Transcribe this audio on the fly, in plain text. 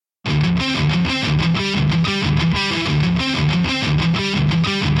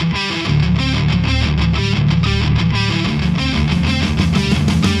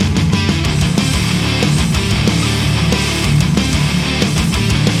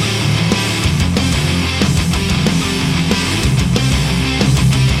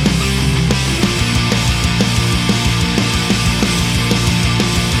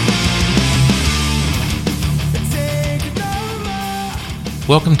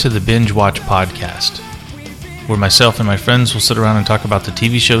Welcome to the Binge Watch podcast, where myself and my friends will sit around and talk about the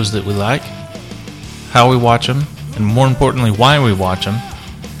TV shows that we like, how we watch them, and more importantly, why we watch them,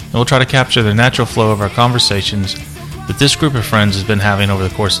 and we'll try to capture the natural flow of our conversations that this group of friends has been having over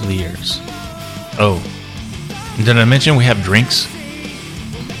the course of the years. Oh, and did I mention we have drinks?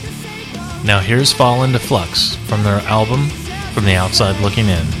 Now here's Fall into Flux from their album, From the Outside Looking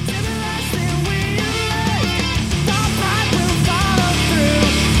In.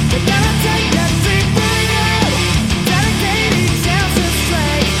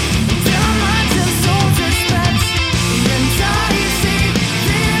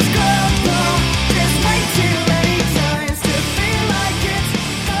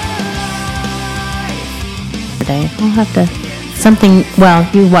 I'll have to something. Well,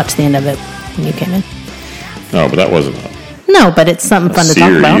 you watched the end of it when you came in. No, but that wasn't No, but it's something fun to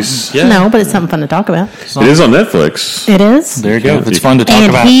talk about. Yeah. No, but it's something fun to talk about. It is on Netflix. It is. There you go. If it's fun to talk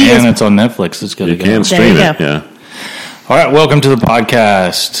about and it's on Netflix, it's good to go. You can stream it, yeah. All right, welcome to the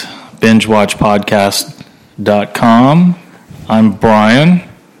podcast, BingeWatchPodcast.com. I'm Brian.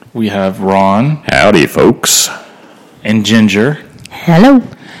 We have Ron. Howdy, folks. And Ginger. Hello.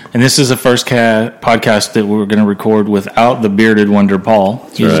 And this is the first podcast that we're going to record without the bearded wonder Paul.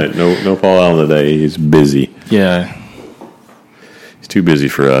 That's right. No Paul Allen today. He's busy. Yeah. He's too busy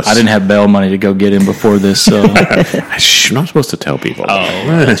for us. I didn't have bail money to go get him before this, so. I'm not supposed to tell people. Oh,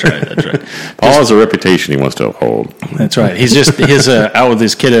 that's right. Paul has a reputation he wants to uphold. That's right. He's out with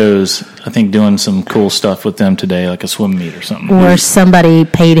his kiddos, I think, doing some cool stuff with them today, like a swim meet or something. Or somebody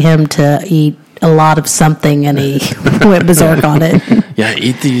paid him to eat a lot of something and he went berserk on it. Yeah,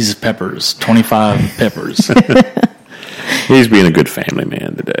 eat these peppers, 25 peppers. He's being a good family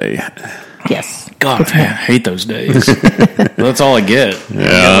man today. Yes. God, man, I hate those days. That's all I get.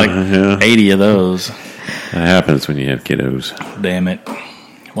 I get 80 of those. That happens when you have kiddos. Damn it.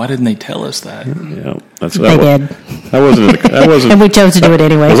 Why didn't they tell us that? Yeah, they did. That wasn't. And we chose to do it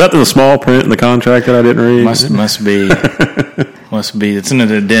anyway. Was that the small print in the contract that I didn't read? Must be. Must be. It's in an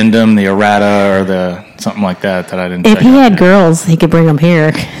addendum, the errata, or the something like that I didn't. If he had girls, he could bring them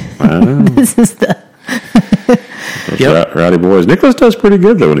here. This is the. Those rowdy boys. Nicholas does pretty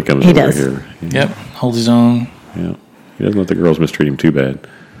good though when it comes over here. Yep, holds his own. Yeah, he doesn't let the girls mistreat him too bad.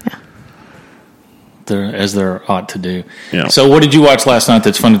 As there ought to do. Yeah. So what did you watch last night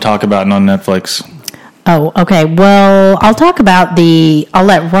that's fun to talk about and on Netflix? Oh, okay. Well, I'll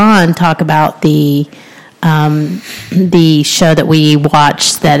let Ron talk about the show that we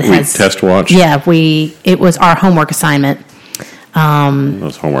watched that has test watch. Yeah, it was our homework assignment. It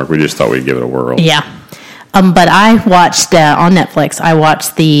was homework. We just thought we'd give it a whirl. Yeah. But I watched on Netflix. I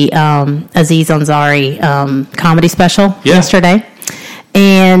watched the Aziz Ansari comedy special yesterday,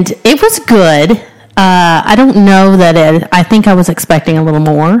 and it was good. I don't know that I think I was expecting a little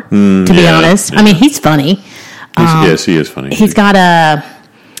more, to be honest. Yeah. I mean, he's funny. Yes, he is funny. He's got I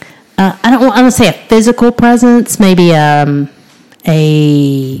don't want to say a physical presence, maybe it's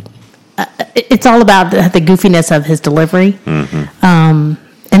all about the goofiness of his delivery. Mm-hmm.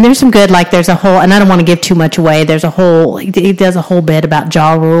 And there's some good, there's a whole, and I don't want to give too much away. He does a whole bit about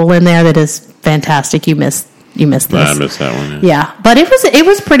jaw rule in there that is fantastic. You missed this. I missed that one. Yeah, but it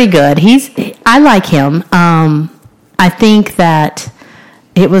was pretty good. I like him. I think that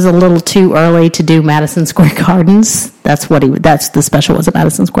it was a little too early to do Madison Square Gardens. That's the special was at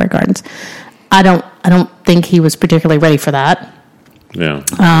Madison Square Gardens. I don't think he was particularly ready for that. Yeah.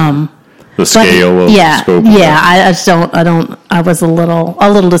 The scale of the scope. Yeah. I was a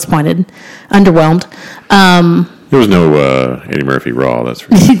little disappointed, underwhelmed. There was no Eddie Murphy Raw. That's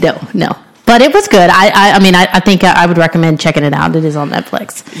for sure. No. But it was good. I think I would recommend checking it out. It is on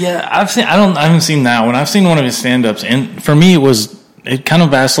Netflix. Yeah, I haven't seen that one. I've seen one of his stand-ups, and for me, it kind of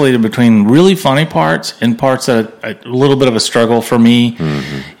vacillated between really funny parts and parts that a little bit of a struggle for me.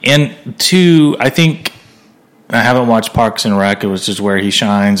 Mm-hmm. And two, I think I haven't watched Parks and Rec. It was just where he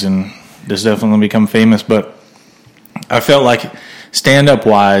shines, and has definitely become famous. But I felt like stand-up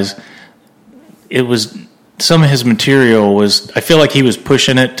wise, it was. Some of his material was, I feel like he was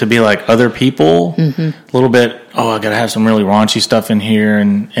pushing it to be like other people, a little bit, I got to have some really raunchy stuff in here.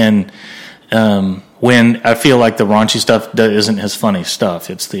 And when I feel like the raunchy stuff isn't his funny stuff,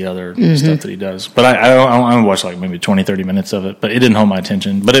 it's the other stuff that he does. But I watched maybe 20, 30 minutes of it, but it didn't hold my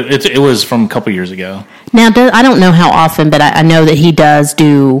attention. But it was from a couple years ago. Now, I don't know how often, but I know that he does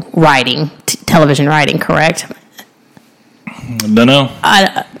do writing, television writing, correct? Don't know.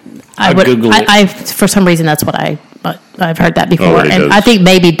 I would Google it. For some reason, that's what I've heard that before, and I think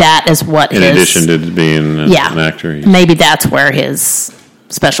maybe that is what in addition to being an actor. Maybe that's where his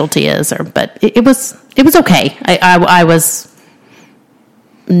specialty is, but it was okay. I was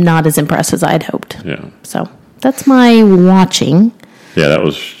not as impressed as I had hoped. Yeah. So that's my watching. Yeah, that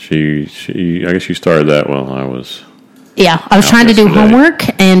was she. I guess you started that while I was. Yeah, I was trying to do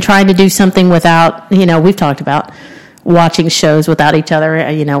homework and trying to do something without, we've talked about watching shows without each other.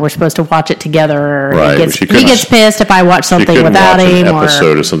 We're supposed to watch it together. Right. He gets pissed if I watch something without him. An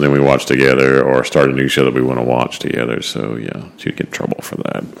episode of something we watch together or start a new show that we want to watch together. So, yeah, she'd get in trouble for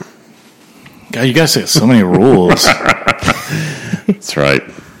that. God, you guys have so many rules. That's right.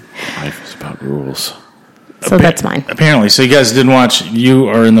 Life is about rules. So that's mine. Apparently. So you guys didn't watch, you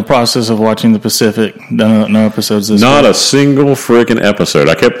are in the process of watching The Pacific. No episodes this week. Not a single freaking episode.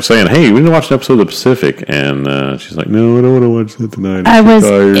 I kept saying, hey, we need to watch an episode of The Pacific. And she's like, no, I don't want to watch that tonight.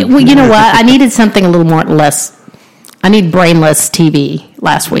 Well, you know what? I needed something a little I need brainless TV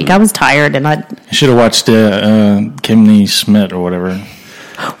last week. I was tired and I should have watched Kimmy Schmidt or whatever.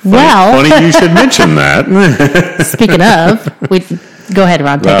 Well. Funny you should mention that. Speaking of, go ahead,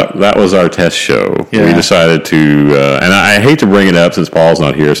 Ron. That was our test show. Yeah. We decided to, and I hate to bring it up since Paul's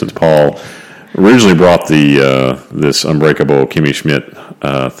not here, since Paul originally brought this Unbreakable Kimmy Schmidt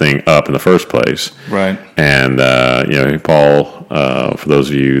thing up in the first place. Right. And, Paul, for those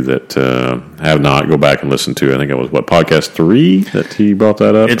of you that have not, go back and listen to, I think it was, podcast 3 that he brought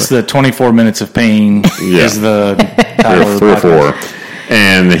that up? It's the 24 Minutes of Pain is the title of the podcast. 4.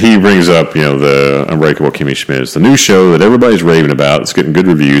 And he brings up, the Unbreakable Kimmy Schmidt. It's the new show that everybody's raving about. It's getting good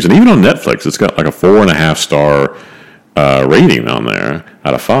reviews. And even on Netflix, it's got like a 4.5 star rating on there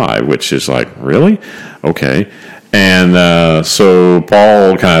out of 5, which is like, really? Okay. And so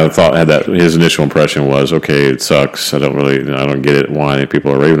Paul kind of had that, his initial impression was, okay, it sucks. I don't get it why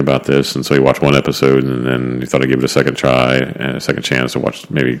people are raving about this. And so he watched one episode and then he thought I'd give it a second try and a second chance to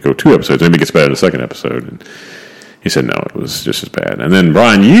maybe go 2 episodes. Maybe it gets better in the second episode. And he said, no, it was just as bad. And then,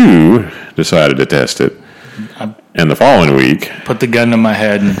 Brian, you decided to test it. And the following week... Put the gun to my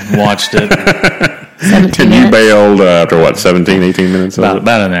head and watched it. 17 and minutes. you bailed after, 17, 18 minutes? About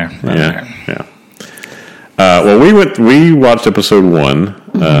in there. Yeah. Well, we watched episode 1.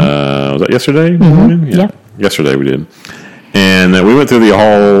 Mm-hmm. Was that yesterday? Mm-hmm. Yeah. Yesterday we did. And we went through the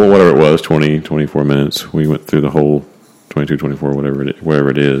whole, whatever it was, 20, 24 minutes. We went through the whole 22, 24, whatever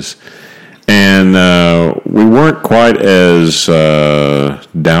it is. And we weren't quite as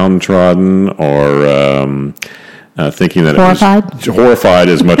downtrodden or thinking that horrified? It was horrified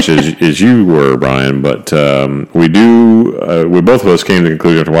as much as you were, Brian. But we both of us came to the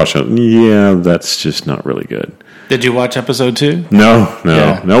conclusion after watching it, yeah, that's just not really good. Did you watch episode 2? No.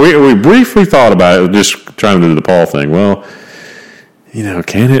 We briefly thought about it, just trying to do the Paul thing. Well,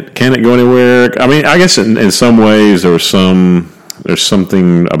 can it go anywhere? I mean, I guess in some ways there's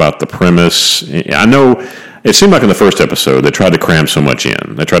something about the premise. I know it seemed like in the first episode they tried to cram so much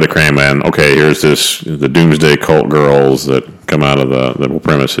in. They tried to cram in, okay, here's the doomsday cult girls that come out of the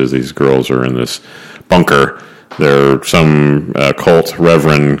premises. These girls are in this bunker. Some cult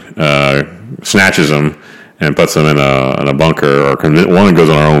reverend snatches them and puts them in a bunker, or one goes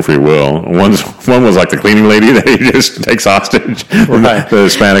on her own free will. One was like the cleaning lady that he just takes hostage, right. The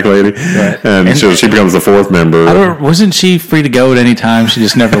Hispanic lady, right. and so she becomes the 4th member. Wasn't she free to go at any time? She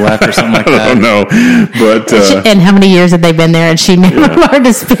just never left or something like that? I don't know, but and how many years had they been there? And she never learned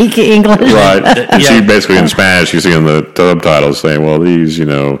to speak English, right? And she basically in Spanish, you see in the subtitles saying, "Well, these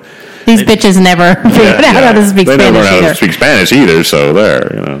bitches never figured out how to speak Spanish. They never learned how to speak Spanish either." So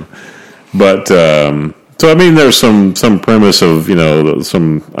there, but. So I mean, there's some premise of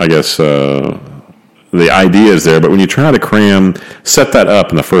some, I guess, the idea is there, but when you try to set that up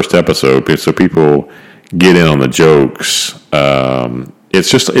in the first episode so people get in on the jokes, it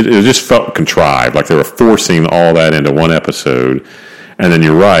just felt contrived, like they were forcing all that into one episode. And then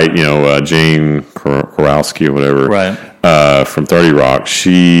you're right, Jane Kowalski or whatever, right, from 30 Rock,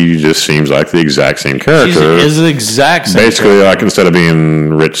 she just seems like the exact same character. She is the exact same basically character. Like instead of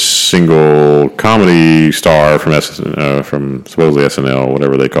being rich single comedy star from supposedly SNL,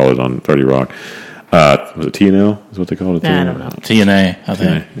 whatever they call it on 30 Rock. Was it TNL? Is what they call it? I don't know. TNA, I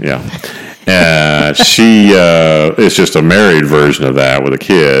think. Yeah. She is just a married version of that with a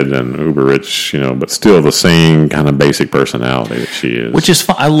kid and uber rich, but still the same kind of basic personality that she is. Which is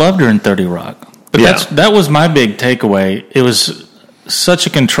fun. I loved her in 30 Rock. But that was my big takeaway. It was such a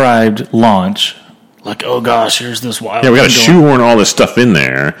contrived launch. Like, oh gosh, here's this wild. Yeah, we got to shoehorn all this stuff in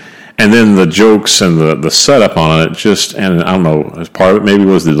there. And then the jokes and the setup on it and I don't know, as part of it maybe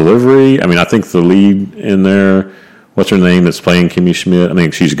was the delivery. I mean, I think the lead in there, what's her name that's playing Kimmy Schmidt? I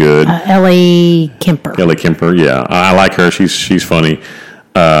think she's good. Ellie Kemper. Yeah. I like her. She's funny.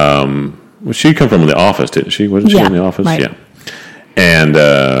 She come from The Office, didn't she? Wasn't she in The Office? Right. Yeah.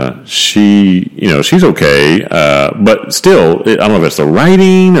 And she's okay, but still, I don't know if it's the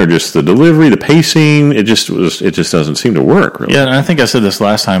writing or just the delivery, the pacing. It just doesn't seem to work. Really. Yeah, and I think I said this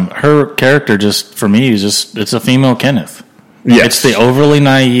last time. Her character, just for me, it's a female Kenneth. Yes. It's the overly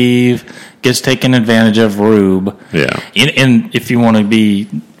naive, gets taken advantage of Rube. Yeah. And if you want to be,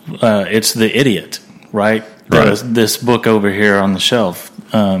 it's the idiot, right? Right. This book over here on the shelf.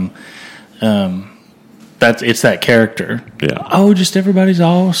 It's that character. Yeah. Oh, just everybody's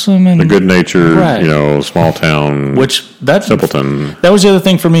awesome and the good natured, right. Small town, simpleton. That was the other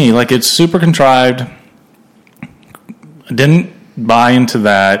thing for me. Like, it's super contrived. I didn't buy into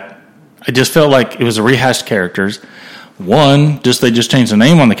that. I just felt like it was a rehashed characters. One, they just changed the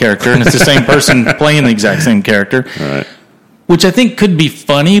name on the character, and it's the same person playing the exact same character. Right. Which I think could be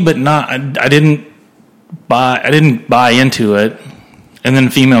funny, but not. I didn't buy into it. And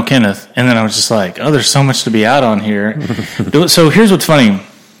then female Kenneth, and then I was just like, oh, there's so much to be out on here. So here's what's funny.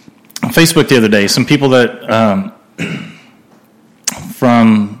 On Facebook the other day, some people that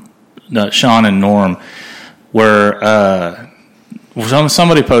from Sean and Norm were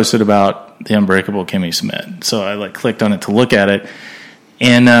somebody posted about the Unbreakable Kimmy Schmidt. So I clicked on it to look at it,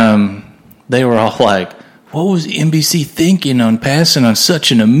 and they were all like, what was NBC thinking on passing on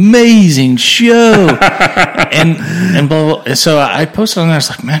such an amazing show? and blah, blah. So I posted on there. I was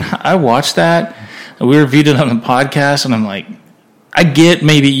like, man, I watched that. We reviewed it on the podcast, and I'm like, I get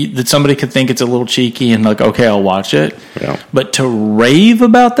maybe that somebody could think it's a little cheeky and okay, I'll watch it. Yeah. But to rave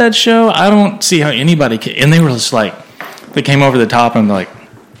about that show, I don't see how anybody can. And they were just like, they came over the top and like,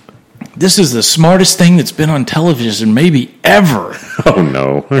 this is the smartest thing that's been on television maybe ever. Oh,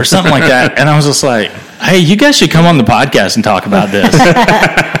 no. Or something like that. And I was just like, hey, you guys should come on the podcast and talk about this.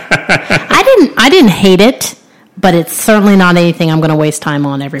 I didn't hate it, but it's certainly not anything I'm going to waste time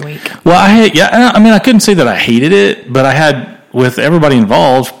on every week. Well, I couldn't say that I hated it, but I had, with everybody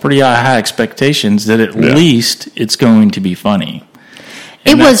involved, pretty high expectations that at least it's going to be funny.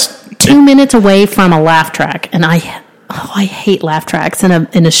 And it was 2 minutes away from a laugh track, and I hate laugh tracks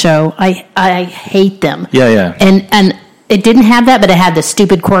in a show. I hate them. Yeah. And it didn't have that, but it had the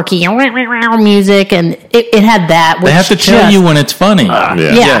stupid quirky music, and it had that. They have to tell you when it's funny.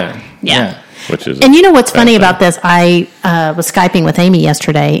 Yeah. Which is, and you know what's funny about this? I was Skyping with Amy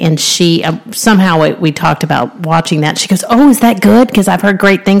yesterday, and she somehow we talked about watching that. She goes, "Oh, is that good? Because I've heard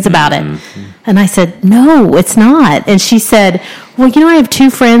great things about it." And I said, "No, it's not." And she said, "Well, I have two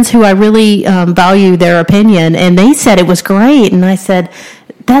friends who I really value their opinion, and they said it was great." And I said,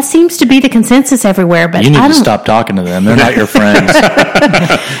 that seems to be the consensus everywhere, but you need to stop talking to them. They're not your friends.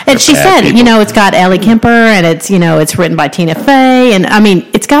 And she said, people. It's got Ellie Kemper, and it's written by Tina Fey, and I mean,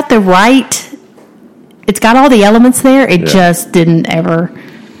 it's got all the elements there. It just didn't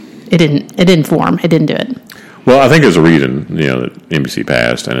form. It didn't do it. Well, I think there's a reason, that NBC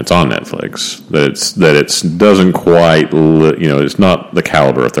passed, and it's on Netflix. That it doesn't quite, it's not the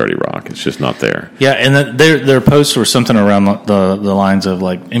caliber of 30 Rock. It's just not there. Yeah, and their posts were something around the lines of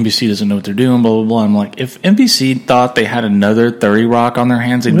NBC doesn't know what they're doing, blah blah blah. I'm like, if NBC thought they had another 30 Rock on their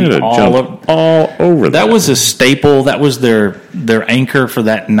hands, they'd be all over. That was a staple. That was their anchor for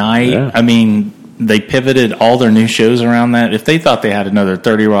that night. Yeah. I mean, they pivoted all their new shows around that. If they thought they had another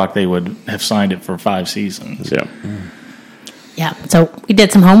 30 Rock, they would have signed it for 5 seasons. Yeah. Yeah. So we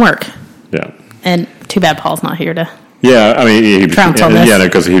did some homework. Yeah. And too bad Paul's not here to. Yeah, I mean,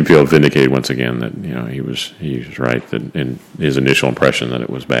 because he'd feel vindicated once again that he was right that in his initial impression that it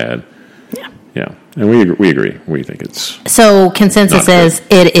was bad. Yeah. Yeah, and we agree. We think it's so consensus is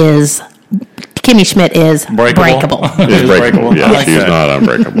it is. Kimmy Schmidt is breakable. It's breakable. Yeah, she's not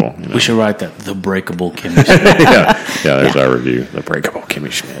unbreakable. We should write that. The breakable Kimmy Schmidt. There's our review. The breakable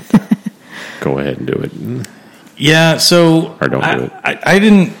Kimmy Schmidt. Go ahead and do it. Yeah, so or don't do it. I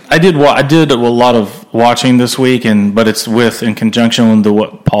did a lot of watching this week, but it's in conjunction with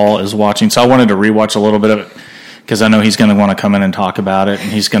what Paul is watching. So I wanted to rewatch a little bit of it because I know he's going to want to come in and talk about it,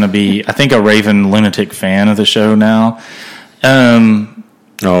 and he's going to be, I think, a raving lunatic fan of the show now.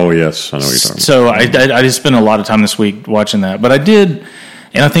 Oh, yes. I know what you're talking about. So I just spent a lot of time this week watching that. But I did,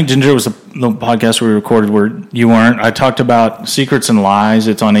 and I think, Ginger, was the podcast we recorded where you weren't. I talked about Secrets and Lies.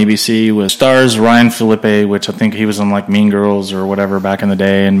 It's on ABC with stars Ryan Phillippe, which I think he was on Mean Girls or whatever back in the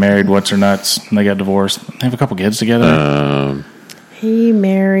day, and married What's-Her-Nuts. And they got divorced. They have a couple kids together. He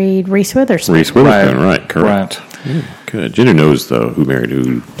married Reese Witherspoon. Right, correct. Right. Good. Ginger knows, though, who married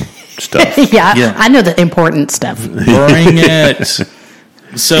who stuff. yeah, I know the important stuff. Bring it.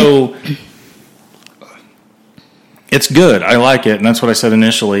 So it's good. I like it, and that's what I said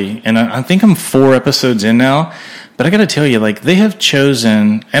initially. And I think I'm 4 episodes in now, But I got to tell you, like, they have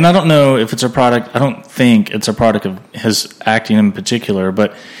chosen, and I don't know if it's a product, I don't think it's a product of his acting in particular,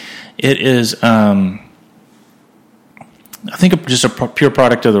 but it is, I think just a pure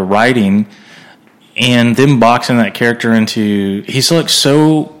product of the writing and them boxing that character into, he's like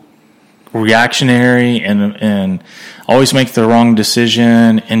so reactionary and always makes the wrong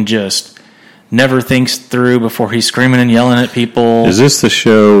decision and just never thinks through before he's screaming and yelling at people. Is this the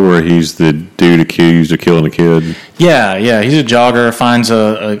show where he's the dude accused of killing a kid? Yeah. He's a jogger, finds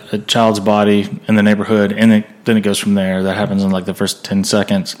a child's body in the neighborhood, and then it goes from there. That happens in like the first 10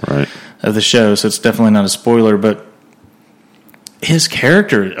 seconds of the show, so it's definitely not a spoiler, but his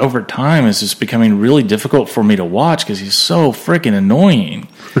character over time is just becoming really difficult for me to watch because he's so freaking annoying.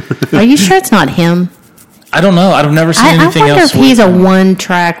 Are you sure it's not him? I don't know. I've never seen anything else. I wonder if he's a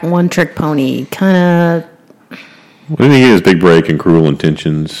one-trick pony kind of. When did he get his big break in Cruel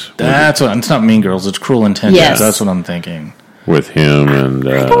Intentions? It's not Mean Girls. It's Cruel Intentions. Yes. That's what I'm thinking. With him and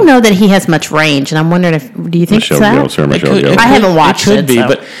I don't know that he has much range, and I'm wondering if do you think Michelle Yeoh. I haven't watched it. Could be,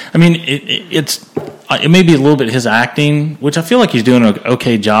 but I mean, it may be a little bit his acting, which I feel like he's doing an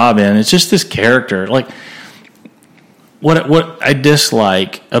okay job in. It's just this character, like what I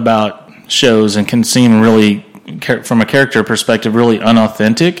dislike about shows and can seem really, from a character perspective, really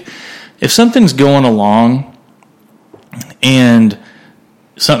unauthentic. If something's going along and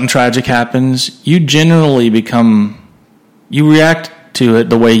something tragic happens, you generally you react to it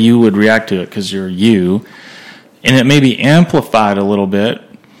the way you would react to it because you're you, and it may be amplified a little bit.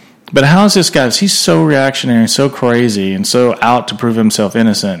 But how is this guy? He's so reactionary, so crazy, and so out to prove himself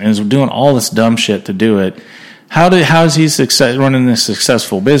innocent, and is doing all this dumb shit to do it. How is he running this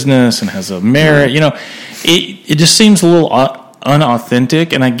successful business and has a merit? You know, it just seems a little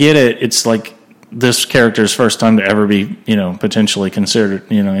unauthentic, and I get it. It's like this character's first time to ever be, potentially considered,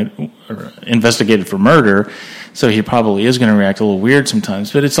 investigated for murder, so he probably is going to react a little weird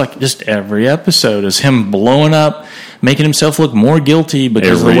sometimes. But it's like just every episode is him blowing up, making himself look more guilty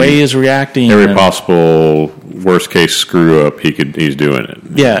because of the way he's reacting. Every possible worst case screw up he's doing it.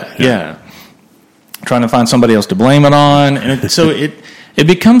 Yeah. Trying to find somebody else to blame it on, and so it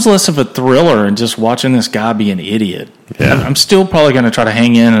becomes less of a thriller and just watching this guy be an idiot. Yeah. I'm still probably going to try to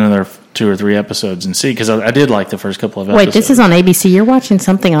hang in another 2 or 3 episodes and see, because I did like the first couple of episodes. Wait, this is on ABC? You're watching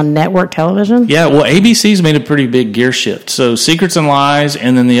something on network television? Yeah, well, ABC's made a pretty big gear shift. So Secrets and Lies,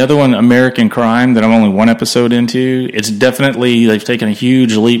 and then the other one, American Crime, that I'm only 1 episode into. It's definitely, they've taken a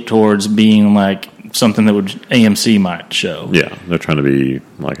huge leap towards being like something that AMC might show. Yeah, they're trying to be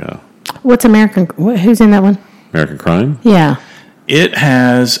like a... What's American? Who's in that one? American Crime? Yeah. It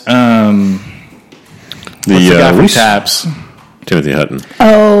has the guy from Taps. Timothy Hutton.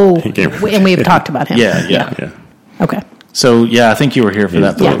 Oh, and we've talked about him. Yeah. Okay. So, I think you were here for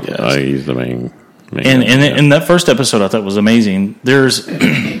that podcast. He's the main and that first episode I thought was amazing. There's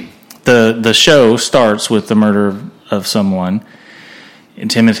the show starts with the murder of someone, and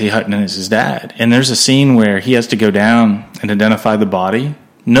Timothy Hutton is his dad. And there's a scene where he has to go down and identify the body.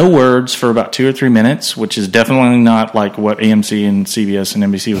 No words for about 2 or 3 minutes, which is definitely not like what AMC and CBS and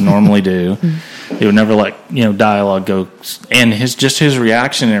NBC would normally do. They would never let dialogue go, and his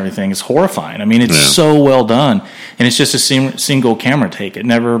reaction and everything is horrifying. I mean, it's so well done, and it's just a single camera take. It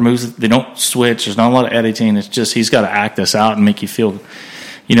never moves. They don't switch. There's not a lot of editing. It's just he's got to act this out and make you feel,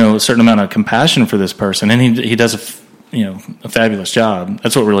 a certain amount of compassion for this person, and he does a fabulous job.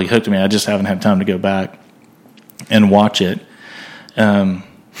 That's what really hooked me. I just haven't had time to go back and watch it.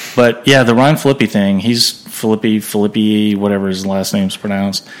 But yeah, the Ryan Phillippe thing, he's Phillippe, whatever his last name's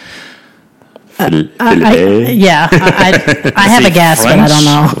pronounced. I have a guess, French? But I don't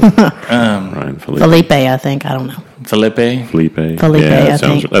know. Ryan Phillippe. Felipe, I think. I don't know. Felipe, yeah,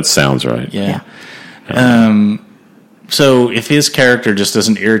 that sounds right. Yeah. So if his character just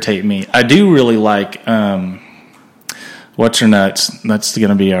doesn't irritate me, I do really like What's Her Nuts. That's going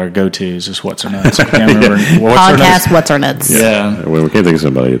to be our go-to, is just What's Her Nuts. I can't remember. What's Her Nuts. Yeah. Well, we can't think of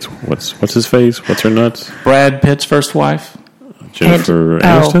somebody. It's what's his face? What's Her Nuts? Brad Pitt's first wife. Jennifer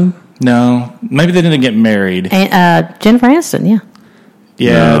Aniston? No. Maybe they didn't get married. Jennifer Aniston, yeah.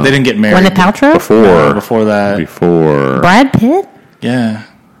 Yeah, they didn't get married. Gwyneth Paltrow? Before that. Before. Brad Pitt? Yeah.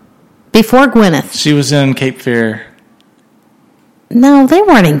 Before Gwyneth. She was in Cape Fear. No, they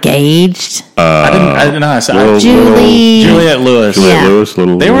weren't engaged. I didn't know. Juliette Lewis.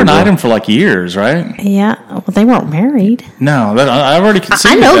 They were an item for like years, right? Yeah. Well, they weren't married. No, I've already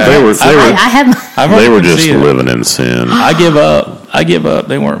conceded. I know that. They were just living in sin. I give up.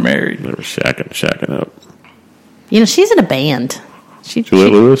 They weren't married. They were shacking up. She's in a band.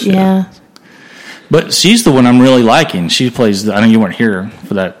 Juliette Lewis? Yeah. But she's the one I'm really liking. She plays, I know you weren't here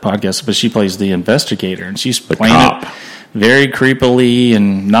for that podcast, but she plays the investigator, and she's playing it very creepily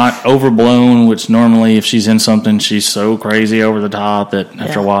and not overblown, which normally if she's in something, she's so crazy over the top that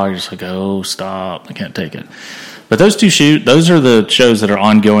after a while you're just like, oh, stop, I can't take it. But those are the shows that are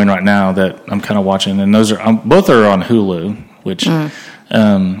ongoing right now that I'm kind of watching, and those are both are on Hulu, which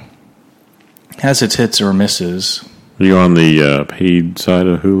has its hits or misses. Are you on the paid side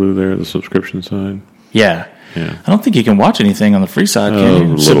of Hulu there, the subscription side? Yeah. I don't think you can watch anything on the free side,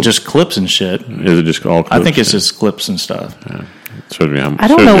 can you? So just clips and shit. Is it just all clips? I think it's just clips and stuff. Yeah. I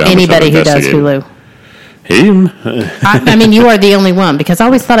don't know anybody who does Hulu. Him? I mean, you are the only one, because I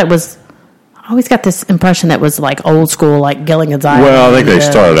always thought it was... I always got this impression that was like old school, like Gilligan's Island. Well, I think they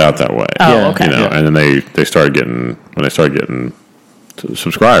started out that way. Oh, okay. And then they started getting... When they started getting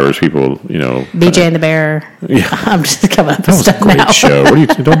subscribers, people, BJ and the Bear. Yeah. I'm just coming up with stuff great now. Show. What are you?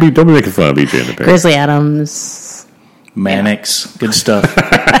 Don't be making fun of BJ and the Bear. Grizzly Adams. Mannix. Good stuff.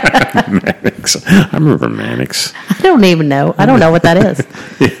 Mannix. I remember Mannix. I don't even know. I don't know what that is.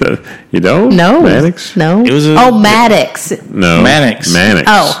 You don't? No. Mannix? No. It was Maddox. No. Mannix.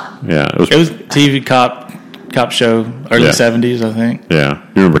 Oh. Yeah. It was a TV cop show, early 70s, I think. Yeah.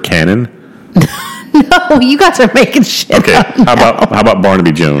 You remember Cannon? No, you guys are making shit Okay. up now. How about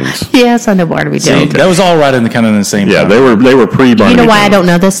Barnaby Jones? Yes, I know Barnaby Jones. That was all right in the kind of the same Yeah, time. they were pre-Barnaby You know why Jones. I don't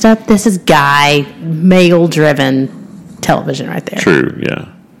know this stuff? This is male-driven television right there. True, yeah.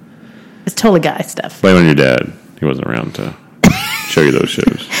 It's totally guy stuff. Blame on your dad. He wasn't around to show you those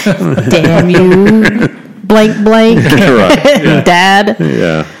shows. Damn you, blank. Right. Yeah. Dad.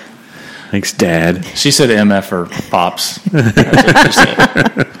 Yeah. Thanks, Dad. She said MF or Pops. That's what she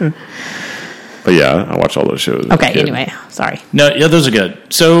said. But yeah, I watch all those shows. Okay, anyway, sorry. No, yeah, those are good.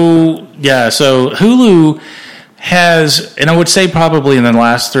 So Hulu has, and I would say probably in the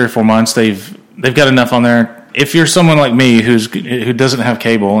last 3 or 4 months, they've got enough on there. If you're someone like me who doesn't have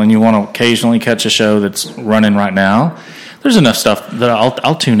cable and you want to occasionally catch a show that's running right now, there's enough stuff that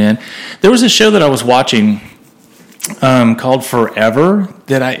I'll tune in. There was a show that I was watching called Forever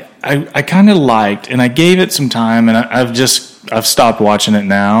that I kind of liked, and I gave it some time, and I've stopped watching it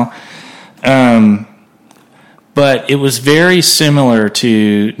now. But it was very similar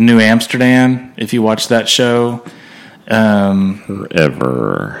to New Amsterdam, if you watch that show.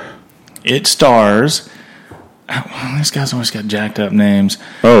 Forever. It stars... Well, these guys always got jacked up names.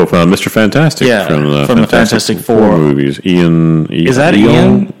 Oh, from Mr. Fantastic. Yeah, from the Fantastic Four movies. Ian. Is that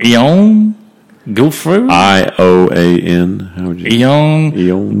Ian? Ian Guilford? Ioan. How would you? Ian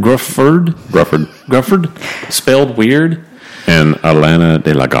Grufford. Spelled weird. And Alana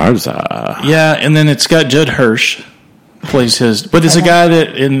de la Garza. Yeah, and then it's got Judd Hirsch plays his, but it's a guy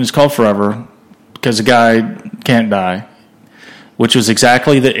and it's called Forever because the guy can't die, which was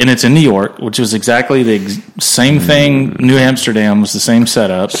exactly and it's in New York, which was exactly the same thing. New Amsterdam was the same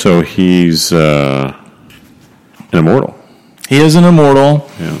setup. So he's an immortal. He is an immortal,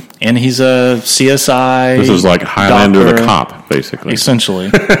 yeah. And he's a CSI. This is like Highlander doctor, the cop, basically. Essentially.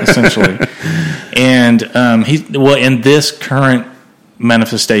 And in this current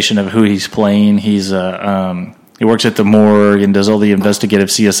manifestation of who he's playing, he works at the morgue and does all the investigative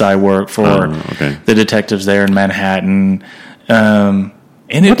CSI work for the detectives there in Manhattan. And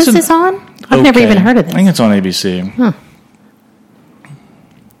what is this on? I've never even heard of this. I think it's on ABC. Huh.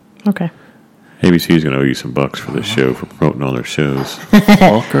 Okay. ABC's going to owe you some bucks for this show for promoting all their shows.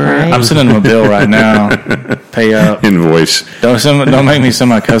 Walker, right. I'm sending them a bill right now. Pay up. Invoice. Don't make me send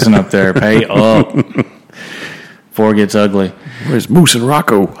my cousin up there. Pay up before it gets ugly. Where's Moose and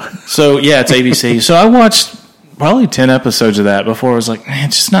Rocco? So yeah, it's ABC. So I watched probably 10 episodes of that before I was like, man,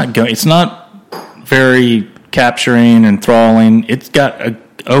 it's just not going. It's not very capturing and enthralling. It's got a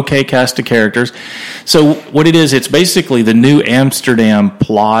okay cast of characters. So what it is, it's basically the New Amsterdam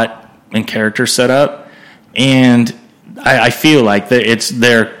plot and character setup, and I feel like it's a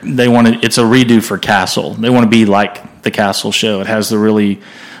redo for Castle. They want to be like the Castle show. It has the really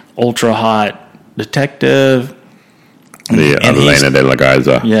ultra hot detective, the Elena de la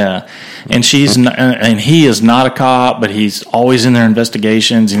Garza. Yeah, and he is not a cop, but he's always in their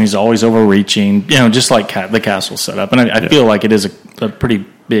investigations, and he's always overreaching. Just like the Castle setup. And I feel like it is a pretty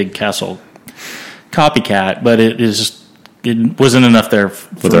big Castle copycat, but it is just. It wasn't enough there.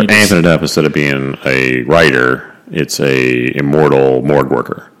 But they're amping it up. Instead of being a writer, it's a immortal morgue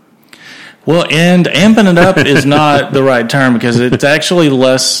worker. Well, and amping it up is not the right term because it's actually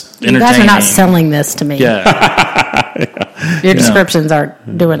less entertaining. You guys are not selling this to me. Yeah. Your descriptions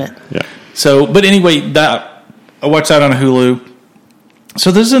aren't doing it. Yeah. So, but anyway, I watched that on Hulu. So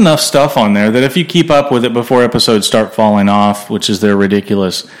there's enough stuff on there that if you keep up with it before episodes start falling off, which is their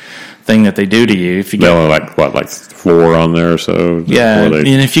ridiculous thing that they do to you. If you get like 4 on there or so. Yeah, and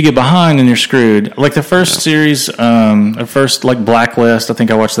if you get behind, then you're screwed. Like the first series, the first like Blacklist. I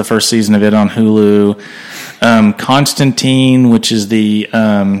think I watched the first season of it on Hulu. Constantine, which is the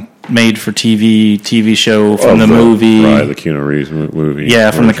made for TV show from the movie, right? The Keanu Reeves movie.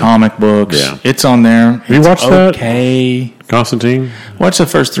 Yeah, from the comic books. Yeah, it's on there. Have you watched that? Okay, Constantine. Watch the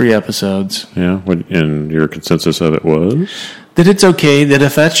first 3 episodes. Yeah, and your consensus of it was that it's okay. That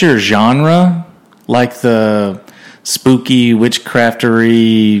if that's your genre, like the spooky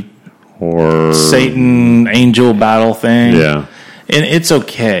witchcraftery or Satan angel battle thing, yeah, and it's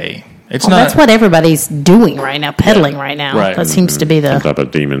okay. It's well, not. That's what everybody's doing right now, peddling right now. Right. That seems to be the some type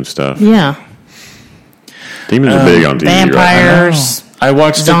of demon stuff. Yeah, demons are big on TV. Vampires. Right? I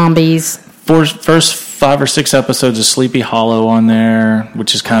watched zombies. First 5 or 6 episodes of Sleepy Hollow on there,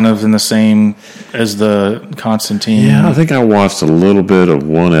 which is kind of in the same as the Constantine. Yeah, I think I watched a little bit of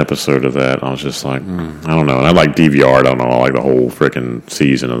one episode of that. I was just like, I don't know. And I like DVR. I don't know. I like the whole freaking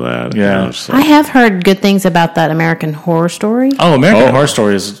season of that. Yeah. Like, I have heard good things about that American Horror Story. Oh, American Horror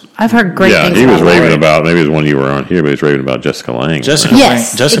Story is... I've heard great things about it. Yeah, he was raving about, maybe it was one you were on here, but he was raving about Jessica Lange. Jessica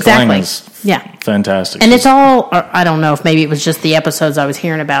Lange is fantastic. And it's all, I don't know if maybe it was just the episodes I was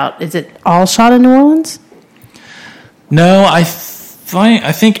hearing about. Is it all shot in New Orleans? No, I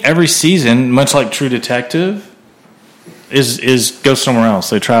think every season, much like True Detective, is go somewhere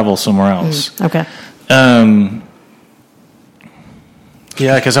else. They travel somewhere else. Okay.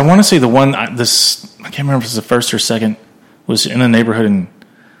 Yeah, because I want to say the one I can't remember if it's the first or second, was in a neighborhood in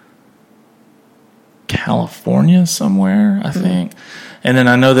California somewhere, I think. And then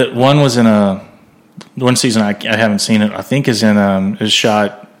I know that one was in one season I haven't seen it. I think is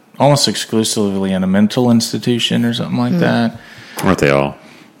shot almost exclusively in a mental institution or something like that. Aren't they all?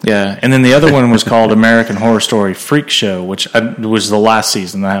 Yeah, and then the other one was called American Horror Story Freak Show, which was the last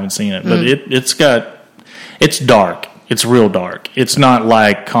season. I haven't seen it, but it's dark. It's real dark. It's not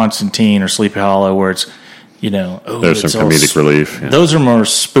like Constantine or Sleepy Hollow where it's there's some comedic relief. Yeah. Those are more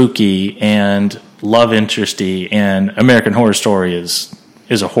spooky and love interesty, and American Horror Story is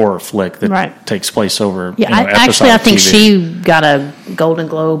a horror flick that takes place over. I think she got a Golden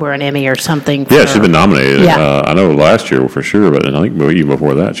Globe or an Emmy or something. Yeah, she's been nominated. Yeah. I know last year for sure, but I think even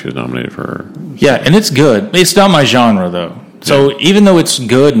before that she was nominated for her. Yeah, and it's good. It's not my genre though. So even though it's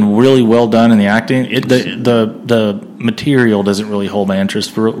good and really well done in the acting, the material doesn't really hold my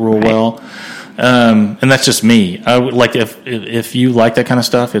interest real well. And that's just me. I would like if you like that kind of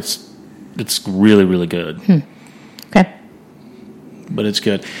stuff, it's really, really good. Okay. But it's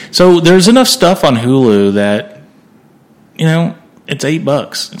good. So there's enough stuff on Hulu that it's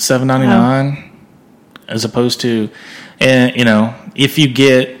 $8. It's $7.99 as opposed to, and if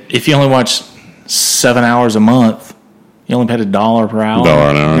you only watch 7 hours a month, you only paid $1 per hour.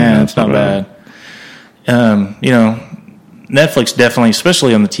 $1 an hour. Yeah, it's not bad. Netflix definitely,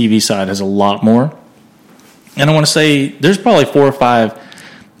 especially on the TV side, has a lot more. And I want to say there's probably 4 or 5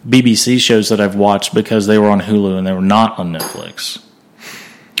 BBC shows that I've watched because they were on Hulu and they were not on Netflix.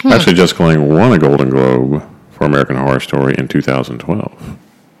 Actually, Jessica Lange won a Golden Globe for American Horror Story in 2012.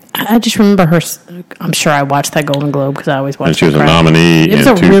 I just remember her. I'm sure I watched that Golden Globe because I always watch. And she was a nominee. It was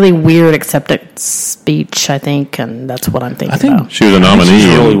a really weird acceptance speech, I think, and that's what I'm thinking about. She was a nominee.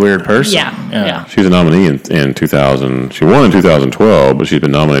 She's a really weird person. Yeah. She was a nominee in 2000. She won in 2012, but she's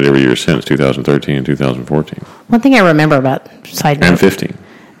been nominated every year since 2013 and 2014. One thing I remember about side note and 15.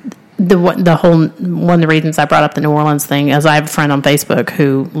 The whole one of the reasons I brought up the New Orleans thing is I have a friend on Facebook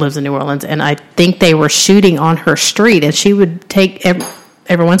who lives in New Orleans, and I think they were shooting on her street, and she would take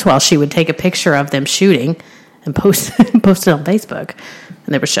every once in a while she would take a picture of them shooting and post it on Facebook,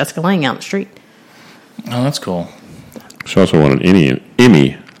 and there was Jessica Lange out in the street. Oh, that's cool. She also won an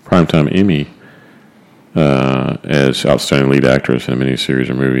Emmy, Primetime Emmy, as Outstanding Lead Actress in a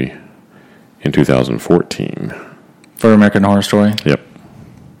miniseries or movie in 2014 for American Horror Story. Yep.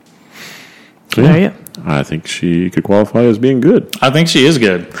 So, I think she could qualify as being good. I think she is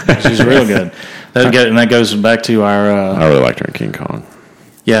good. She's real good. That goes back to our... I really liked her in King Kong.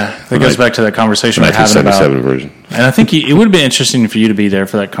 Yeah, that goes back to that conversation we're having about... 1977 version. And I think it would have been interesting for you to be there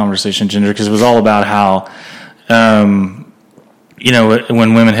for that conversation, Ginger, because it was all about how, when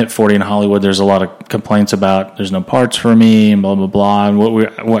women hit 40 in Hollywood, there's a lot of complaints about there's no parts for me and blah, blah, blah. And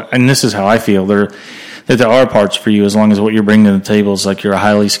and this is how I feel. That there are parts for you as long as what you're bringing to the table is like you're a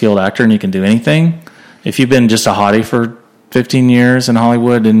highly skilled actor and you can do anything. If you've been just a hottie for 15 years in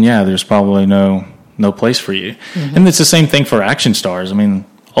Hollywood, then there's probably no place for you. Mm-hmm. And it's the same thing for action stars. I mean,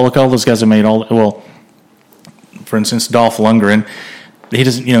 look, all those guys have made for instance, Dolph Lundgren, he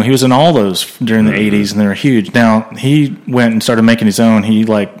doesn't, he was in all those during the 80s and they were huge. Now he went and started making his own. He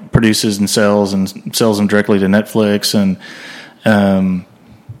produces and sells them directly to Netflix and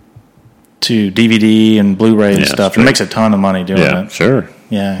to DVD and Blu-ray and stuff. And makes a ton of money doing it. Sure.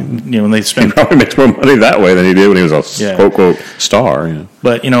 Yeah, when they spend, he probably makes more money that way than he did when he was a quote star. You know.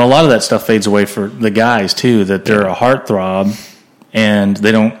 But a lot of that stuff fades away for the guys too. That they're a heartthrob and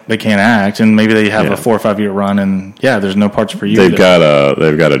they can't act, and maybe they have a 4 or 5 year run, and there's no parts for you. They've got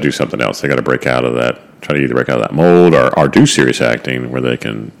to do something else. They got to break out of that. Try to either break out of that mold or do serious acting where they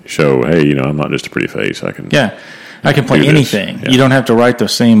can show, hey, I'm not just a pretty face. I can. Yeah. I can play anything. Yeah. You don't have to write the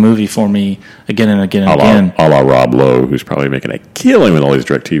same movie for me again and again and again. A la Rob Lowe, who's probably making a killing with all these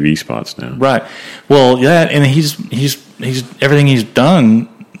direct TV spots now. Right. Well, and he's everything he's done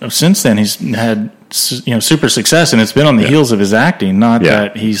since then. He's had super success, and it's been on the heels of his acting. Not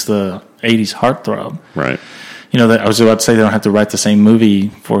that he's the '80s heartthrob. Right. I was about to say they don't have to write the same movie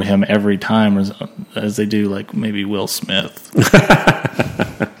for him every time as they do, like maybe Will Smith,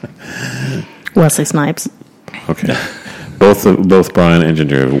 Wesley Snipes. Okay. Both Brian and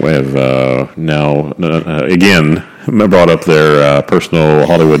Ginger have now again brought up their personal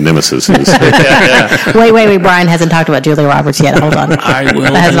Hollywood nemesis. Wait. Brian hasn't talked about Julia Roberts yet. Hold on. I will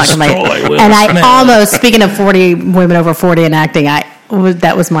destroy Will And Smith. I almost, speaking of 40 women over 40 in acting,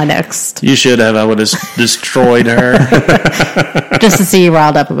 that was my next. You should have. I would have destroyed her. Just to see you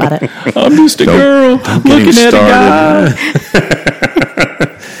riled up about it. I'm just a girl looking at a guy.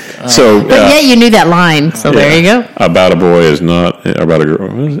 But yet you knew that line, so there you go. About a boy is not about a girl.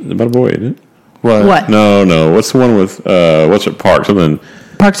 What is it? About a boy, isn't it? What? No. What's the one with what's it? Park something.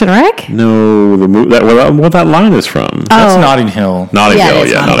 Parks and Rec? No, the movie what that line is from. That's Notting Hill. Notting Hill.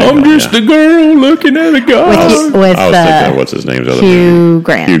 I'm just a girl looking at a guy. I was thinking of what's his name? Hugh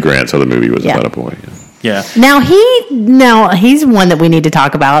Grant. Hugh Grant. So the movie was about a boy. Yeah. Now he's one that we need to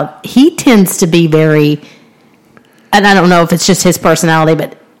talk about. He tends to be very, and I don't know if it's just his personality,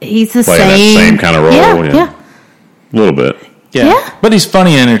 but he's the same kind of role. Yeah. A little bit. Yeah. But he's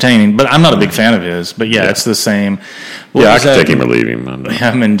funny and entertaining. But I'm not a big fan of his. But it's the same. I could take him or leave him.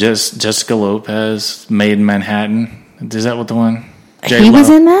 Him and Jessica Lopez, Made in Manhattan. Is that what the one? He was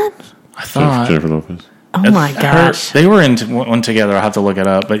in that? I thought. Jennifer Lopez. Oh my gosh. They were in one together. I'll have to look it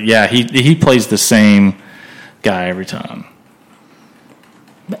up. But he plays the same guy every time.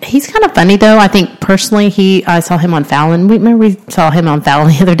 But he's kind of funny, though. I think personally, I saw him on Fallon. We saw him on Fallon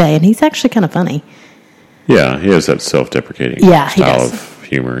the other day, and he's actually kind of funny. Yeah, he has that self-deprecating style of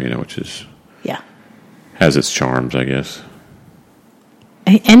humor, which is has its charms, I guess.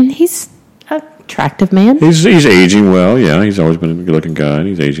 And he's an attractive man. He's aging well. Yeah, he's always been a good-looking guy, and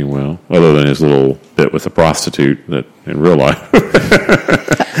he's aging well. Other than his little bit with the prostitute that in real life.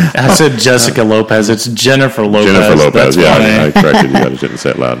 I said Jessica Lopez. It's Jennifer Lopez. Jennifer Lopez. That's funny. I corrected you. I just didn't say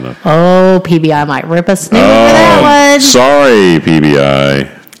it loud enough. Oh, PBI might rip us new for that one. Sorry,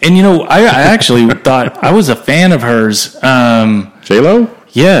 PBI. And I actually thought I was a fan of hers. J-Lo?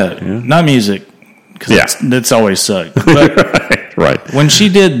 Yeah, not music, because that's always sucked. But right. When she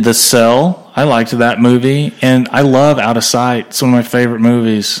did The Cell, I liked that movie, and I love Out of Sight. It's one of my favorite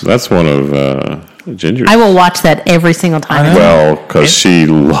movies. That's one of Ginger's. I will watch that every single time. Well, because she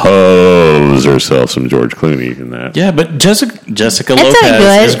loves herself some George Clooney in that. Yeah, but Jessica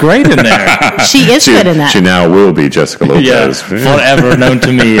Lopez is great in there. She is good in that. She now will be Jessica Lopez. Forever known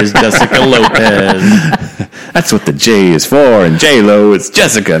to me as Jessica Lopez. That's what the J is for, and J-Lo is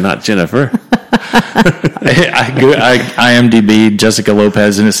Jessica, not Jennifer. I IMDb Jessica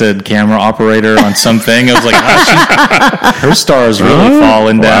Lopez, and it said camera operator on something. I was like, her star is really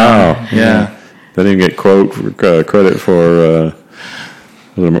falling down. Wow. Yeah. They didn't get credit for.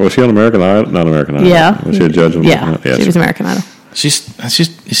 Was she on American Idol? Not American Idol. Yeah. Was she a judge? She was American Idol.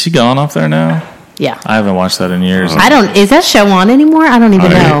 Is she gone off there now? Yeah. I haven't watched that in years. Is that show on anymore? I don't even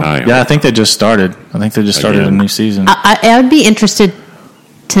know. I think they just started. I think they just started a new season. I would be interested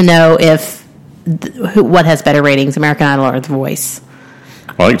to know what has better ratings, American Idol or The Voice.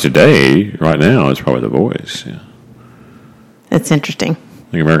 Well, I think today, right now, it's probably The Voice. Yeah. That's interesting.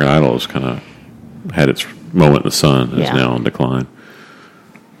 I think American Idol has kind of had its moment in the sun. It's now on decline.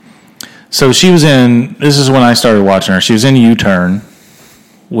 So she was in. This is when I started watching her. She was in U-Turn,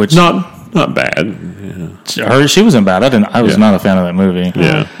 which not bad. Yeah. She wasn't bad. I was not a fan of that movie.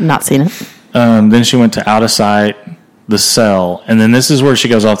 Yeah, not seen it. Then she went to Out of Sight, The Cell, and then this is where she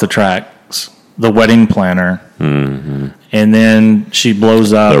goes off the tracks. The Wedding Planner, and then she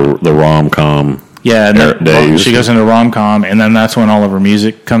blows up the rom-com. Yeah, and she goes into rom-com, and then that's when all of her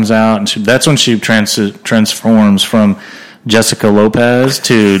music comes out, and that's when she transforms from Jessica Lopez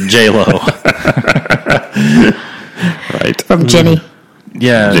to J-Lo. Right. From Jenny.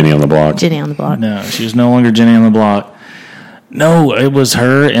 Yeah. Jenny on the Block. Jenny on the Block. No, she's no longer Jenny on the Block. No, it was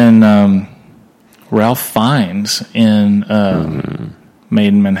her and Ralph Fiennes in Made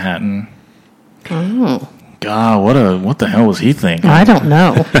in Manhattan. Oh. God, what the hell was he thinking? I don't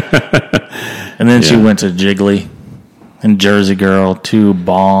know. And then she went to Jiggly and Jersey Girl, 2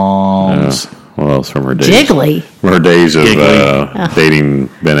 bombs. What else from her days? Jiggly? From her days of dating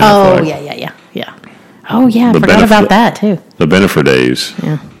Ben Affleck. Oh, yeah. Oh, yeah, I forgot about that, too. The Bennifer days.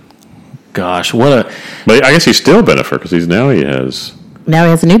 Yeah. Gosh, But I guess he's still Bennifer because he has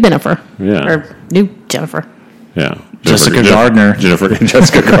a new Bennifer. Yeah. Or new Jennifer. Yeah. Jessica Gardner.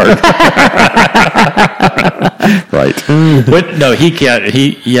 Jessica Gardner. Right. But no, he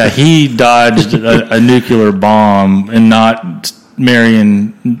dodged a nuclear bomb and not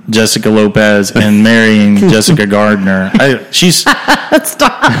marrying Jessica Lopez and marrying Jessica Gardner. She's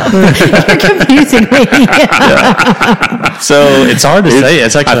Stop. You're confusing me. So it's hard to say.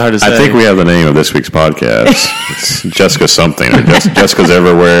 It's actually hard to say. I think we have the name of this week's podcast. It's Jessica something or Jessica's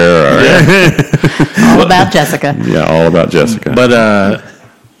Everywhere. Or, All about Jessica. Yeah, all about Jessica. But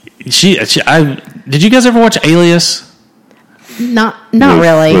did you guys ever watch Alias? Not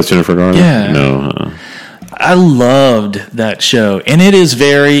really. With Jennifer Garner? Yeah. No. I loved that show, and it is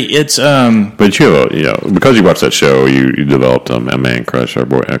But because you watched that show, you developed a man crush or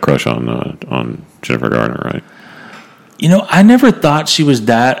a crush on Jennifer Garner, right? I never thought she was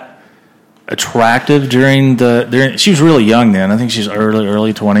that attractive during she was really young then. I think she's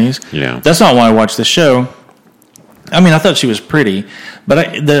early 20s. Yeah. That's not why I watched the show. I mean, I thought she was pretty,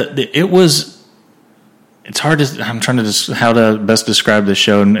 but it's hard to. I'm trying to how to best describe this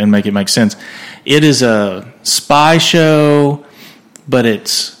show and make it make sense. It is a spy show, but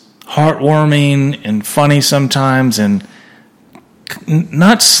it's heartwarming and funny sometimes, and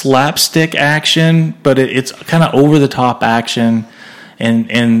not slapstick action, but it's kind of over the top action.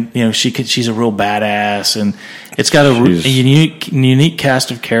 And she's a real badass, and it's got a unique cast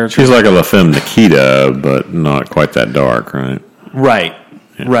of characters. She's like a La Femme Nikita, but not quite that dark, right? Right,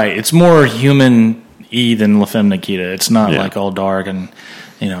 yeah. Right. It's more human-y than La Femme Nikita. It's not like all dark and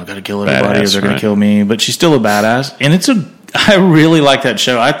got to kill everybody or they're going to kill me. But she's still a badass, and I really like that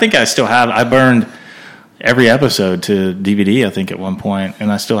show. I think I still have. I burned every episode to DVD, I think, at one point,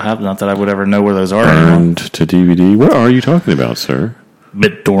 and I still have. Not that I would ever know where those are. Burned to DVD. What are you talking about, sir?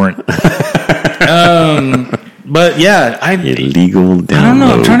 BitTorrent. But yeah, illegal downloads. I don't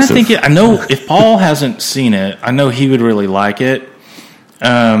know. I'm trying to think. I know if Paul hasn't seen it, I know he would really like it.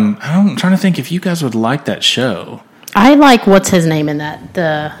 I'm trying to think if you guys would like that show. I like what's his name in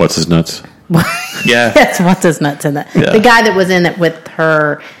that. What's his nuts? Yeah, yes, what's his nuts in that? Yeah. The guy that was in it with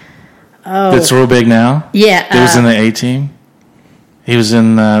her. Oh, it's real big now. Yeah, he was in the A-Team. He was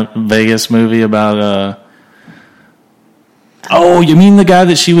in the Vegas movie about. Oh, you mean the guy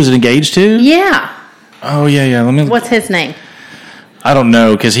that she was engaged to? Yeah. Oh yeah. What's his name? I don't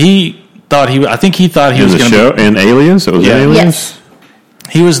know because he thought he. I think he thought he was going to be in Alias. It was Alias. Yes.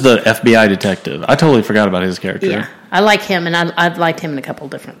 He was the FBI detective. I totally forgot about his character. Yeah, I like him, and I've liked him in a couple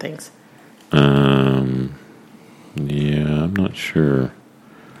of different things. Yeah, I'm not sure.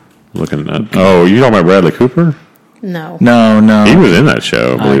 Looking at you talking about Bradley Cooper? No. He was in that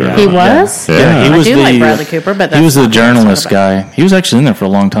show. Believe it or not. He was? Yeah. He was like Bradley Cooper, but he was the journalist guy. He was actually in there for a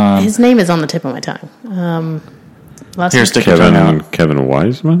long time. His name is on the tip of my tongue. Here, stick your tongue out. Kevin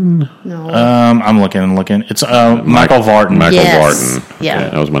Wiseman? No. I'm looking. It's Michael Vartan. Vartan. Yeah.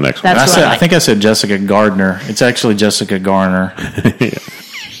 That was my next one. I think I said Jessica Gardner. It's actually Jessica Garner. Yeah.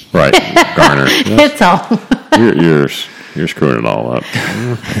 Right. Garner. It's all. You're screwing it all up.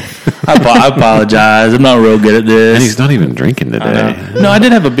 I apologize. I'm not real good at this. And he's not even drinking today. No, I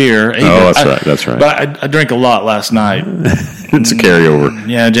did have a beer. That's right. But I drank a lot last night. It's a carryover.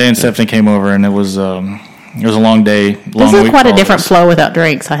 Yeah, Jay and Stephanie came over, and it was a long day. This is quite a different flow without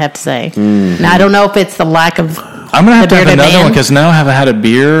drinks, I have to say. Now, I don't know if it's the lack of. I'm going to have another one because now I haven't had a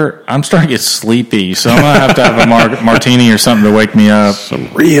beer. I'm starting to get sleepy, so I'm going to have a martini or something to wake me up. Some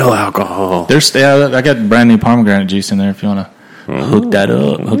real alcohol. I got brand new pomegranate juice in there if you want to hook that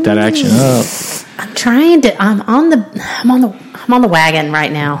up, hook that action up. I'm trying to. I'm on the wagon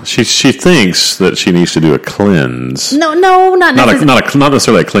right now. She thinks that she needs to do a cleanse. No, not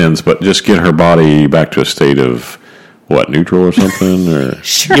necessarily a cleanse, but just get her body back to a state of. What, neutral or something? Or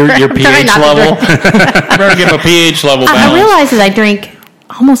sure. Your pH level? Better give a pH level balance. I realize that I drink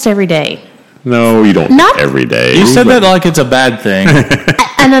almost every day. No, you don't drink every day. You said that like it's a bad thing.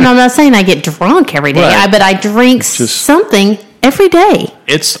 And then I'm not saying I get drunk every day, right. But I drink something every day.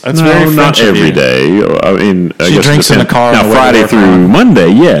 It's very French not every day. I mean, I guess drinks in a car. Now, Friday through Monday,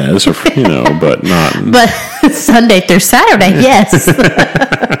 yes, or, but not. But Sunday through Saturday, yes.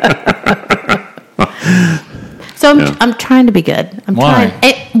 So I'm trying to be good. Why?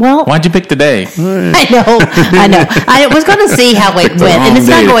 Why'd you pick today? I know. I was going to see how it went, and it's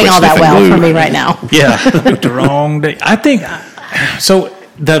not going all that well for me right now. Yeah, the wrong day. I think so.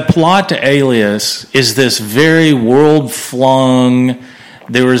 The plot to Alias is this very world-flung.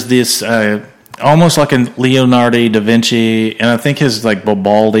 There was this almost like a Leonardo da Vinci, and I think his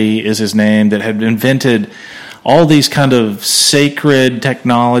Bobaldi is his name, that had invented all these kind of sacred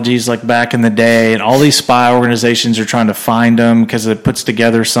technologies back in the day, and all these spy organizations are trying to find them because it puts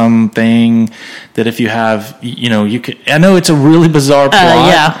together something that if you have, you can. I know it's a really bizarre plot.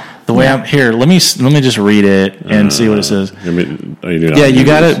 Yeah. The way I'm here, let me just read it and see what it says. You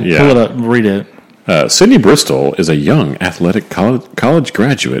got it. Yeah. Pull it up. Read it. Sydney Bristol is a young athletic college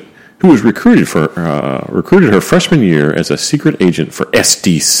graduate who was recruited her freshman year as a secret agent for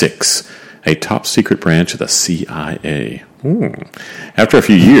SD6, a top secret branch of the CIA. After a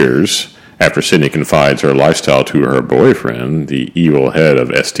few years, after Sydney confides her lifestyle to her boyfriend, the evil head of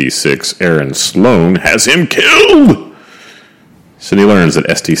SD6, Aaron Sloan, has him killed. Sydney learns that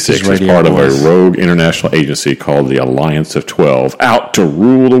SD6 is part of a rogue international agency called the Alliance of 12, out to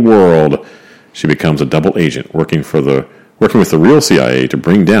rule the world. She becomes a double agent, working with the real CIA to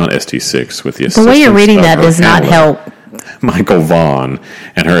bring down SD6 with the assistance of the way you're reading that does not help. Michael Vaughn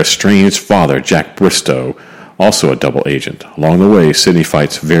and her estranged father, Jack Bristow, also a double agent. Along the way, Sydney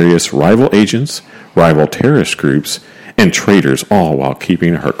fights various rival agents, rival terrorist groups, and traitors, all while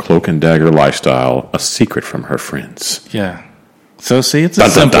keeping her cloak and dagger lifestyle a secret from her friends. Yeah. So, see, it's a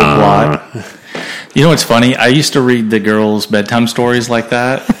simple plot. You know what's funny? I used to read the girls' bedtime stories like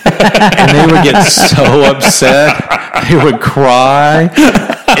that, and they would get so upset. They would cry,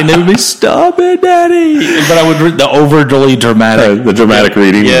 and they would be, "Stop it, Daddy!" But I would read the overly dramatic. The dramatic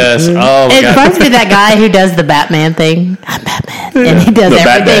reading. Yes. It reminds me of that guy who does the Batman thing. I'm Batman. And he does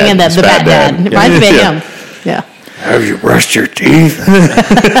everything in the Bat Dad. Reminds me of him. Yeah. Have you brushed your teeth?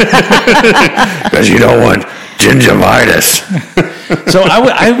 Because you don't want gingivitis. So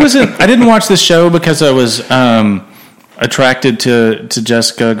I didn't watch this show because I was attracted to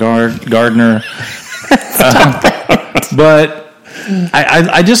Jessica Gardner, but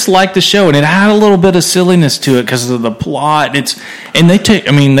I just liked the show, and it had a little bit of silliness to it because of the plot.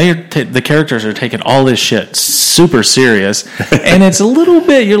 The characters are taking all this shit super serious, and it's a little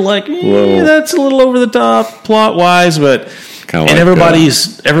bit. You're like, that's a little over the top plot wise, but. And everybody,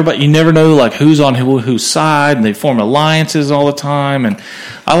 you never know who's on whose side, and they form alliances all the time. And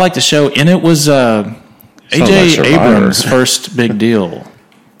I like the show, and it was A.J. Abrams' first big deal.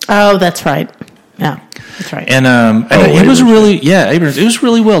 Oh, that's right. Yeah, that's right. And it was really, Abrams. It was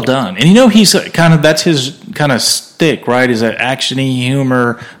really well done. And he's that's his kind of stick, right? Is that actiony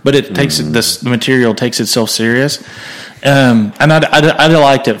humor, but it takes the material takes itself serious. And I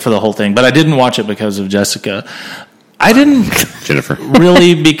liked it for the whole thing, but I didn't watch it because of Jessica. I didn't Jennifer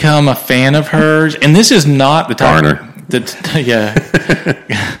really become a fan of hers, and this is not the type. Not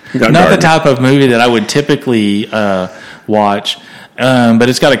the type of movie that I would typically watch. But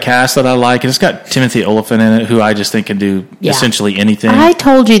it's got a cast that I like, and it's got Timothy Olyphant in it, who I just think can do essentially anything. I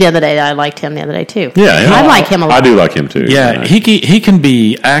told you the other day that I liked him the other day too. Yeah, I like him a lot. I do like him too. Yeah, he can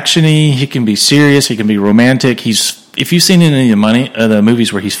be actiony, he can be serious, he can be romantic. If you've seen any of the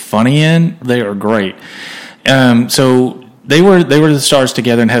movies where he's funny in, they are great. So they were the stars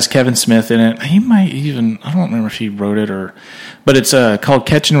together, and has Kevin Smith in it. He might even, I don't remember if he wrote it but it's called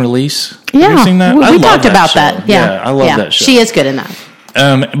Catch and Release. Yeah, have you seen that? We talked about that. Yeah, I love that show. She is good in that.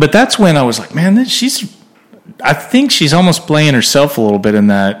 But that's when I was like, man, I think she's almost playing herself a little bit in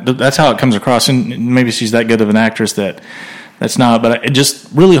that. That's how it comes across, and maybe she's that good of an actress that's not. But it just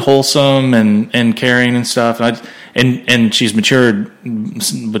really wholesome and caring and stuff. And she's matured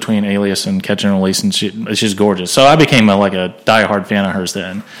between Alias and Catch and Release, and she's gorgeous. So I became a diehard fan of hers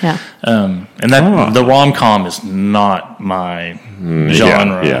then. Yeah. And the rom-com is not my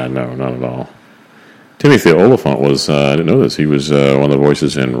genre. Yeah, no, not at all. Timothy Olyphant was, I didn't know this, he was one of the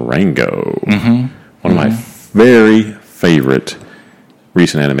voices in Rango. Mm-hmm. One of my very favorite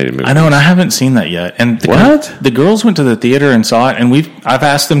recent animated movies. I know, and I haven't seen that yet. And the girls went to the theater and saw it, and I've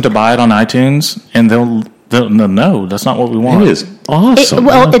asked them to buy it on iTunes, and no, that's not what we want. It is awesome.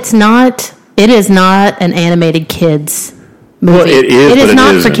 It is not an animated kids movie. Well, it is, it but is it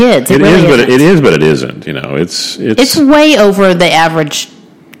not isn't. for kids. It is, but it isn't. It's way over the average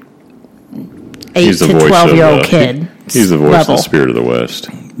 8 to 12-year-old kid. He's the voice of the Spirit of the West.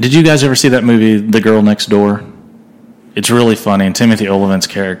 Did you guys ever see that movie, The Girl Next Door? It's really funny, and Timothy Olyphant's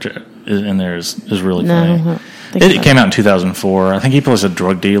character in there is really funny. It came out in 2004. I think he plays a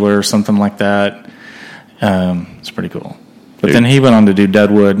drug dealer or something like that. It's pretty cool. But then he went on to do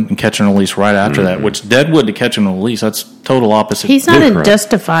Deadwood and Catch and Release right after that, which Deadwood to Catch and Release, that's total opposite. He's not in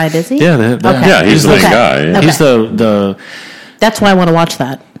Justified, is he? Yeah. Yeah, he's the main guy. Yeah. Okay. He's the... That's why I want to watch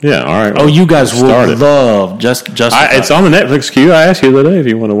that. Yeah, all right. Oh, you guys will love Justified. It's on the Netflix queue. I asked you the other day if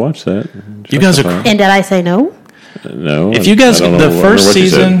you want to watch that. You guys are... And did I say no? No. If you guys... The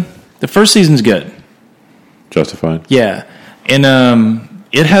first season's good. Justified? Yeah. And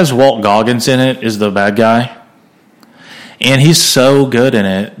it has Walt Goggins in it, is the bad guy. And he's so good in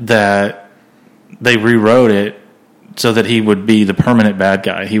it that they rewrote it so that he would be the permanent bad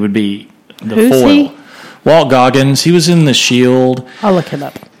guy. He would be the Who's foil. he? Walt Goggins. He was in The Shield. I'll look him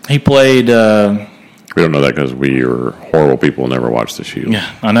up. He played... we don't know that because we are horrible people and never watched The Shield.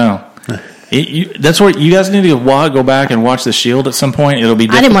 Yeah, I know. That's what you guys need to go back and watch The Shield at some point. It'll be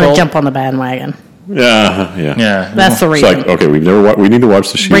difficult. I didn't want to jump on the bandwagon. Yeah. That's the reason. It's like, okay, we need to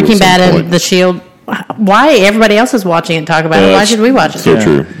watch The Shield. Breaking Bad and The Shield. Why everybody else is watching it and talk about it? Why should we watch it? So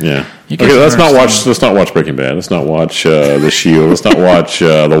true. Yeah. Okay, let's not watch Breaking Bad. Let's not watch The Shield. Let's not watch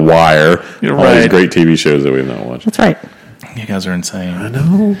The Wire. You're all right. these great TV shows that we've not watched. That's right. You guys are insane. I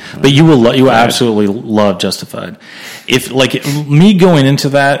know. But you will absolutely love Justified. If me going into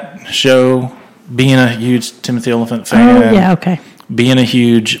that show, being a huge Timothy Olyphant fan. Oh, yeah, okay. Being a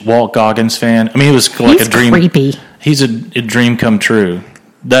huge Walt Goggins fan. I mean, it was like He's a dream. Creepy. He's a dream come true.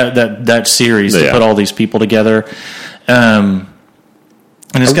 That series to put all these people together, and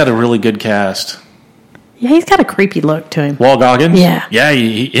it's got a really good cast. Yeah, he's got a creepy look to him. Walt Goggins, yeah,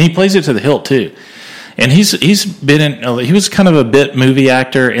 he plays it to the hilt too. And he's been in. He was kind of a bit movie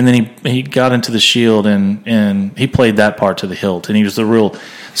actor, and then he got into The Shield, and he played that part to the hilt. And he was the real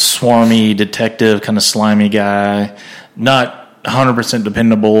swarmy detective, kind of slimy guy, not 100%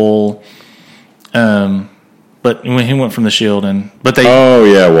 dependable. But when he went from The Shield, Walt.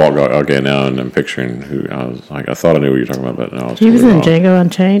 Okay, now I'm picturing who I was like. I thought I knew what you were talking about, but no, he was in Django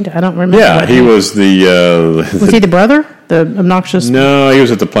Unchained. I don't remember. Yeah, he was the. Was he the brother? The obnoxious? No, he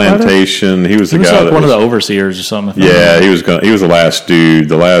was at the plantation. He was the guy. Like one of the overseers or something. Yeah, he was the last dude,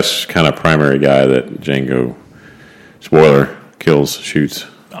 the last kind of primary guy that Django, spoiler, shoots.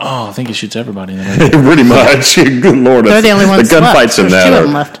 Oh, I think he shoots everybody in the movie. Pretty much. Good Lord, they're the only ones. The gunfights in that. Two of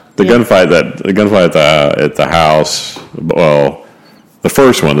them left. The gunfight at the house. Well, the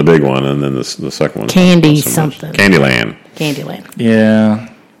first one, the big one, and then the second one. Candyland. Yeah.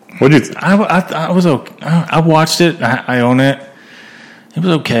 What did you? I was okay. I watched it. I own it. It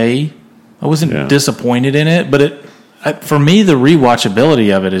was okay. I wasn't disappointed in it, but for me, the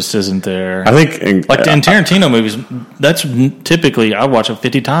rewatchability of it isn't there. I think in Tarantino movies, that's typically I watch it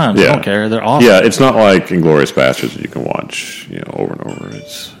 50 times. I don't care. They're awesome. Yeah, it's not like Inglourious Basterds that you can watch over and over.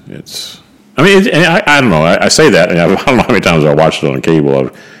 It's. I mean, I don't know. I say that, and I don't know how many times I watched it on cable.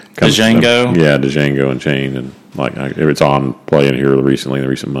 Django. Django Unchained, and it's on playing here in the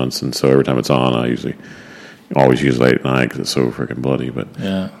recent months, and so every time it's on, I always use late at night because it's so freaking bloody. But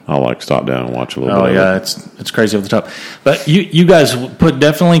I'll stop down and watch a little bit. Oh yeah, it's crazy off the top. But you guys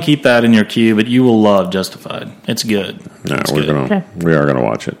definitely keep that in your queue. But you will love Justified. It's good. No, we are gonna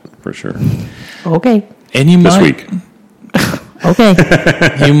watch it for sure. Okay. And you this might week. Okay.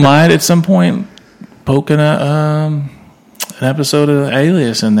 You might at some point poke an episode of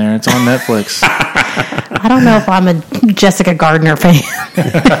Alias in there. It's on Netflix. I don't know if I'm a Jessica Gardner fan.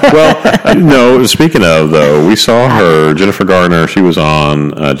 Well, no, speaking of, though, we saw her, Jennifer Gardner, she was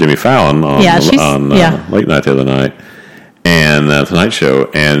on Jimmy Fallon on Late Night the other night, and Tonight Show,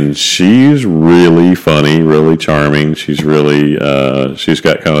 and she's really funny, really charming. She's really, she's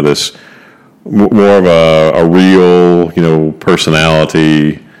got kind of this more of a real,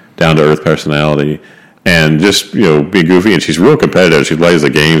 personality, down-to-earth personality. And just be goofy, and she's real competitive. She plays the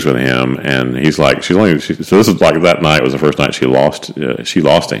games with him, and he's like, so this is like that night was the first night she lost. She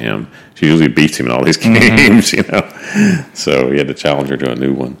lost to him. She usually beats him in all these games, So he had to challenge her to a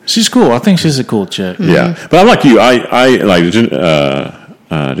new one. She's cool. I think she's a cool chick. Yeah, but I'm like you. I like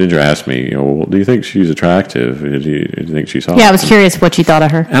Ginger asked me, do you think she's attractive? Do you think she's hot? Yeah, I was curious what you thought of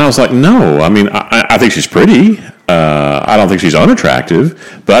her. And I was like, no. I mean, I think she's pretty. I don't think she's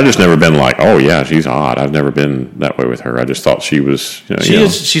unattractive, but I've just never been like, oh yeah, she's hot. I've never been that way with her. I just thought she was.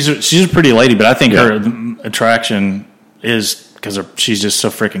 She's a pretty lady, but I think her attraction is because she's just so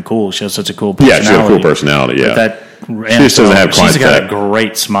freaking cool. She has such a cool personality. Yeah, she's a cool personality. Yeah, she just doesn't have quite. She's got a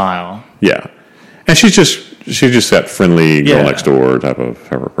great smile. Yeah, and she's just that friendly girl next door type of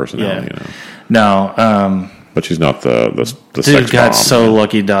her personality. Yeah. No. But she's not the dude sex got bomb. So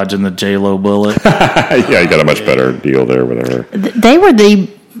lucky dodging the J-Lo bullet. Yeah, he got a much better deal there with her. They were the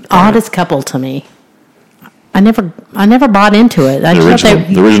oddest couple to me. I never bought into it.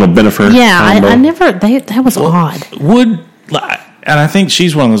 The original Bennifer. Yeah, I never. That was odd. and I think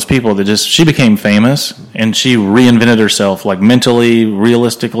she's one of those people that she became famous and she reinvented herself, like mentally,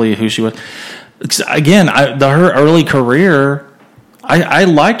 realistically, who she was. Again, her early career, I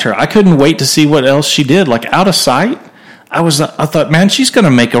liked her. I couldn't wait to see what else she did. Like Out of Sight, I thought, man, she's going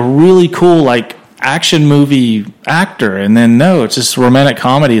to make a really cool like action movie actor. And then no, it's just romantic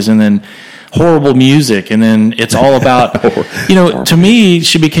comedies and then horrible music. And then it's all about, to me,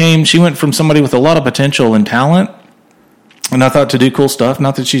 she went from somebody with a lot of potential and talent. And I thought to do cool stuff.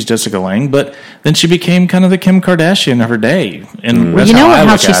 Not that she's Jessica Lange, but then she became kind of the Kim Kardashian of her day. And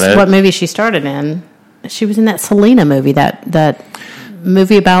that's what movie she started in. She was in that Selena movie, that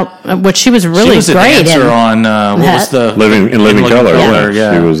movie about which she was really great in. On what was the Living Color?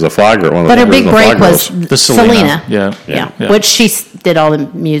 Yeah. She was the flagger. But her big break was the Selena. Yeah. Which she did all the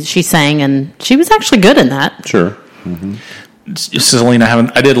music. She sang, and she was actually good in that. Sure. Mm-hmm.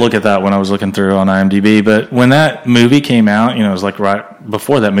 Selena, I did look at that when I was looking through on IMDb, but when that movie came out, it was like right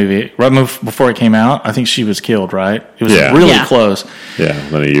before it came out, I think she was killed, right? It was really close. Yeah,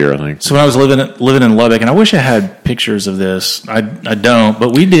 about a year, I think. So when I was living in Lubbock, and I wish I had pictures of this. I don't,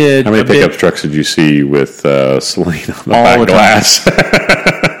 but we did. How many pickup trucks did you see with Selena on the back glass?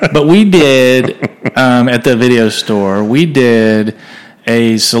 But we did, at the video store, we did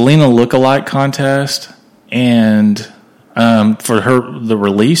a Selena lookalike contest, and for the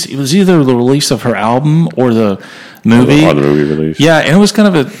release, it was either the release of her album or the movie. Or the movie release. Yeah, and it was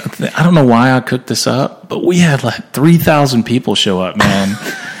kind of I don't know why I cooked this up, but we had like 3,000 people show up, man.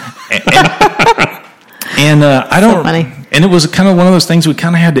 and I don't. Funny. And it was kind of one of those things we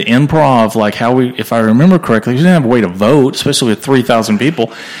kind of had to improv, like if I remember correctly, we didn't have a way to vote, especially with 3,000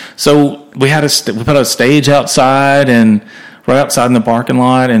 people. So we put a stage outside and. Right outside in the parking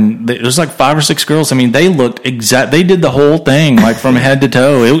lot, and there was like 5 or 6 girls. I mean, they looked they did the whole thing, like from head to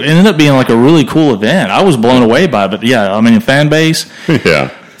toe. It ended up being like a really cool event. I was blown away by it, but yeah, I mean, fan base.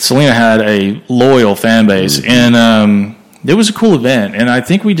 Yeah. Selena had a loyal fan base, and it was a cool event. And I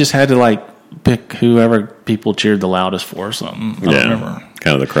think we just had to like pick whoever people cheered the loudest for or something. I don't remember.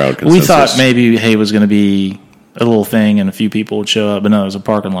 Kind of the crowd consensus. We thought maybe it was going to be a little thing and a few people would show up, but no, it was a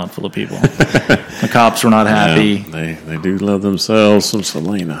parking lot full of people. The cops were not happy. Yeah, they do love themselves some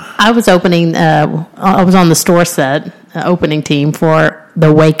Selena. I was I was on the store set, opening team for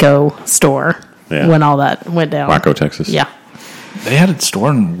the Waco store when all that went down. Waco, Texas. Yeah. They had a store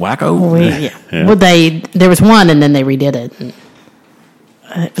in Waco? Yeah. Well, there was one, and then they redid it.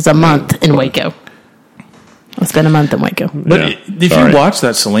 It was a month in Waco. I spent a month in Waco. But if you watch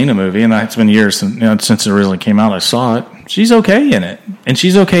that Selena movie, and it's been years since it originally came out, I saw it, she's okay in it. And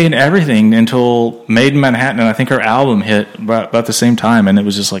she's okay in everything until Made in Manhattan, and I think her album hit about the same time, and it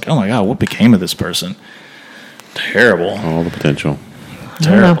was just like, oh my God, what became of this person? Terrible. All the potential.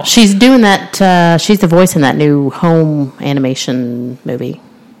 Terrible. She's doing that, she's the voice in that new home animation movie.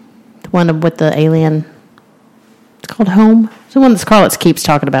 The one with the alien. It's called Home. It's the one that Scarlett keeps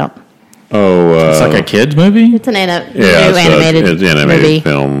talking about. Oh, it's like a kids movie. It's an animated movie.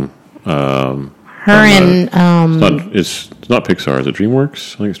 Film. It's not Pixar. Is it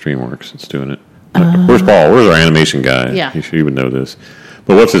DreamWorks? I think it's DreamWorks. It's doing it. Where's Paul? Where's our animation guy? Yeah, he would know this.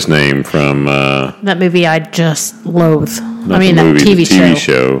 But what's his name from that movie? I just loathe. That TV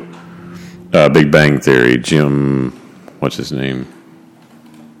show. Big Bang Theory. Jim. What's his name?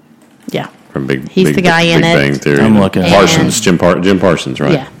 Yeah, from He's the guy in Big Bang Theory. I'm looking. Parsons. Jim Parsons,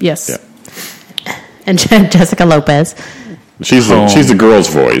 right? Yeah. Yes. Yeah. And Jessica Lopez. She's the girl's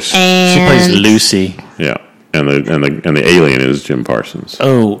voice. And she plays Lucy. Yeah, and the alien is Jim Parsons.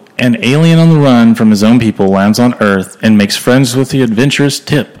 Oh, an alien on the run from his own people lands on Earth and makes friends with the adventurous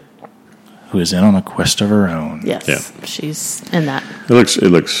Tip, who is in on a quest of her own. Yes, yeah. She's in that. It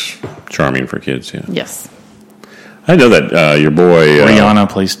looks charming for kids. Yeah. Yes. I know that your boy Rihanna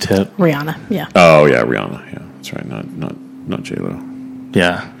plays Tip. Rihanna, yeah. Oh yeah, Rihanna. Yeah, that's right. Not J-Lo.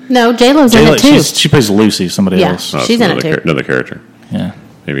 Yeah. No, J-Lo's in it too. She plays Lucy, somebody else. She's in it too. Another character. Yeah.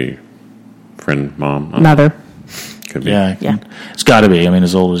 Maybe friend, mom. Mother. Could be. Yeah. It's got to be. I mean,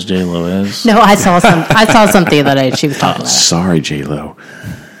 as old as J-Lo is. No, I saw something the other day. She was talking about it. Sorry, J-Lo.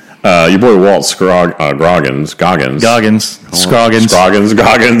 Your boy Walt Goggins. Same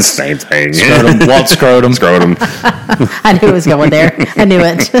thing. Scrotum. Walt Scrotum. I knew it was going there. I knew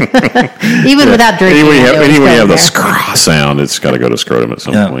it. Even without drinking. Anyway, you have the sound, it's got to go to scrotum at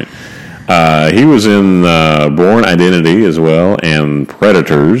some point. He was in Born Identity as well, and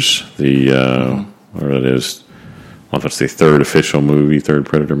Predators, whatever it is. I don't know if it's the third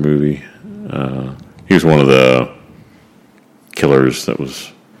Predator movie. He was one of the killers that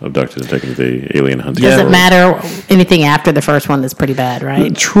was abducted and taken to the alien hunting. Doesn't matter anything after the first one that's pretty bad,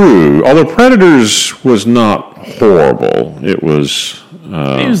 right? True. Although Predators was not horrible. It was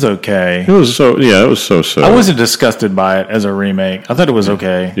okay. It was so. I wasn't disgusted by it as a remake. I thought it was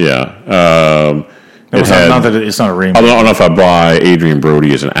okay. Yeah. Not that it's not a remake. I don't know if I buy Adrian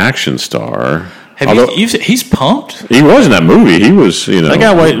Brody as an action star. He's pumped. He was in that movie. He was, That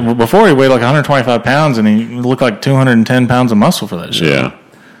guy before he weighed like 125 pounds, and he looked like 210 pounds of muscle for that show. Yeah.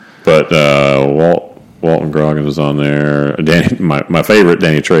 But Walton Goggins was on there. My favorite,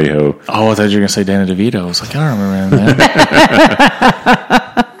 Danny Trejo. Oh, I thought you were going to say Danny DeVito. I was like, I don't remember that.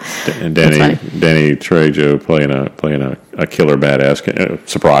 And Danny Trejo playing a killer badass.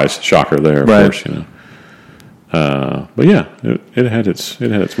 Surprise, shocker there, of course. But yeah, it had its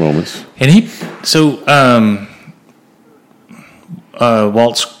moments. And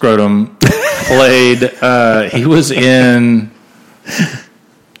Walt Scrotum played. He was in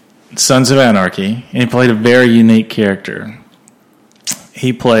Sons of Anarchy, and he played a very unique character.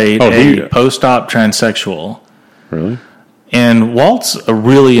 He played a post-op transsexual. Really? And Walt's a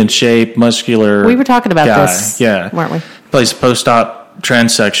really in shape, muscular. We were talking about guy. this, weren't we? He plays post-op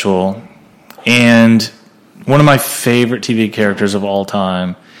transsexual, and one of my favorite TV characters of all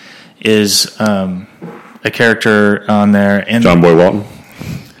time is a character on there. And John Boy Walton?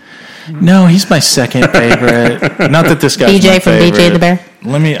 No, he's my second favorite. Not that this guy's BJ my from favorite. BJ the Bear?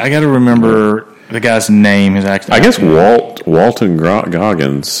 I got to remember the guy's name. His actual. I guess Walton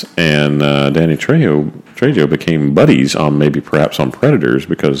Goggins and Danny Trejo became buddies perhaps on Predators,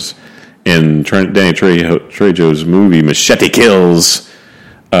 because in Danny Trejo's movie Machete Kills,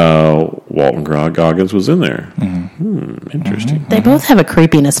 Walton Goggins was in there. Interesting. They both have a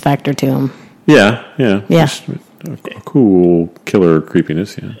creepiness factor to them. Yeah. Yeah. A cool killer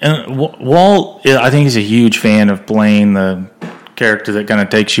creepiness, yeah. And Walt, I think he's a huge fan of playing the character that kind of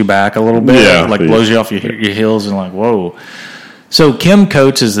takes you back a little bit, blows you off your heels and like, whoa. So Kim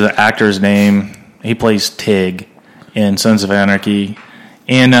Coates is the actor's name. He plays Tig in Sons of Anarchy,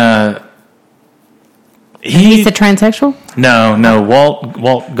 and he's a transsexual? No.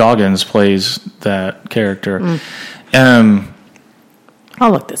 Walt Goggins plays that character. I'll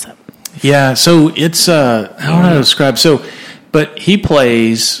look this up. Yeah, so it's how do I describe? But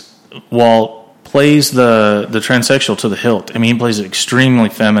Walt plays the transsexual to the hilt. I mean, he plays it extremely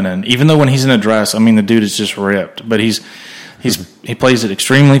feminine. Even though when he's in a dress, the dude is just ripped. But he plays it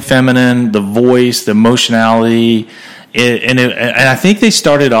extremely feminine. The voice, the emotionality, and I think they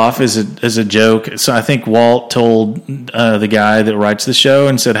started off as a joke. So I think Walt told the guy that writes the show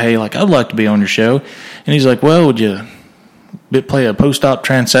and said, "Hey, I'd like to be on your show," and he's like, "Well, would you play a post-op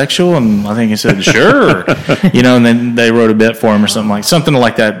transsexual?" And I think he said, "Sure," and then they wrote a bit for him or something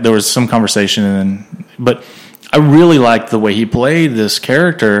like that. There was some conversation, but I really liked the way he played this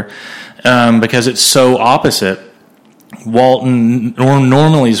character because it's so opposite. Walton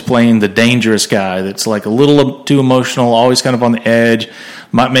normally is playing the dangerous guy that's like a little too emotional, always kind of on the edge,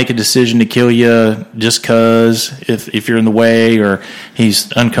 might make a decision to kill you just because if you're in the way, or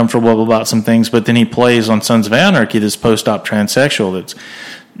he's uncomfortable about some things. But then he plays on Sons of Anarchy this post-op transsexual that's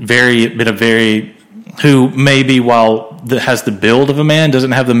who maybe while has the build of a man,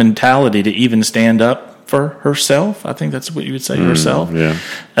 doesn't have the mentality to even stand up for herself. I think that's what you would say, herself. Yeah.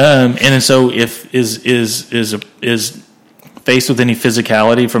 And so if is faced with any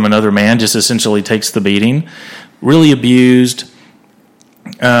physicality from another man, just essentially takes the beating. Really abused.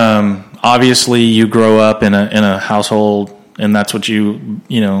 Obviously, you grow up in a household, and that's what you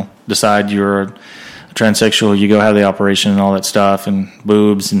decide you're a transsexual. You go have the operation and all that stuff, and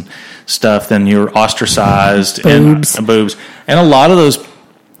boobs and stuff. Then you're ostracized and boobs. And a lot of those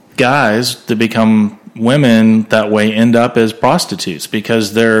guys that become women that way end up as prostitutes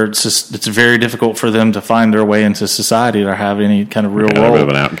because it's very difficult for them to find their way into society or have any kind of real role. A bit of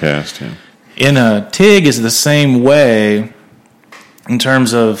an outcast, yeah. In Tig is the same way in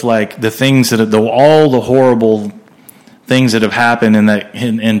terms of like the things all the horrible things that have happened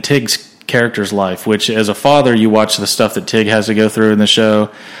in Tig's character's life, which as a father you watch the stuff that Tig has to go through in the show.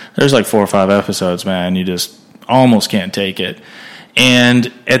 There's like 4 or 5 episodes, man. You just almost can't take it.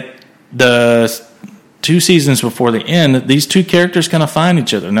 And at the 2 seasons before the end, these two characters kind of find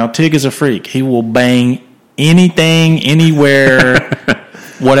each other. Now, Tig is a freak. He will bang anything, anywhere,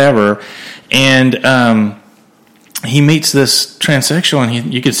 whatever. And he meets this transsexual,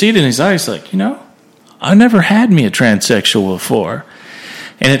 and you can see it in his eyes, like, I never had me a transsexual before.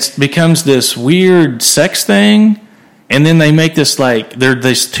 And it becomes this weird sex thing, and then they make this, like, they're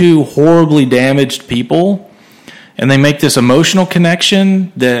these two horribly damaged people and they make this emotional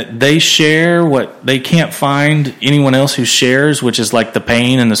connection that they share what they can't find anyone else who shares, which is like the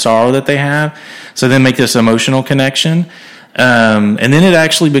pain and the sorrow that they have. So they make this emotional connection. And then it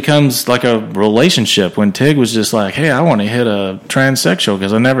actually becomes like a relationship when Tig was just like, hey, I want to hit a transsexual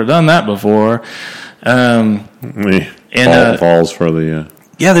because I've never done that before. Falls for the...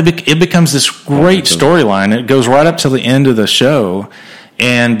 it becomes this great storyline. It goes right up to the end of the show.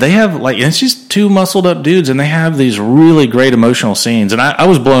 And they have, it's just two muscled up dudes, and they have these really great emotional scenes. And I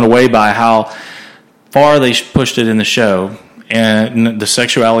was blown away by how far they pushed it in the show, and the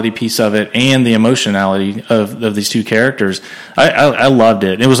sexuality piece of it, and the emotionality of these two characters. I loved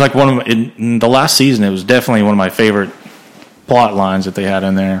it. It was like in the last season, it was definitely one of my favorite plot lines that they had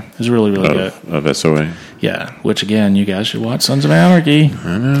in there. It was really, really good. Of SOA. Yeah, which again, you guys should watch Sons of Anarchy.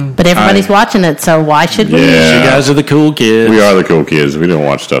 I know. But everybody's watching it, so why should we? Yeah. You guys are the cool kids. We are the cool kids. We don't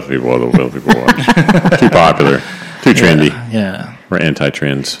watch stuff other people watch. Too popular. Too trendy. Yeah. We're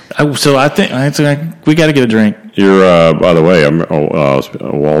anti-trends. So I think we got to get a drink. You're, by the way,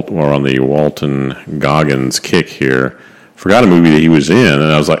 we're on the Walton Goggins kick here. Forgot a movie that he was in,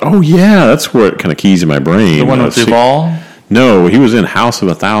 and I was like, oh, yeah, that's what kind of keys in my brain. The one with Duvall? No, he was in House of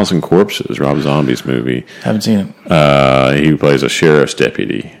 1,000 Corpses, Rob Zombie's movie. Haven't seen it. He plays a sheriff's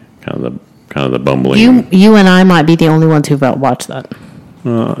deputy, kind of the bumbling. You and I might be the only ones who've watched that.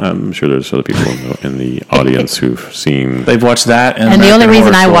 Well, I'm sure there's other people in the audience who've seen. They've watched that, and the only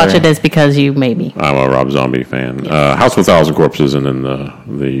reason I watch it is because you made me. I'm a Rob Zombie fan. House of 1,000 Corpses, and then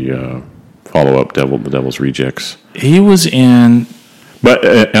the follow-up, The Devil's Rejects. He was in. But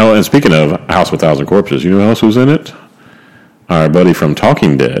and speaking of House of 1,000 Corpses, you know who else was in it? Our buddy from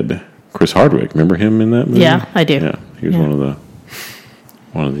Talking Dead, Chris Hardwick. Remember him in that movie? Yeah, I do. Yeah, he was one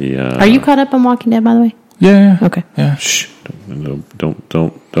of the. Are you caught up on Walking Dead, by the way? Yeah. Okay. Yeah. Shh! Don't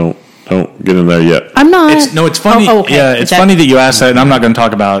get in there yet. I'm not. It's funny. Okay. Yeah, it's funny that you asked that, and I'm not going to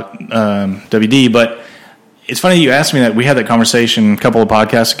talk about WD, but it's funny that you asked me that. We had that conversation a couple of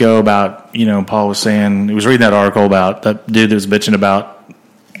podcasts ago about, Paul was saying, he was reading that article about that dude that was bitching about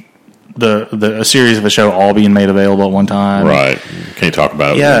a series of a show all being made available at one time. Right. Can't talk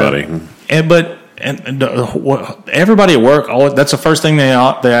about it with anybody. And everybody at work, that's the first thing they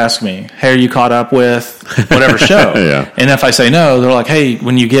ask me. Hey, are you caught up with whatever show? Yeah. And if I say no, they're like, hey,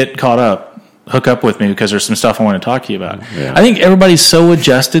 when you get caught up, hook up with me because there's some stuff I want to talk to you about. Yeah. I think everybody's so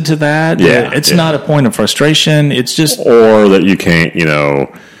adjusted to that. Yeah. It's not a point of frustration. It's just... Or that you can't,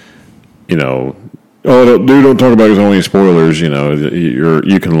 don't talk about it, 'cause only spoilers.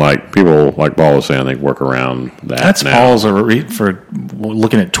 You can, like, people like Paul was saying, they work around that. That's now. Paul's for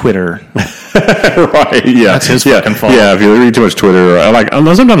looking at Twitter. Right? Yeah, that's his fucking fault. Yeah, if you read too much Twitter,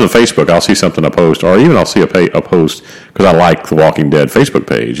 sometimes on Facebook, I'll see something I post, or even I'll see a post because I like the Walking Dead Facebook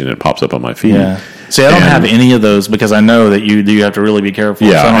page, and it pops up on my feed. Yeah. See, I don't have any of those because I know that you have to really be careful.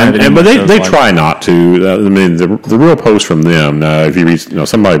 Yeah, so but they try not to. I mean, the real post from them. Now, if you read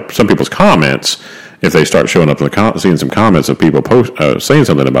some people's comments. If they start showing up, seeing some comments of people saying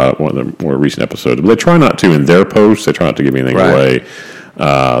something about one of the more recent episodes, but they try not to in their posts. They try not to give anything away.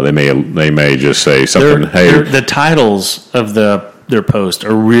 They may just say something. The titles of their post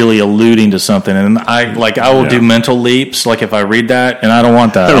are really alluding to something, and I will do mental leaps. Like if I read that, and I don't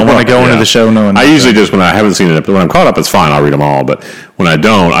want that. I want to go into the show knowing. I usually just when I haven't seen it, when I'm caught up, it's fine. I'll read them all. But when I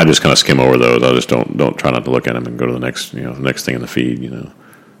don't, I just kind of skim over those. I just don't try not to look at them and go to the next next thing in the feed.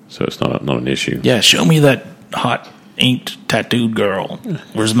 So it's not an issue. Yeah, show me that hot inked tattooed girl.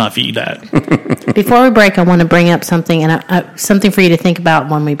 Where's my feed at? Before we break, I want to bring up something, and something for you to think about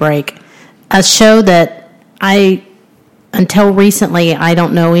when we break. A show that until recently, I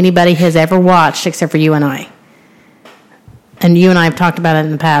don't know anybody has ever watched except for you and I. And you and I have talked about it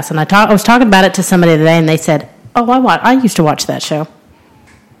in the past. And I was talking about it to somebody today, and they said, "Oh, I used to watch that show."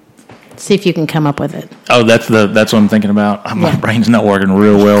 See if you can come up with it. Oh, that's what I'm thinking about. My brain's not working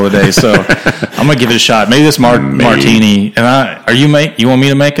real well today, so I'm gonna give it a shot. Maybe this martini. And you want me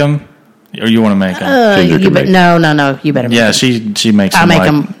to make them, or you want to make them? No. You better. Yeah, she makes. I'll make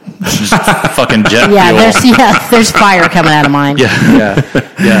them. Fucking jet fuel. There's fire coming out of mine. Yeah.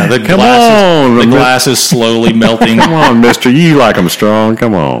 The glass is slowly melting. Come on, Mister, you like them strong.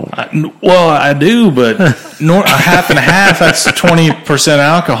 Come on. I do, but half and half. That's 20%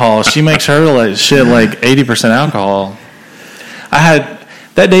 alcohol. She makes her like 80% alcohol. I had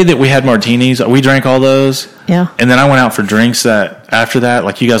that day that we had martinis. We drank all those. Yeah. And then I went out for drinks. After that,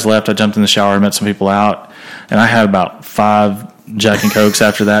 like you guys left, I jumped in the shower, met some people out, and I had about 5 Jack and Cokes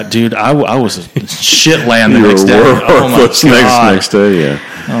after that. Dude, I was shit land the next day. Oh my God. Next day, yeah.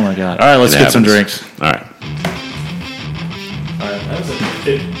 Oh my God. All right, let's get some drinks. All right. That was a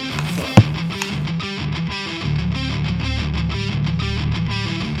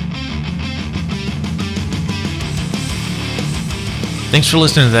Thanks for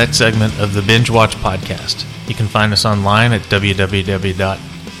listening to that segment of the Binge Watch Podcast. You can find us online at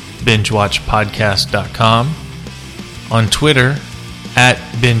www.bingewatchpodcast.com, on Twitter at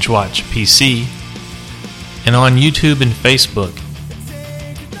BingeWatchPC, and on YouTube and Facebook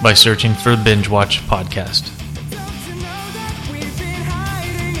by searching for Binge Watch Podcast.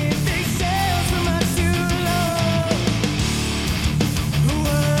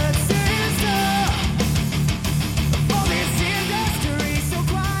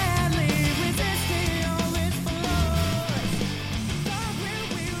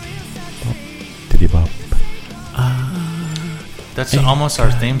 That's almost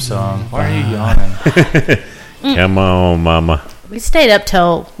our theme song. Why are you yawning? Come on, mama. We stayed up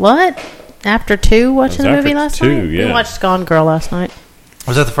till, what? After 2 watching the movie last night? Yeah. We watched Gone Girl last night.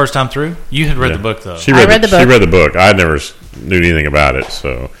 Was that the first time through? You had read the book, though. I read the book. She read the book. I never knew anything about it,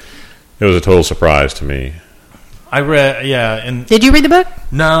 so it was a total surprise to me. I read, and did you read the book?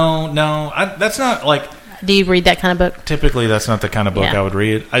 No. That's not like... Do you read that kind of book? Typically, that's not the kind of book I would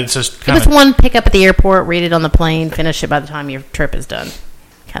read. It's just it was one pick up at the airport, read it on the plane, finish it by the time your trip is done,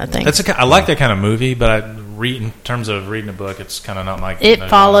 kind of thing. I like that kind of movie, but in terms of reading a book, it's kind of not my... It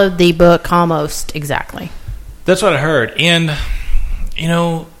followed the book almost exactly. That's what I heard. And, I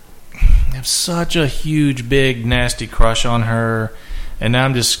have such a huge, big, nasty crush on her, and now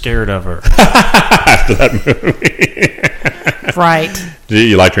I'm just scared of her. After that movie. Right.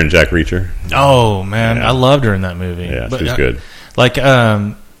 You liked her in Jack Reacher? Oh, man. Yeah. I loved her in that movie. Yeah, she was good. Like, she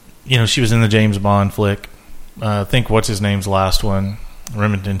was in the James Bond flick. I think, what's his name's last one?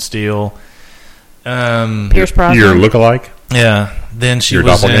 Remington Steele. Pierce Brosnan. Your lookalike? Yeah. Then she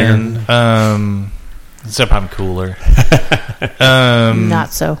was in... except I'm cooler.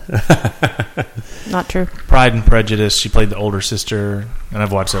 Not so. Not true. Pride and Prejudice. She played the older sister, and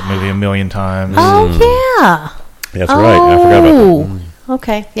I've watched that movie a million times. Oh, yeah. That's right. I forgot about that.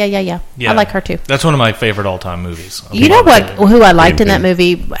 Okay. Yeah. I like her too. That's one of my favorite all-time movies. You know who I liked in that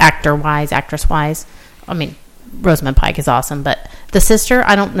movie, actor-wise, actress-wise? I mean, Rosamund Pike is awesome, but the sister,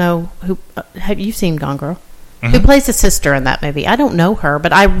 I don't know who. Have you seen Gone Girl? Mm-hmm. Who plays the sister in that movie? I don't know her,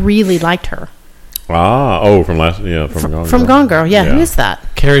 but I really liked her. From Gone Girl. Yeah, who is that?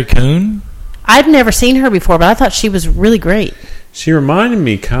 Carrie Coon? I've never seen her before, but I thought she was really great. She reminded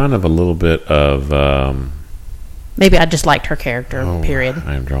me kind of a little bit of... maybe I just liked her character, period.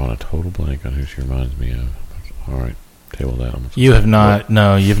 I am drawing a total blank on who she reminds me of. All right, table down. You have not...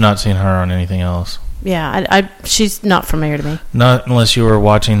 No, you've not seen her on anything else. Yeah, she's not familiar to me. Not unless you were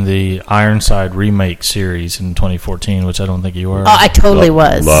watching the Ironside remake series in 2014, which I don't think you were. Oh, I totally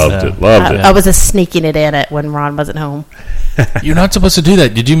was. Loved it. I was sneaking it in when Ron wasn't home. You're not supposed to do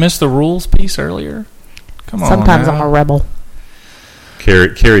that. Did you miss the rules piece earlier? Come on. Sometimes I'm a rebel.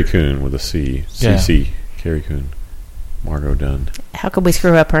 Carrie Coon with a C. CC. Carrie Coon. Margot Dunn. How could we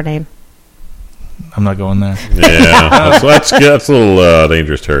screw up her name? I'm not going there. Yeah. So that's a little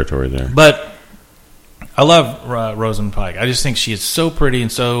dangerous territory there. But I love Rosamund Pike. I just think she is so pretty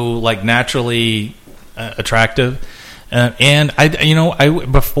and so naturally attractive. And I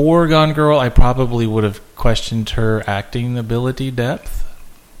before Gone Girl, I probably would have questioned her acting ability depth.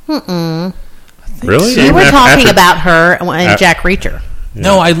 Really? So. You were talking about her in Jack Reacher. Yeah.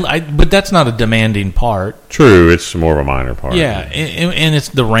 No, but that's not a demanding part. True, it's more of a minor part. Yeah, and it's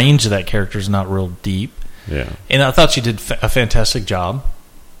the range of that character is not real deep. Yeah, and I thought she did a fantastic job.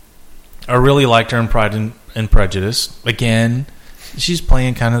 I really liked her in Pride and Prejudice. Again, she's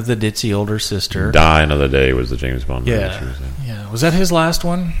playing kind of the ditzy older sister. Die Another Day was the James Bond movie. Yeah. Was that his last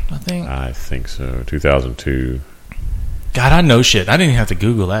one, I think? I think so. 2002. God, I know shit. I didn't even have to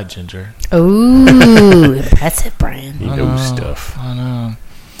Google that, Ginger. Ooh, impressive, Brian. He knows stuff. I know.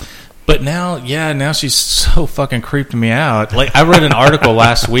 But now she's so fucking creeping me out. Like, I read an article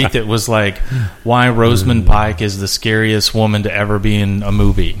last week that was like, why Rosamund Pike is the scariest woman to ever be in a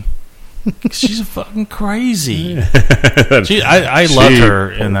movie. She's fucking crazy. I loved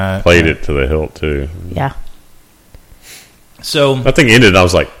her in that. Played it to the hilt too. Yeah. So that thing ended. I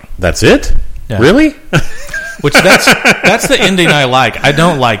was like, "That's it? Yeah. Really?" Which that's the ending I like. I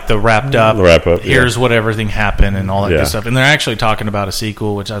don't like the wrapped up. Here's what everything happened and all that good stuff. And they're actually talking about a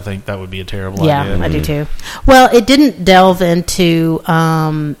sequel, which I think that would be a terrible idea. Yeah, I do too. Well, it didn't delve into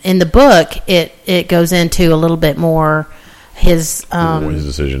in the book. It goes into a little bit more. His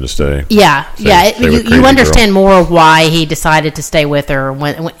decision to stay. Yeah. You understand more of why he decided to stay with her,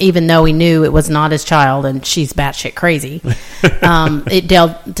 when even though he knew it was not his child and she's batshit crazy. It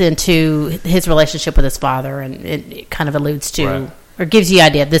delved into his relationship with his father, and it kind of alludes to or gives you the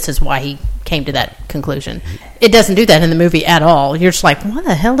idea this is why he came to that conclusion. It doesn't do that in the movie at all. You're just like, why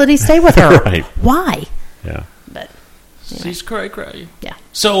the hell did he stay with her? Right. Why? Yeah. But Anyway. She's cray. Yeah.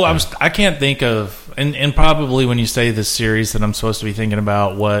 So I can't think of, and probably when you say this series that I'm supposed to be thinking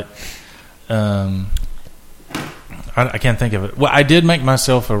about what, I can't think of it. Well, I did make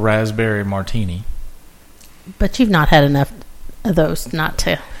myself a raspberry martini. But you've not had enough of those not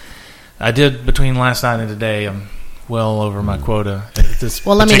to. I did between last night and today. I'm well over my quota.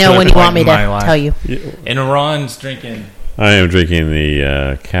 Well, let me know when you want me to tell you. And Ron's drinking. I am drinking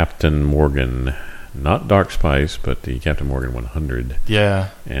the Captain Morgan, not Dark Spice, but the Captain Morgan 100. Yeah,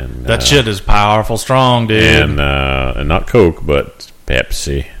 and that shit is powerful, strong, dude. And not Coke, but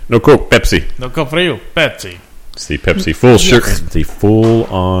Pepsi. No Coke, Pepsi. No Coke Frio, Pepsi. It's the Pepsi full sugar, the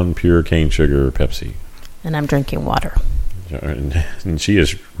full-on pure cane sugar Pepsi. And I'm drinking water. And she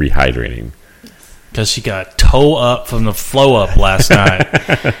is rehydrating. Because she got toe up from the flow up last night.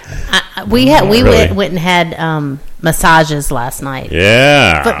 We went and had massages last night.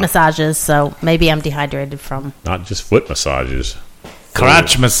 Yeah. Foot massages, so maybe I'm dehydrated from... Not just foot massages.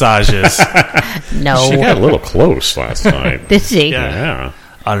 Crotch massages. No. She got a little close last night. Did she? Yeah.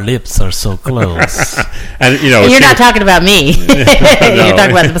 Our lips are so close. And you're not talking about me. No, you're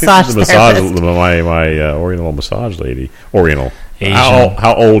talking about the massage therapist. My Oriental massage lady. Oriental. Asian.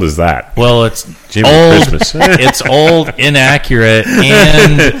 How old is that? Well, it's Jimmy old. Christmas. It's old, inaccurate,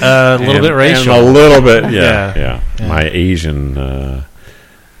 and a little bit racial. And a little bit, yeah. My Asian, I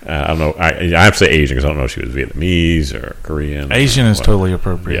don't know. I have to say Asian because I don't know if she was Vietnamese or Korean. Asian is totally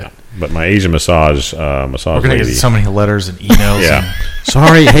appropriate. Yeah, but my Asian massage We're going to lady. get so many letters and emails. Yeah.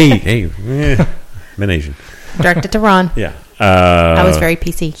 Sorry, hey, I'm Asian. Directed to Ron. Yeah. I was very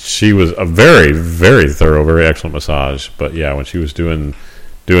PC. She was a very, very thorough, very excellent massage. But yeah, when she was doing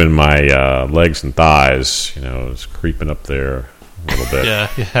my legs and thighs, it was creeping up there a little bit. Yeah.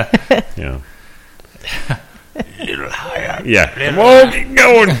 Little higher. Yeah. Come on, keep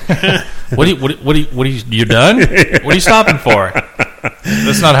going. You done? What are you stopping for?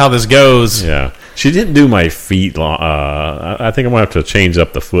 That's not how this goes. Yeah. She didn't do my feet. I think I'm going to have to change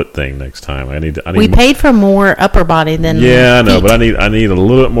up the foot thing next time. We paid for more upper body than I know, feet. but I need a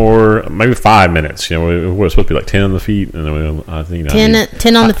little bit more, maybe 5 minutes. We're supposed to be like 10 on the feet, and then I think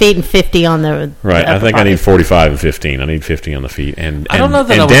 10 on the feet and 50 on the right. the I think body. I need 45 and 15. I need 50 on the feet, and I don't know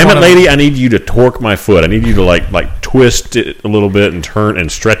that. And damn it, lady, I need you to torque my foot. I need you to like twist it a little bit and turn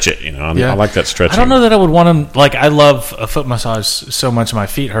and stretch it. I like that stretching. I don't know that I would want to. Like, I love a foot massage so much. My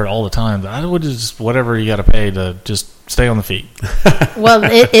feet hurt all the time. I would just whatever you got to pay to just stay on the feet. Well,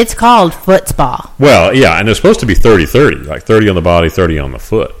 it's called foot spa. Well, yeah, and it's supposed to be 30-30, like 30 on the body, 30 on the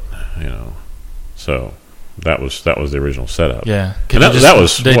foot. So that was the original setup. Yeah, and that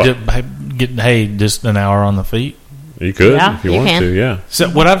was just an hour on the feet. You could if you want to. Yeah. So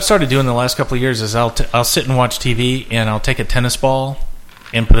what I've started doing the last couple of years is I'll sit and watch TV and I'll take a tennis ball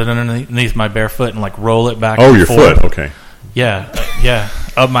and put it underneath my bare foot and like roll it back. Oh, and your forth. foot. Okay. Yeah,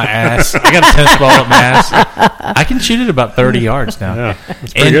 up my ass. I got a tennis ball up my ass. I can shoot it about 30 yards now. Yeah,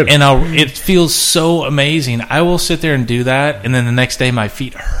 that's pretty good. And it feels so amazing. I will sit there and do that, and then the next day my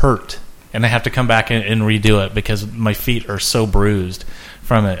feet hurt, and I have to come back and redo it because my feet are so bruised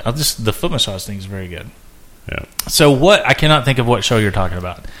from it. The foot massage thing is very good. Yeah. So I cannot think of what show you're talking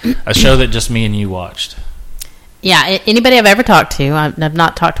about. A show that just me and you watched. Yeah, anybody I've ever talked to. I've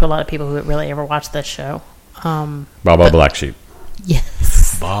not talked to a lot of people who really ever watched this show. Baba Black Sheep.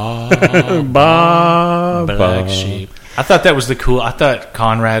 Yes. Baba Black Sheep. I thought that was I thought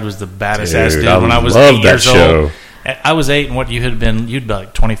Conrad was the baddest ass dude I when I was loved 8 that years show. old. I was 8, and what you'd be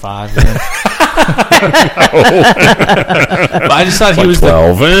like 25 then. But I just thought he was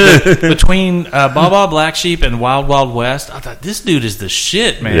 12. Between Baba Black Sheep and Wild Wild West. I thought this dude is the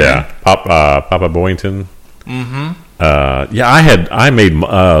shit, man. Yeah, Papa Boyington. Mm-hmm. I made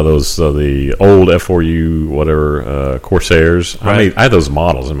those the old F4U whatever Corsairs. Right. I had those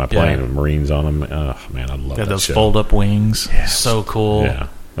models in my plane with Marines on them. Oh man, I love that those show. fold up wings. Yes. So cool. Yeah,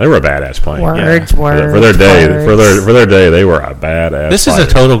 they were a badass plane. Words. For their day, for their day, they were a badass. This fighter. is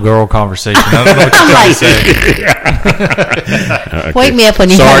a total girl conversation. I don't know what you're trying to say. Okay. Wake me up when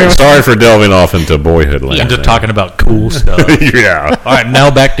you. Sorry for delving off into boyhood land. Into talking about cool stuff. Yeah. All right,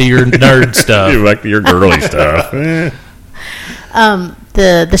 now back to your nerd stuff. Back to your girly stuff.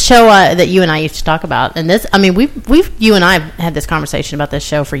 The show that you and I used to talk about, and this, I mean, you and I have had this conversation about this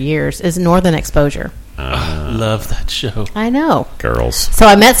show for years, is Northern Exposure. Love that show. I know. Girls. So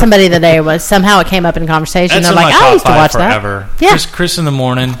I met somebody today. Somehow it came up in conversation. That's They're in like, my top I used to 5 watch forever. that. Yeah. Chris in the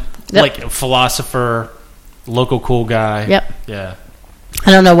morning, Yep. like philosopher, local cool guy. Yep. Yeah.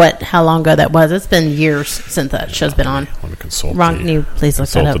 I don't know how long ago that was. It's been years since that show's been on. I want to consult. Ron, can you please look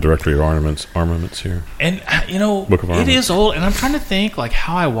that consult up? the Directory of Armaments here. And Book of it Armaments. is old, and I'm trying to think like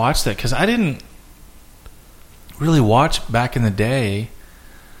how I watched that because I didn't really watch back in the day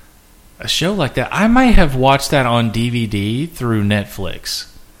a show like that. I might have watched that on DVD through Netflix.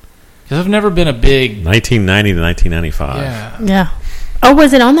 Because I've never been a big... 1990 to 1995. Yeah. Oh,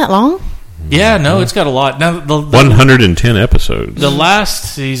 was it on that long? Yeah, no, it's got a lot. Now, the 110 episodes. The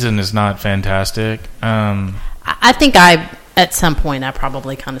last season is not fantastic. I think at some point, I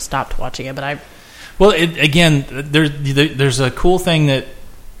probably kind of stopped watching it, but Well, there's a cool thing that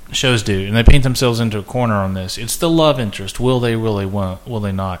shows do, and they paint themselves into a corner on this. It's the love interest. Will they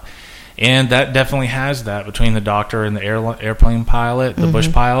not? And that definitely has that between the doctor and the airplane pilot, the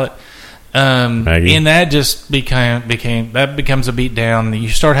bush pilot. And that just becomes a beat down. You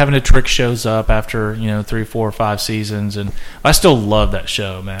start having the trick shows up after 3, 4, 5 seasons, and I still love that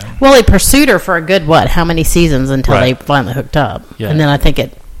show, man. Well, he pursued her for a good how many seasons until they finally hooked up, and then I think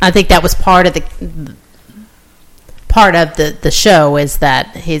that was part of the show is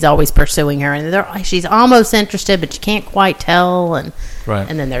that he's always pursuing her, and she's almost interested, but you can't quite tell, and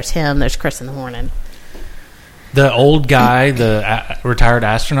then there's Chris in the morning. The old guy, the retired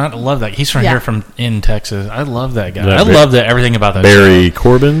astronaut, I love that. He's from here, in Texas. I love that guy. I love everything about that. Barry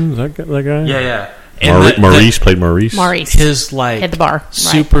Corbin, is that guy? Yeah. And Maurice played Maurice. hit His the bar,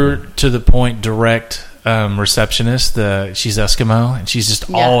 super to the point, direct receptionist. She's Eskimo, and she's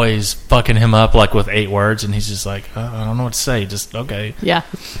just always fucking him up like with 8 words, and he's just like, I don't know what to say. Just okay. Yeah,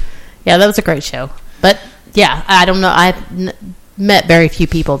 that was a great show. But I don't know. I've met very few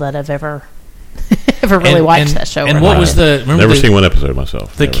people that have ever really watched that show. And what was never seen one episode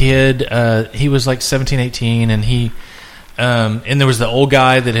myself. The kid, he was like 17, 18, and he and there was the old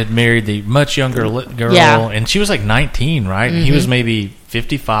guy that had married the much younger girl, and she was like 19, right? Mm-hmm. And he was maybe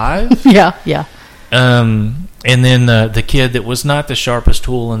 55. Yeah. And then the kid that was not the sharpest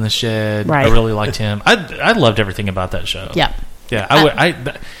tool in the shed. Right. I really liked him. I loved everything about that show. Yeah. I'm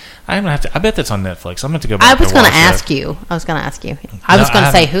gonna have to. I bet that's on Netflix. I'm going to go back. I was going to ask you. I was going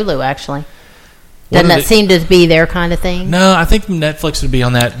to say Hulu, actually. Doesn't that seem to be their kind of thing? No, I think Netflix would be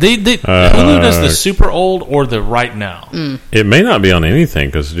on that. Hulu does the super old or the right now. It may not be on anything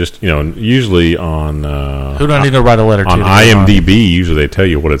because just usually on who do I need to write a letter to? On IMDb, usually they tell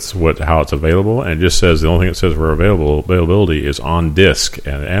you how it's available, and it just says the only thing it says for availability is on disc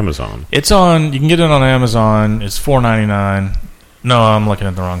at Amazon. It's on. You can get it on Amazon. It's $4.99. No, I'm looking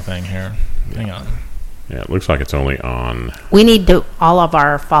at the wrong thing here. Hang on. Yeah, it looks like it's only on. We need all of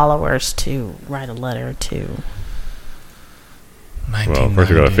our followers to write a letter to. Well,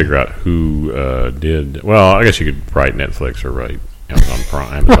 first we got to figure out who did. Well, I guess you could write Netflix or write Amazon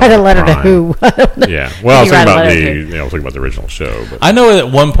Prime. Write a letter to who? Yeah. Well, I was thinking about the original show. But. I know at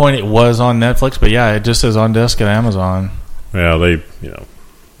one point it was on Netflix, but yeah, it just says on disc at Amazon. Well, they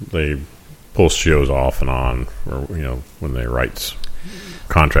pull shows off and on, or when they write.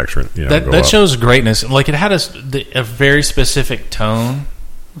 Contracts that shows greatness. Like it had a very specific tone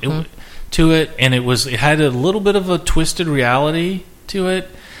to it, and it had a little bit of a twisted reality to it,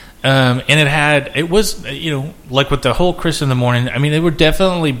 and it was like with the whole Chris in the morning. I mean, they were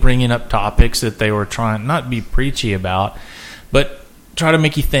definitely bringing up topics that they were trying not be preachy about, but try to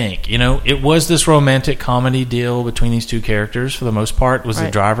make you think. It was this romantic comedy deal between these two characters for the most part. Was the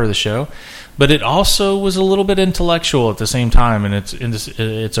driver of the show. But it also was a little bit intellectual at the same time in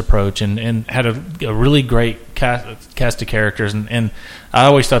its approach, and had a really great cast of characters. And I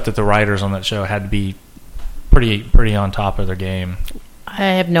always thought that the writers on that show had to be pretty on top of their game. I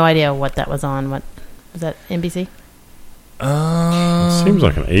have no idea what that was on. What was that? NBC? It seems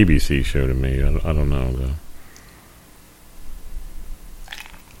like an ABC show to me. I don't know though.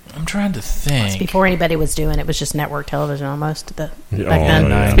 I'm trying to think. It's before anybody was doing it. It was just network television almost. Back then.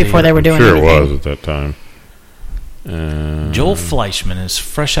 It's before they were doing anything. Sure it was at that time. Joel Fleischman is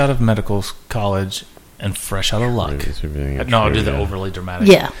fresh out of medical college and fresh out of luck. No, I'll do the overly dramatic.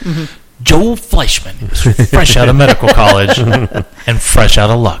 Yeah. Mm-hmm. Joel Fleischman is fresh out of medical college and fresh out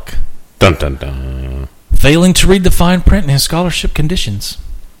of luck. Dun, dun, dun. Failing to read the fine print in his scholarship conditions,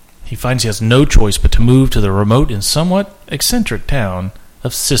 he finds he has no choice but to move to the remote and somewhat eccentric town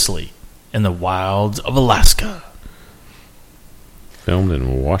of Sicily in the wilds of Alaska. Filmed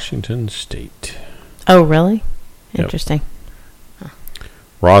in Washington State. Oh, really? Interesting. Yep.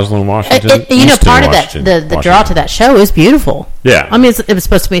 Rosslyn, Washington. Part of that, the draw to that show is beautiful. Yeah. I mean, it was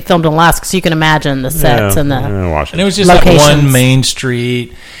supposed to be filmed in Alaska, so you can imagine the sets and the and it was just locations. That one main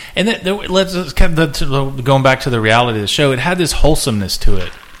street. And going back to the reality of the show, it had this wholesomeness to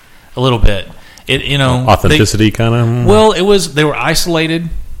it a little bit. Authenticity kind of. Well, they were isolated.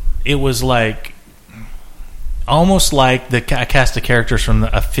 It was like almost like the cast of characters from a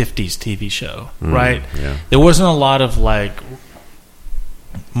 50s TV show, right? Yeah. There wasn't a lot of like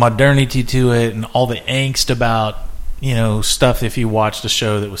modernity to it and all the angst about, stuff if you watched a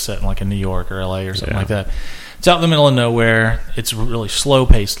show that was set in like a New York or LA or something like that. It's out in the middle of nowhere. It's a really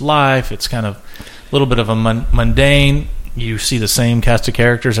slow-paced life. It's kind of a little bit of a mundane. You see the same cast of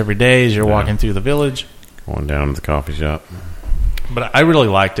characters every day as you're walking through the village. Going down to the coffee shop. But I really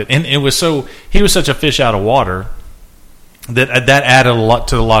liked it. And he was such a fish out of water that added a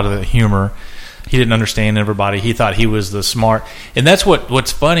lot of the humor. He didn't understand everybody. He thought he was the smart. And that's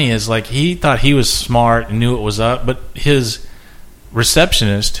what's funny is, like, he thought he was smart and knew what was up, but his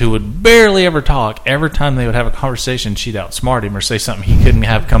receptionist, who would barely ever talk, every time they would have a conversation, she'd outsmart him or say something he couldn't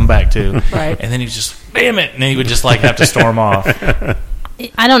have come back to. Right. And then he'd just, damn it, and he would just, like, have to storm off.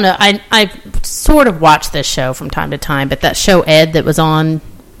 I don't know. I sort of watch this show from time to time, but that show Ed that was on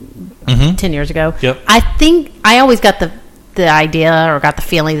 10 years ago, I think I always got the idea or got the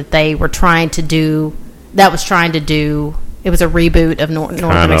feeling that they were trying to do, it was a reboot of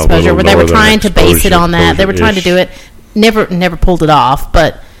Northern Exposure, where they were trying to base it on that. They were trying to do it. Never pulled it off,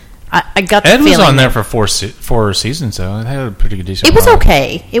 but I got the Ed feeling. was on there for four seasons, though. It had a pretty decent It was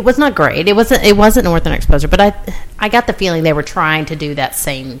okay. It was not great. It wasn't Northern Exposure, but I got the feeling they were trying to do that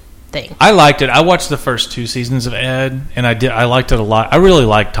same thing. I liked it. I watched the first 2 seasons of Ed, and I liked it a lot. I really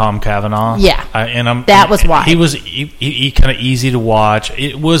liked Tom Cavanaugh. Yeah, that was why he was kind of easy to watch.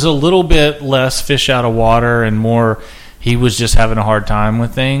 It was a little bit less fish out of water and more. He was just having a hard time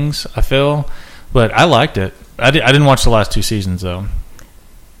with things, I feel, but I liked it. I didn't watch the last 2 seasons though.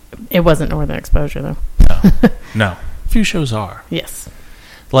 It wasn't Northern Exposure though. No. A few shows are. Yes.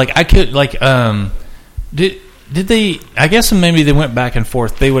 Like I could Did they? I guess maybe they went back and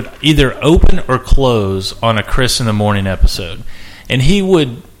forth. They would either open or close on a Chris in the Morning episode, and he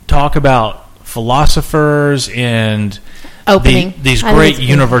would talk about philosophers and these great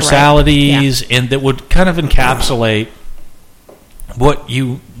universalities, and that would kind of encapsulate what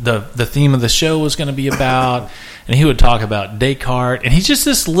the theme of the show was going to be about. And he would talk about Descartes, and he's just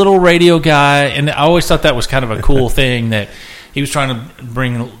this little radio guy. And I always thought that was kind of a cool thing, that he was trying to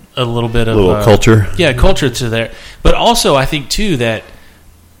bring a little bit of culture. Yeah, culture to there. But also, I think too that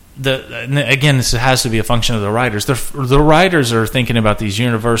again, this has to be a function of the writers. The writers are thinking about these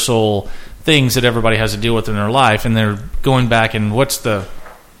universal things that everybody has to deal with in their life, and they're going back and what's the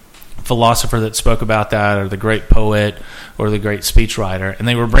philosopher that spoke about that, or the great poet, or the great speechwriter, and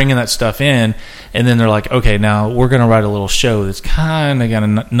they were bringing that stuff in, and then they're like, okay, now we're going to write a little show that's kind of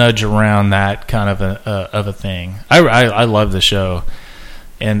going to nudge around that kind of a thing. I love the show,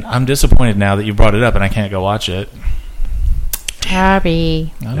 and I'm disappointed now that you brought it up and I can't go watch it.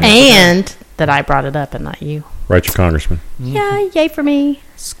 Sorry. And that I brought it up and not you. Write your congressman. Yeah, yay for me.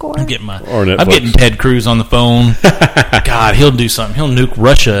 Score. I'm getting Ted Cruz on the phone. God, he'll do something. He'll nuke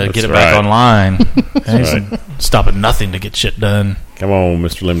Russia, get it back online. He's stop at nothing to get shit done. Come on,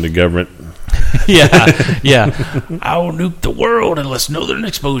 Mr. Limited Government. Yeah. I will nuke the world unless Northern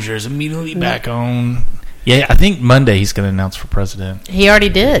Exposure is immediately back on. Yeah, I think Monday he's going to announce for president. He already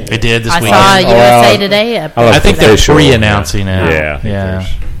did. He did this weekend. I saw USA Today. I think they're pre-announcing it. Yeah.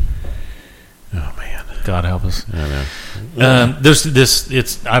 Oh man, God help us. I know. There's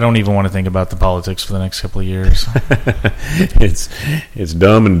this. I don't even want to think about the politics for the next couple of years. It's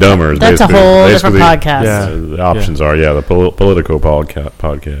dumb and dumber. That's a whole different podcast. Yeah, the options are the political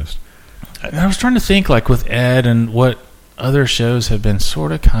podcast. I was trying to think, like with Ed and what other shows have been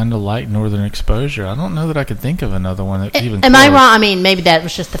sort of kind of like Northern Exposure. I don't know that I could think of another one that even. Am I wrong? I mean, maybe that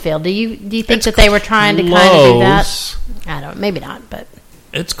was just the field. Do you think that they were trying to kind of do that? I don't. Maybe not, but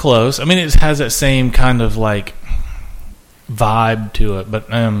it's close. I mean, it has that same kind of like vibe to it, but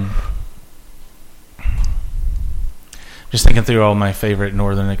just thinking through all my favorite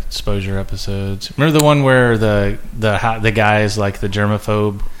Northern Exposure episodes. Remember the one where the guy is like the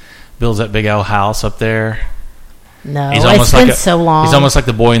germaphobe, builds that big old house up there? No, it's been so long. He's almost like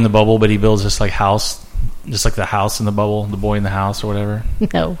the boy in the bubble, but he builds this like house, just like the house in the bubble, the boy in the house or whatever.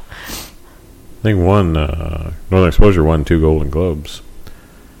 No. I think Northern Exposure won 2 Golden Globes.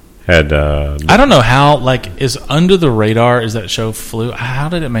 I don't know how, like, is Under the Radar, is that show flew? How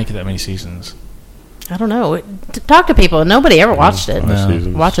did it make it that many seasons? I don't know. Talk to people. Nobody ever watched it.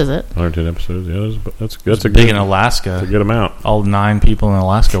 Watches it. 110 episodes. Yeah, that's a big in Alaska. That's a good amount. All 9 people in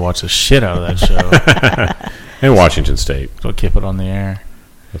Alaska watch the shit out of that show. And Washington State. So keep it on the air.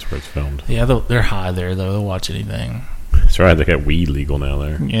 That's where it's filmed. Yeah, they're high there, though. They'll watch anything. That's right. They got weed legal now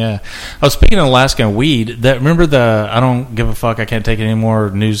there. Yeah. I was speaking of Alaska and weed. Remember the I don't give a fuck, I can't take it anymore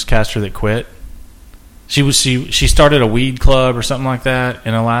newscaster that quit? She started a weed club or something like that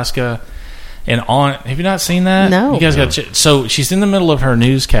in Alaska. And have you not seen that? No. You guys got so she's in the middle of her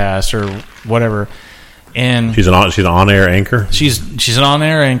newscast or whatever, And she's an on-air anchor. She's an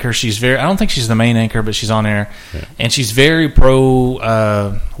on-air anchor. I don't think she's the main anchor, but she's on air, and she's very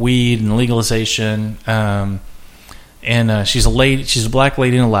pro weed and legalization. And she's a lady. She's a black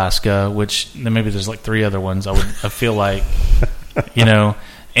lady in Alaska, which maybe there's like 3 other ones. I feel like,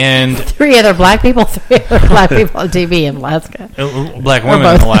 and 3 other black people on TV in Alaska. Black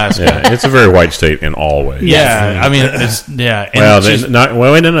women in Alaska. Yeah, it's a very white state in all ways. Yeah, I mean, it's And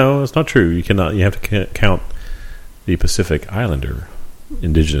no, it's not true. You cannot. You have to count the Pacific Islander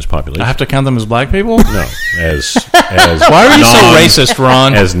indigenous population. I have to count them as black people. No, as why are you so racist,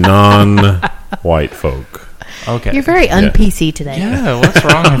 Ron? As non-white folk. Okay, you're very un-PC today. Yeah, what's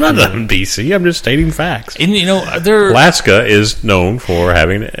wrong with you? I'm not un-PC. I'm just stating facts. And Alaska is known for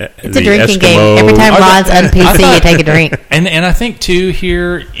having it's a drinking game. Every time Ron's un-PC, you take a drink. And I think too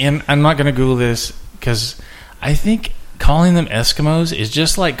here, and I'm not going to Google this because I think calling them Eskimos is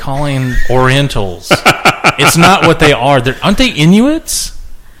just like calling Orientals. It's not what they are. Aren't they Inuits?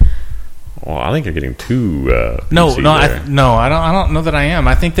 Well, I think you're getting too no. I don't know that I am.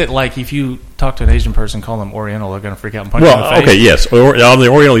 I think that like if you talk to an Asian person, call them Oriental, they're going to freak out and punch you in the face. Okay, yes, on the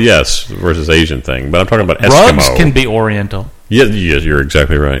Oriental, yes, versus Asian thing, but I'm talking about Eskimo. Rugs can be Oriental. Yes, you're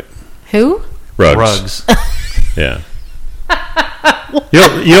exactly right. Who? Rugs. Yeah. You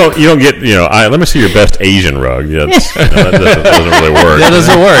don't get let me see your best Asian rug. Yeah, that doesn't really work. That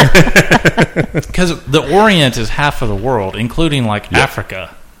doesn't work because the Orient is half of the world, including like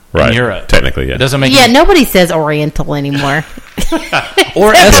Africa. Right. Europe. Technically, yeah. It doesn't make nobody says Oriental anymore.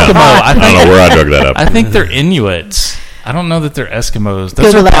 Or Eskimo. I don't know where I dug that up. I think they're Inuits. I don't know that they're Eskimos.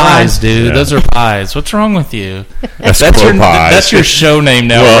 Those are pies, dude. Yeah. Those are pies. What's wrong with you? That's your show name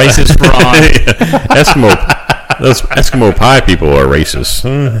now, Racist Ron. Those Eskimo pie people are racist.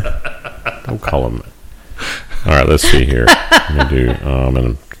 Don't call them. All right, let's see here. I'm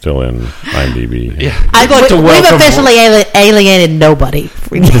going to still in IMDb. Yeah. We've officially alienated nobody.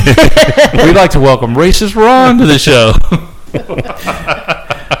 We'd like to welcome Racist Ron to the show.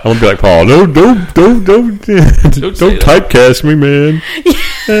 I'm gonna be like Paul. No, don't typecast me, man.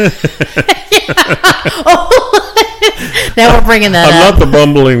 Now we're bringing that up. I'm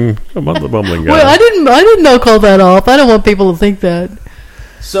not the bumbling guy. Well, I didn't know call that off. I don't want people to think that.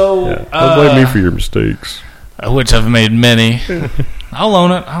 So don't blame me for your mistakes, which I've made many. I'll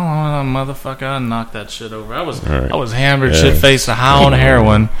own it. Motherfucker. I knocked that shit over. I was hammered, shit-faced, high on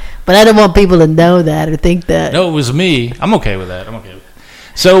heroin. But I don't want people to know that or think that. No, it was me. I'm okay with that.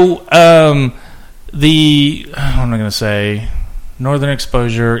 So, what am I going to say? Northern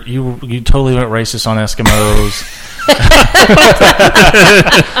exposure. You totally went racist on Eskimos.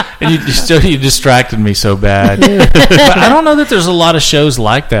 And you distracted me so bad. But I don't know that there's a lot of shows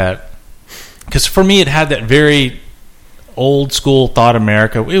like that. Because for me, it had that very old school thought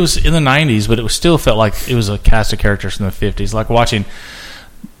America. It was in the 90s, but it still felt like it was a cast of characters from the 50s, like watching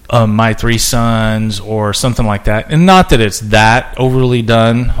My Three Sons or something like that. And not that it's that overly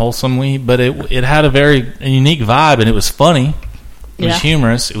done wholesomely, but it had a very unique vibe, and it was funny. It was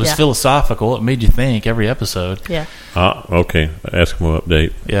humorous. It was philosophical. It made you think every episode. Yeah. Okay. Eskimo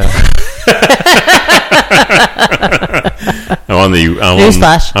update. Yeah.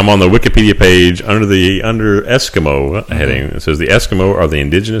 I'm on the Wikipedia page under Eskimo heading. It says the Eskimo are the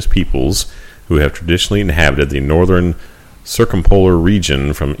indigenous peoples who have traditionally inhabited the northern circumpolar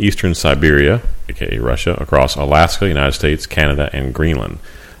region from eastern Siberia, aka Russia, across Alaska, United States, Canada, and Greenland.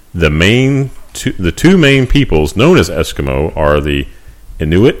 The two main peoples known as Eskimo are the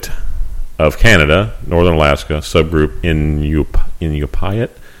Inuit of Canada, northern Alaska, subgroup Inupiat,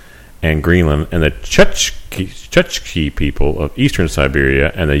 and Greenland, and the Chukchi people of eastern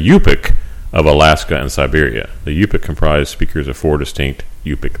Siberia, and the Yupik of Alaska and Siberia. The Yupik comprise speakers of 4 distinct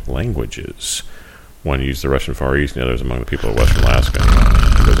Yupik languages. One used the Russian Far East, and the others among the people of western Alaska.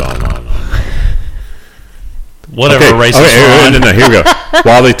 It goes on and on and on. Whatever, racist. No, here we go.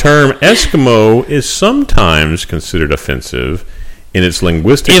 While the term Eskimo is sometimes considered offensive in its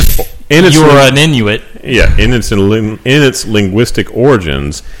linguistic, you're an Inuit, in its linguistic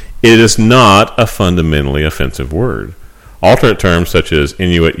origins, it is not a fundamentally offensive word. Alternate terms such as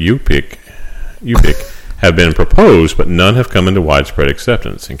Inuit Yupik have been proposed, but none have come into widespread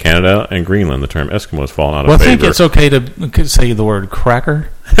acceptance. In Canada and Greenland, the term Eskimo has fallen out of favor. I think it's okay to say the word cracker.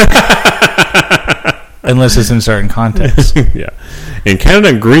 Unless it's in certain contexts. Yeah. In Canada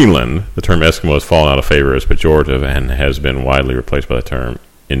and Greenland, the term Eskimo has fallen out of favor as pejorative and has been widely replaced by the term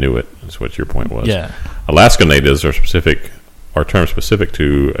Inuit. That's what your point was. Yeah. Alaska natives are terms specific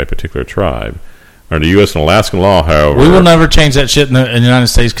to a particular tribe. Under U.S. and Alaskan law, however... We will never change that shit in the United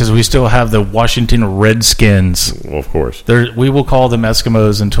States because we still have the Washington Redskins. Well, of course. We will call them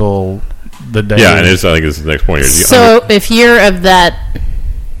Eskimos until the day. Yeah, and I think it's the next point here. So if you're of that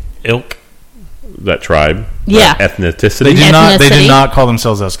ilk, that tribe, yeah, that ethnicity. They did not call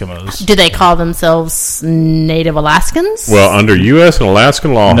themselves Eskimos. Do they call themselves Native Alaskans? Well, under U.S. and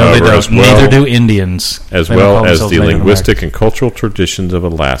Alaskan law, no, however, they don't. Neither do Indians. As well as the linguistic and cultural traditions of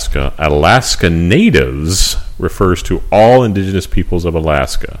Alaska, Alaska Natives refers to all indigenous peoples of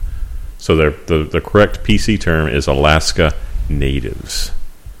Alaska. So the correct PC term is Alaska Natives.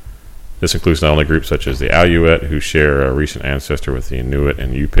 This includes not only groups such as the Aleut, who share a recent ancestor with the Inuit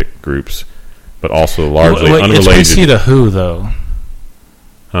and Yupik groups, but also largely unrelated. It's PC to who, though?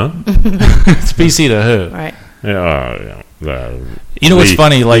 Huh? It's PC to who? Right. Yeah. You know what's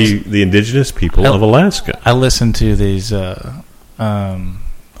funny? Like the indigenous people of Alaska. I listen to these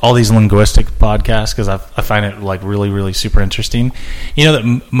all these linguistic podcasts because I find it like really, really super interesting. You know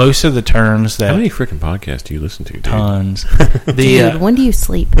that most of the terms that how many freaking podcasts do you listen to? Dude? Tons. Dude, when do you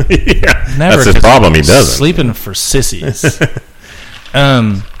sleep? Yeah, never. That's his problem. He doesn't. Sleeping for sissies.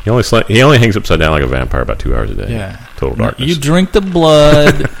 He only hangs upside down like a vampire about 2 hours a day. Yeah, total darkness. You drink the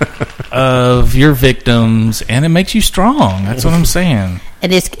blood of your victims, and it makes you strong. That's what I'm saying.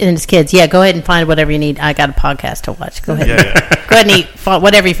 And his kids. Yeah, go ahead and find whatever you need. I got a podcast to watch. Go ahead. Go ahead and eat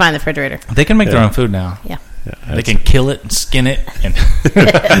whatever you find in the refrigerator. They can make their own food now. Yeah. They can kill it and skin it and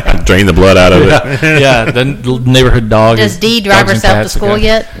drain the blood out of it. Yeah, the neighborhood dog. Does Dee drive herself to school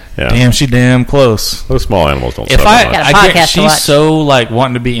yet? Yeah. Damn, she damn close. Those small animals don't. If I get, she's so like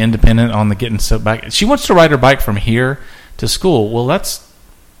wanting to be independent on the getting so back. She wants to ride her bike from here to school. Well, that's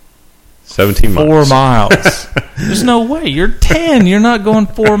 17 miles. 4 miles. There's no way. You're 10. You're not going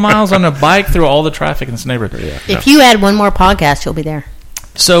 4 miles on a bike through all the traffic in this neighborhood. Yeah. If you add one more podcast, you'll be there.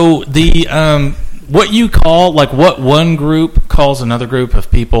 So the what you call, like what one group calls another group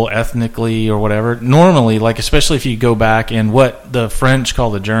of people ethnically or whatever, normally, like especially if you go back and what the French call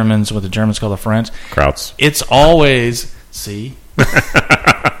the Germans, what the Germans call the French. Krauts. It's always, see?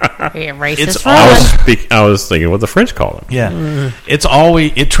 Yeah, racist. It's I was thinking what the French call them. Yeah. It's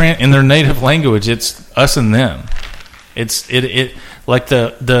always, in their native language, it's us and them. It like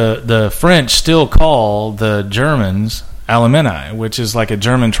the French still call the Germans Alemanni, which is like a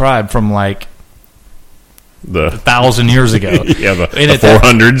German tribe from like the 1,000 years ago. Yeah, the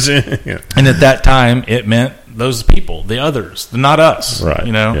 400s. Yeah. And at that time, it meant those people, the others, not us. Right.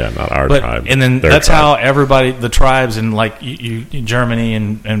 You know? Yeah, not our tribe. And then that's tribe. How everybody, the tribes in like Germany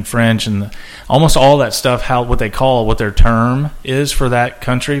and French and almost all that stuff, what their term is for that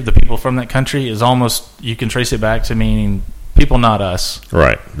country, the people from that country is almost, you can trace it back to meaning people not us.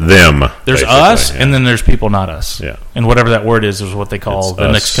 Right. Them. There's us, and then there's people not us. Yeah. And whatever that word is what they call it's the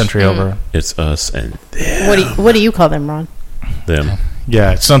us. next country over. It's us and them. What do you call them, Ron? Them.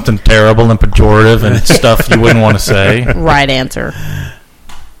 Yeah, it's something terrible and pejorative and stuff you wouldn't want to say. Right answer.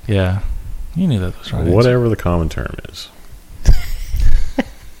 Yeah. You knew that was right. Whatever the common term is.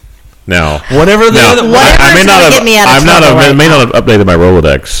 Now, whatever I may not have updated my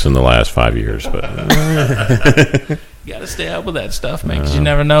Rolodex in the last 5 years, but you got to stay up with that stuff, man. Because you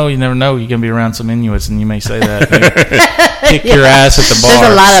never know. You can be around some Inuits, and you may say that. Kick your ass at the bar.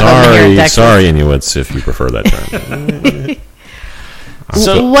 There's a lot of them here in Texas. Sorry, Inuits, if you prefer that term.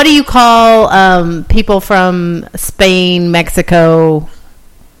 So, what do you call people from Spain, Mexico?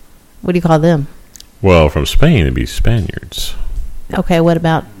 What do you call them? Well, from Spain, it'd be Spaniards. Okay, what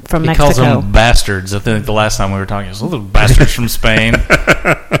about from Mexico? He calls them bastards. I think the last time we were talking, it was little bastards from Spain.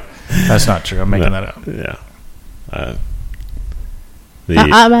 That's not true. I'm making that up. Yeah.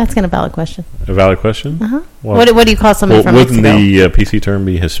 I'm asking a valid question. A valid question? Uh-huh. Well, what do you call someone from Mexico? Wouldn't the PC term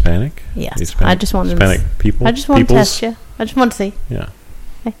be Hispanic? Yes. Hispanic, I just wanted Hispanic people. I just want to test you. I just want to see. Yeah.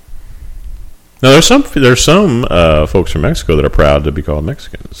 Okay. Now, there's some folks from Mexico that are proud to be called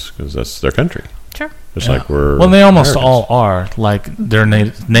Mexicans because that's their country. Sure. Just like we're. Well, they almost all are. Like they're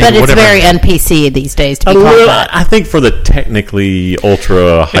native. But it's very un-PC these days to be called that. I think for the technically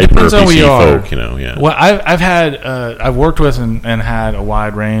ultra hyper PC folk, yeah. Well, I've worked with and had a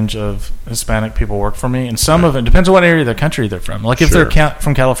wide range of Hispanic people work for me, and some of it depends on what area of the country they're from. Like if they're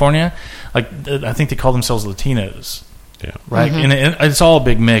from California, like I think they call themselves Latinos. Yeah. Right. Mm-hmm. And it's all a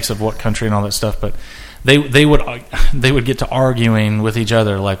big mix of what country and all that stuff, but. They would get to arguing with each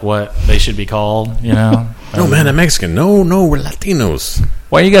other like what they should be called, No, man, I'm Mexican. No, we're Latinos.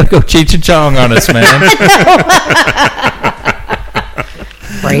 Why you got to go Cheech and Chong on us, man?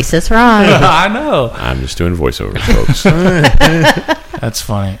 Racist, Ron. I know. I'm just doing voiceovers, folks. That's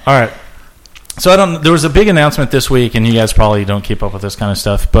funny. All right. So there was a big announcement this week, and you guys probably don't keep up with this kind of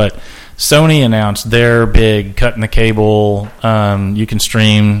stuff, but Sony announced their big cutting the cable. You can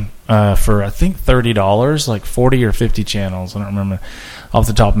stream for I think $30, like 40 or 50 channels. I don't remember. off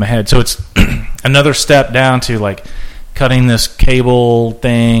the top of my head. So it's another step down to like cutting this cable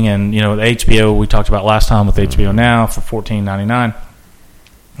thing, and the HBO we talked about last time with HBO Now for $14.99.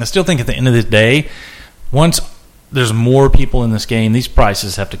 I still think at the end of the day, once there's more people in this game, these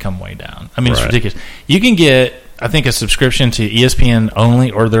prices have to come way down. I mean, it's ridiculous. You can get, I think, a subscription to ESPN only,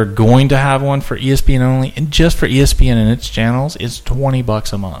 or they're going to have one for ESPN only, and just for ESPN and its channels, it's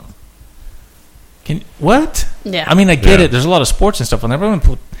 $20 a month. What? Yeah. I mean, I get it. There's a lot of sports and stuff on there.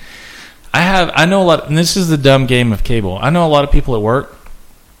 But I know a lot, and this is the dumb game of cable. I know a lot of people at work,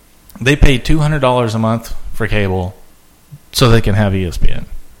 they pay $200 a month for cable so they can have ESPN.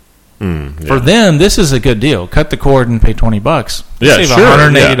 For them, this is a good deal. Cut the cord and pay $20. Yeah, save sure.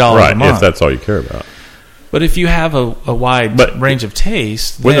 $180 a month. If that's all you care about. But if you have a wide range of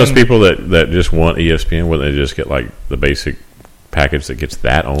taste, wouldn't those people that just want ESPN, wouldn't they just get like the basic package that gets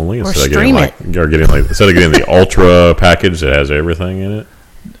that only instead of getting the ultra package that has everything in it?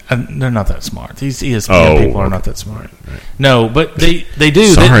 They're not that smart. These ESPN people are not that smart. Right. No, but they do.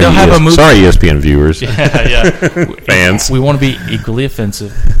 Sorry, they'll have a movie. Sorry, ESPN viewers. Yeah. Fans. We want to be equally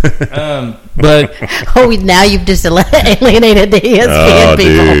offensive. But now you've just alienated the ESPN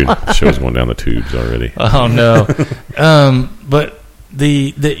people. Dude, show's going down the tubes already. Oh no. But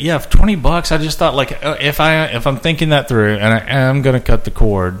the $20. I just thought, like, if I'm thinking that through, and I am going to cut the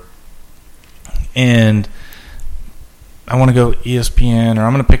cord, and I want to go ESPN, or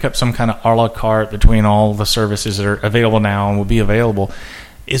I'm going to pick up some kind of a la carte between all the services that are available now and will be available.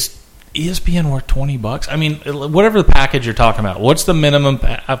 Is ESPN worth $20? I mean, whatever the package you're talking about, what's the minimum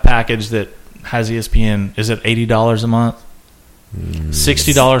package that has ESPN? Is it $80 a month?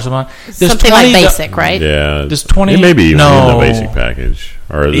 $60 a month? Something like basic, right? Yeah. Does 20? It may be even in the basic package.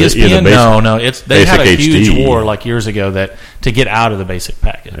 Or ESPN? No. They had a huge HD. war like years ago to get out of the basic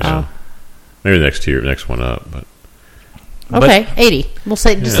package. Yeah. Maybe the next one up, but. Okay, $80. We'll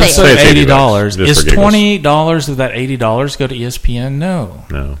say $80. Is $20 of that $80 go to ESPN?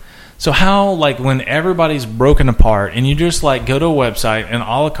 No. So how, like, when everybody's broken apart and you just like go to a website and a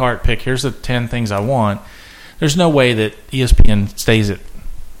la carte pick, here's the 10 things I want. There's no way that ESPN stays at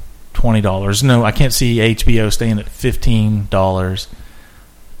 $20. No, I can't see HBO staying at $15.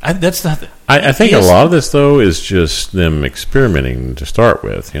 That's not. I think a lot of this though is just them experimenting to start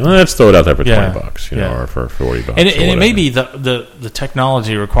with. Let's throw it out there for $20, or for $40. And it may be the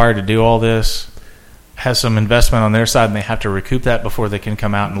technology required to do all this has some investment on their side, and they have to recoup that before they can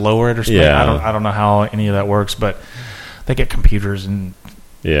come out and lower it or something. I don't know how any of that works, but they get computers and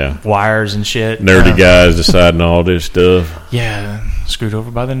wires and shit. Nerdy guys deciding all this stuff. Yeah, screwed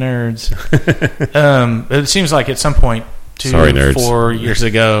over by the nerds. It seems like at some point, 4 years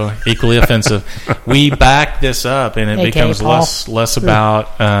ago, equally offensive, we back this up, and it becomes less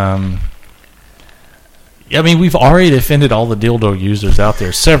about. I mean, we've already offended all the dildo users out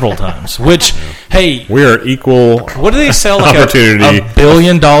there several times. Which, hey, we are equal. What do they sell? Like opportunity. $1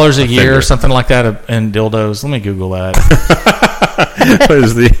 billion a year or something like that in dildos? Let me Google that.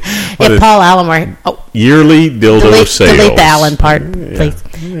 What is Paul Allen were yearly dildo sales? Delete the Allen part, please.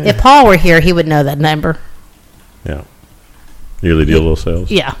 Yeah. If Paul were here, he would know that number. Yeah. Yearly dildo sales?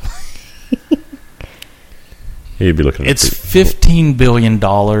 Yeah. He'd be looking at it's $15 billion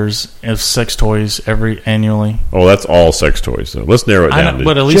of sex toys annually. Oh, that's all sex toys, though. Let's narrow it down.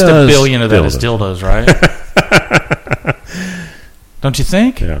 But at least $1 billion of that is dildos, right? Don't you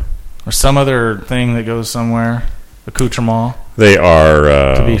think? Yeah. Or some other thing that goes somewhere. Accoutrement. They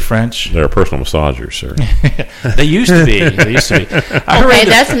are to be French. They're personal massagers, sir. They used to be. Okay,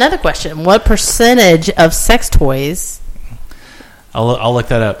 that's another question. What percentage of sex toys? I'll look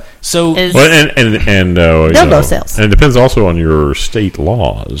that up. So, dildo sales. And it depends also on your state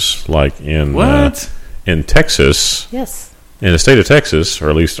laws. Like in Texas, yes, in the state of Texas, or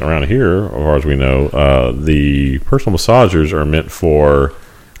at least around here, as far as we know, the personal massagers are meant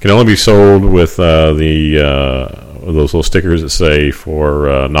can only be sold with those little stickers that say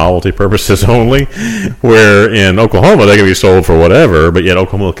for novelty purposes only. Where in Oklahoma they can be sold for whatever, but yet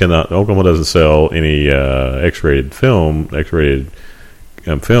Oklahoma doesn't sell any X-rated films.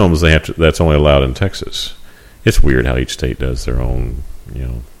 That's only allowed in Texas. It's weird how each state does their own.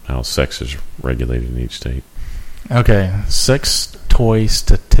 How sex is regulated in each state. Okay, sex toy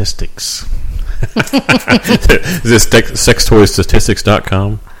statistics. Is this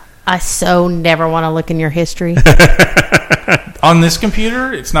sextoystatistics.com? I so never want to look in your history. On this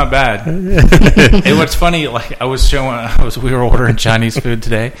computer, it's not bad. And what's funny, like we were ordering Chinese food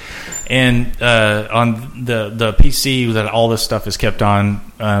today, and on the PC that all this stuff is kept on.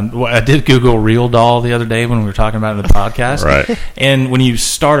 I did Google Real Doll the other day when we were talking about it in the podcast. Right. And when you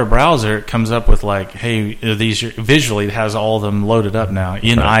start a browser, it comes up with like, hey, these visually it has all of them loaded up now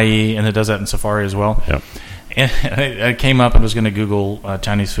in IE, and it does that in Safari as well. Yep. And I came up and was going to Google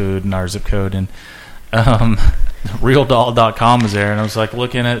Chinese food and our zip code, and realdoll.com was there, and I was like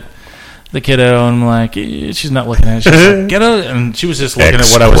looking at the kiddo, and I'm like, she's not looking at it. She's like, get out, and she was just looking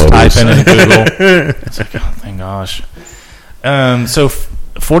at what I was typing in Google. It's like, oh, thank gosh. So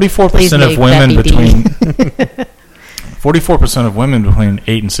 44% of women between 44% of women between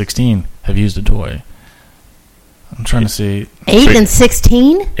 8 and 16 have used a toy. I'm trying to see 8 and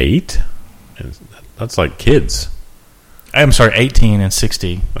 16. 8? That's like kids. I'm sorry, 18 and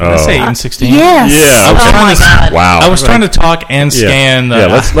 60. Did I say 8 and 16? Yes. Yeah. Oh my God. Wow. I was trying to talk and scan.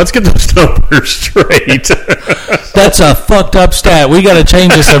 Let's get those numbers straight. That's a fucked up stat. We got to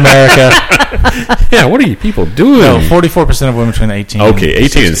change this, America. Yeah, what are you people doing? No, 44% of women between 18. Okay,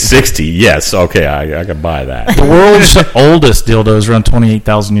 18 and 60. Yes. Okay, I can buy that. The world's oldest dildo is around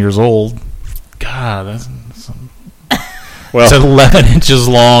 28,000 years old. God, that's it's 11 inches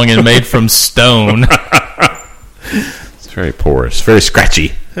long and made from stone. It's very porous, very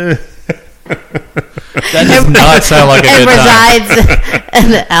scratchy. That does not sound like a good time. It resides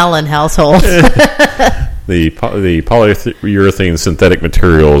in the Allen household. The polyurethane synthetic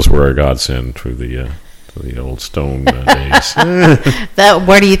materials were a godsend to the old stone days.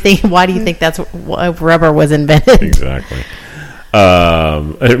 Why do you think that's what rubber was invented? Exactly.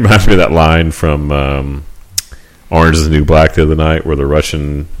 It reminds me of that line from Orange is the New Black the other night, where the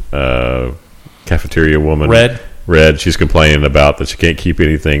Russian cafeteria woman, Red, she's complaining about that she can't keep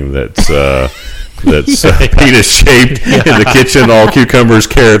anything that's penis shaped in the kitchen. All cucumbers,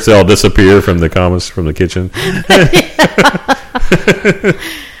 carrots, they all disappear from the kitchen.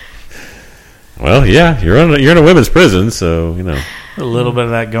 Well, yeah, you're in a women's prison, so you know a little bit of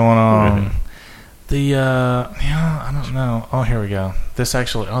that going on. I don't know. Oh, here we go. This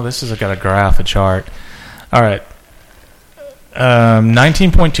has got a graph, a chart. All right.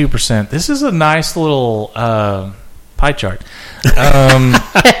 19.2%. This is a nice little pie chart.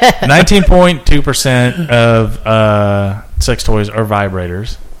 19.2% of sex toys are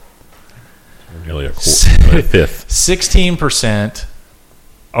vibrators. Nearly a fifth. 16%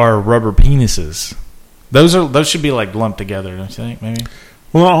 are rubber penises. Those should be like lumped together, don't you think? Maybe.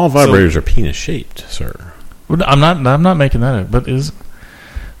 Well, all vibrators are penis shaped, sir. I'm not making that up, but is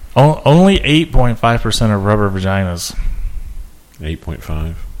only 8.5% are rubber vaginas.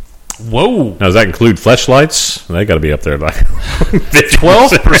 8.5. Whoa! Now, does that include fleshlights? They got to be up there like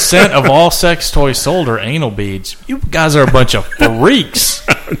 12% of all sex toys sold are anal beads. You guys are a bunch of freaks.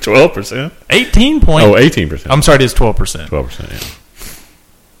 12%. 18%. I'm sorry, it is 12%. 12%.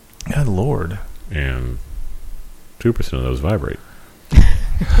 Yeah. Good Lord. And 2% of those vibrate.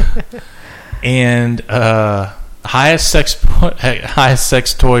 And highest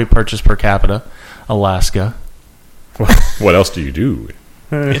sex toy purchase per capita, Alaska. What else do you do?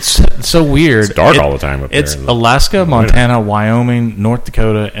 It's so weird. It's dark all the time up there. It's Alaska, Montana, Wyoming, North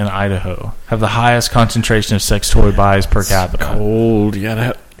Dakota, and Idaho have the highest concentration of sex toy buys per capita. Cold. You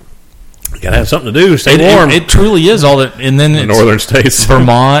gotta have something to do. Stay warm. It truly is all that. And then the northern states,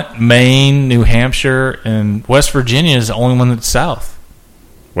 Vermont, Maine, New Hampshire, and West Virginia is the only one that's south.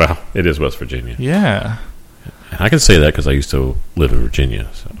 Well, it is West Virginia. Yeah. I can say that because I used to live in Virginia.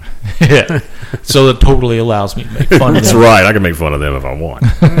 So. Yeah. So it totally allows me to make fun of them. That's right. I can make fun of them if I want.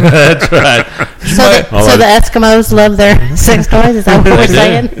 That's right. So the Eskimos love their sex toys? Is that what we're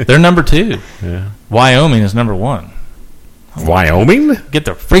saying? They're number 2. Yeah. Wyoming is number 1. Wyoming? Get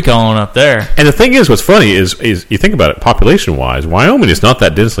the freak on up there. And the thing is, what's funny is you think about it population-wise, Wyoming is not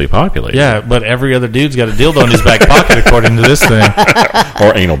that densely populated. Yeah, but every other dude's got a dildo in his back pocket, according to this thing.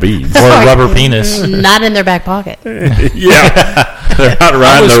 Or anal beads. Or a rubber penis. Not in their back pocket. Yeah. They're out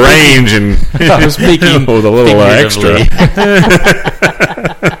riding the range and I was speaking with a little extra.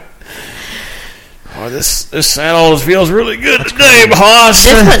 Oh, this saddle feels really good today, boss.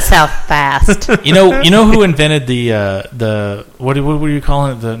 This went south fast. You know who invented the what do you call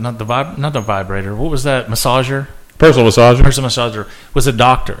it? Not the vibrator. What was that? Massager. Personal massager. Personal massager was a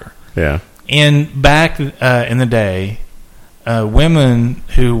doctor. Yeah. And back in the day, women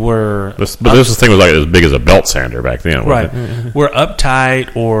who were this thing was like as big as a belt sander back then, right? It? Were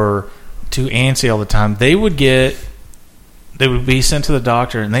uptight or too antsy all the time. They would be sent to the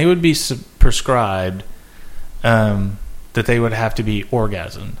doctor, and they would be prescribed that they would have to be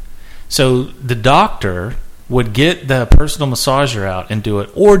orgasmed. So the doctor would get the personal massager out and do it,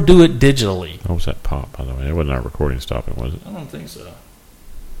 or do it digitally. What was that pop, by the way? It wasn't our recording stopping, was it? I don't think so.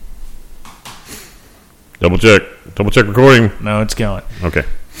 Double check recording. No, it's going. Okay.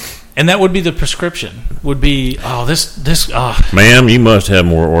 And that would be the prescription. Would be, ma'am, you must have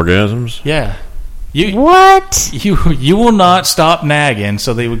more orgasms. Yeah. What? You will not stop nagging,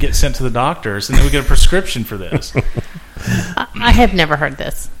 so they would get sent to the doctors, and they would get a prescription for this. I have never heard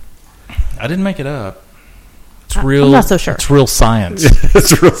this. I didn't make it up. It's real. I'm not so sure. It's real science.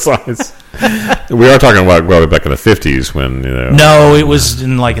 It's real science. We are talking about probably back in the 50s when, No, it was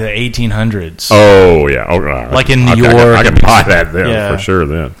in like the 1800s. Oh, yeah. Like in New York. I can buy that then, for sure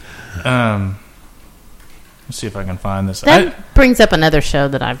then. Let's see if I can find this. That brings up another show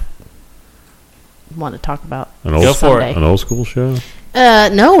that I want to talk about. Go for it. An old school show?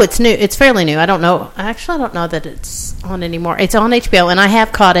 No, it's new. It's fairly new. I don't know. Actually, I don't know that it's on anymore. It's on HBO, and I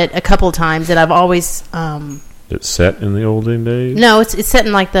have caught it a couple of times. And I've always. It's set in the olden days? No, it's set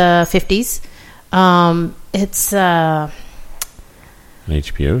in like the 50s. It's an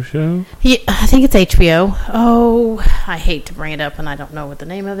HBO show? Yeah, I think it's HBO. Oh, I hate to bring it up, and I don't know what the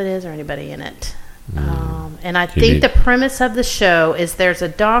name of it is or anybody in it. And I think the premise of the show is there's a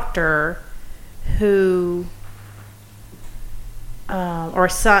doctor who, or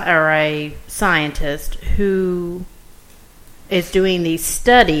a scientist who is doing these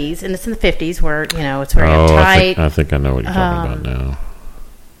studies, and it's in the 50s where, it's very uptight. I think I know what you're talking about now.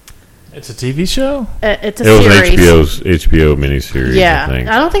 It's a TV show? It's a series. It was an HBO miniseries, yeah. I think.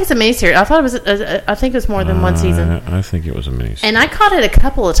 I don't think it's a miniseries. I thought it was, I think it was more than one season. I think it was a miniseries. And I caught it a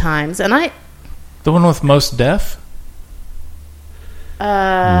couple of times, and The one with Most Def?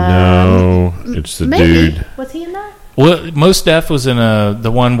 No, it's the dude. Was he in that? Well, Most Def was in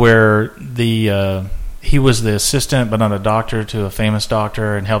the one where he was the assistant, but not a doctor, to a famous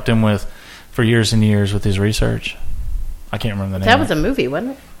doctor, and helped him for years and years with his research. I can't remember the name. That was a movie,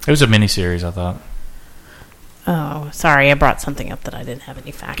 wasn't it? It was a miniseries, I thought. Oh, sorry, I brought something up that I didn't have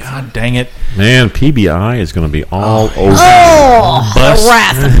any facts on. God dang it. Man, PBI is going to be all over. Oh, Bust the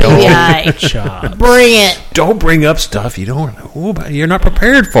wrath of PBI. Bring it. Don't bring up stuff you don't know about, you're not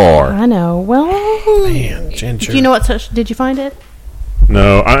prepared for. I know. Well, man, Ginger. Do you know did you find it?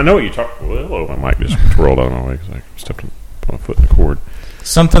 No, I know what you're talking about. Oh, my mic just twirled out of my way because I stepped my foot in the cord.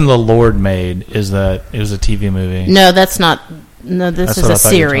 Something the Lord made is that it was a TV movie. No, that's not. No, this is a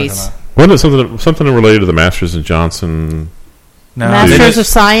series. Wasn't it something related to the Masters of Johnson? No, Masters of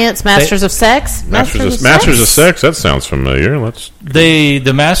Science, Masters of Sex, Masters of Sex. That sounds familiar.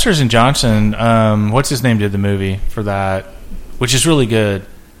 The Masters and Johnson. What's his name did the movie for that, which is really good.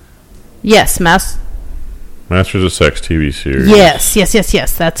 Yes, Masters of Sex TV series. Yes.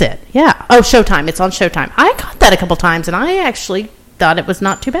 That's it. Yeah. Oh, Showtime. It's on Showtime. I caught that a couple times, and I actually thought it was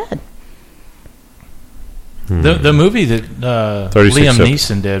not too bad. The movie that Liam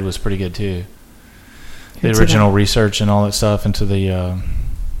Neeson did was pretty good too. The original research and all that stuff into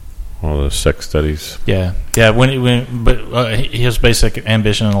all the sex studies. Yeah. But his basic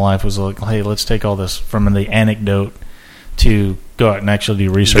ambition in life was like, hey, let's take all this from the anecdote to go out and actually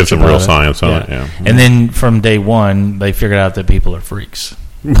do research. Get some real science on it. Yeah. And then from day one, they figured out that people are freaks.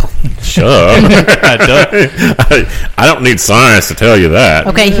 Shut up. I don't need science to tell you that.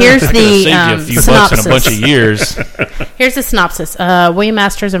 Okay, here's the synopsis. In a bunch of years. Here's the synopsis. William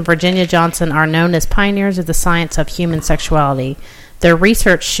Masters and Virginia Johnson are known as pioneers of the science of human sexuality. Their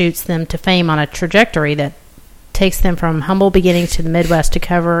research shoots them to fame on a trajectory that takes them from humble beginnings to the Midwest to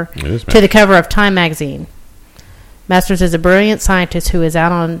the cover of Time magazine. Masters is a brilliant scientist who is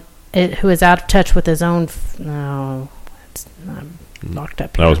out of touch with his own. Locked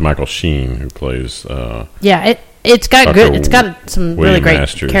up here. That was Michael Sheen who plays. It's got Dr. good. It's got some really great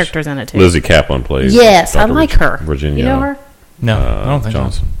characters in it too. Lizzie Kaplan plays. Yes, I like her. Virginia. You know her? No, I don't think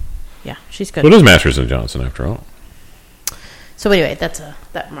Johnson. So. Yeah, she's good. Well, it is Masters and Johnson after all. So anyway, that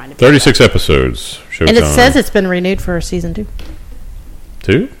reminded me. 36 episodes. Showtime. And it says it's been renewed for season 2.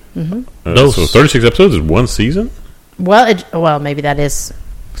 2? Mm-hmm. So 36 episodes is one season? Well, maybe that is.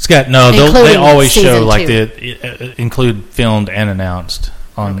 It's got they always show like they include filmed and announced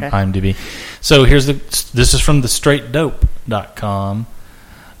on IMDb. So this is from the straightdope.com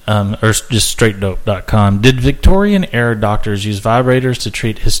or just straightdope.com. Did Victorian era doctors use vibrators to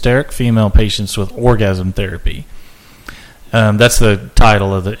treat hysteric female patients with orgasm therapy? That's the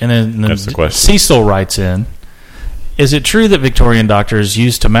title of it. And then that's the question. Cecil writes in, is it true that Victorian doctors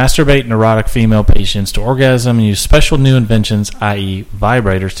used to masturbate neurotic female patients to orgasm and use special new inventions, i.e.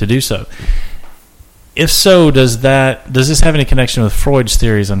 vibrators, to do so? If so, does this have any connection with Freud's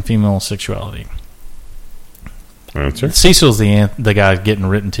theories on female sexuality? Answer. Cecil's the guy getting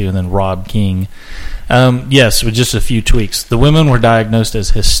written to, and then Rob King. Yes, with just a few tweaks. The women were diagnosed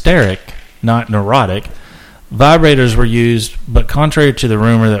as hysteric, not neurotic. Vibrators were used, but contrary to the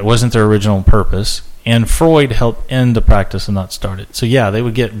rumor, that wasn't their original purpose. And Freud helped end the practice and not start it. So yeah, they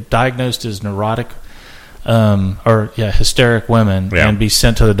would get diagnosed as neurotic, hysteric women, and be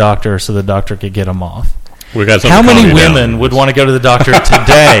sent to the doctor so the doctor could get them off. We got How many women would want to go to the doctor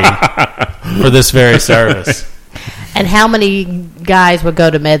today for this very service? And how many guys would go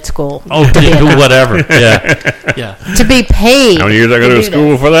to med school? Oh, whatever. Yeah. To be paid. How many years I go to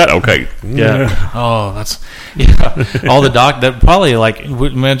school for that? Okay. Yeah. Oh, that's all the that probably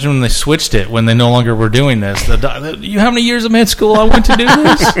imagine when they switched it when they no longer were doing this. You how many years of med school I went to do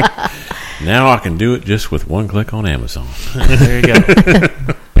this? Now I can do it just with one click on Amazon. There you go.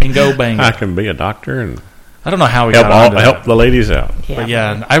 Bingo, bango. I can be a doctor and I don't know how we help the ladies out. Yeah. But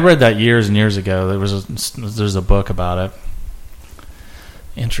yeah, I read that years and years ago. There's a book about it.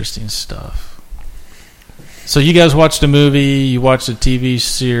 Interesting stuff. So you guys watched a movie, you watched a TV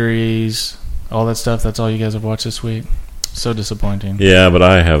series, all that stuff. That's all you guys have watched this week. So disappointing. Yeah, but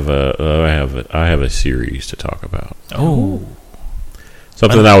I have a series to talk about. Oh,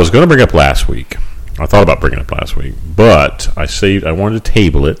 something that I was going to bring up last week. I thought about bringing it up last week, but I wanted to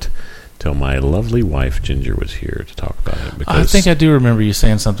table it till my lovely wife Ginger was here to talk about it. Because I think I do remember you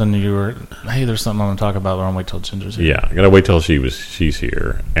saying something. You were, hey, there's something I'm going to talk about, but I'm going to wait till Ginger's here. Yeah, I got to wait till she's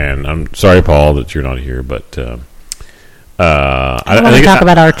here. And I'm sorry, Paul, that you're not here, but I want to talk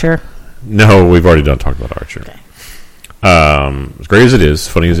about Archer. No, we've already talked about Archer. Okay. As great as it is,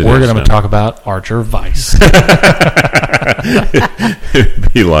 funny as it we're is, going to talk about Archer Vice.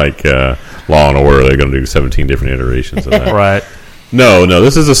 It'd be like Law and Order. They're going to do 17 different iterations of that. Right. No,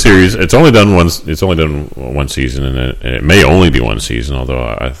 this is a series. It's only done one season, and it may only be one season.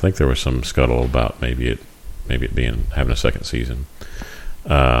 Although I think there was some scuttle about maybe it having a second season.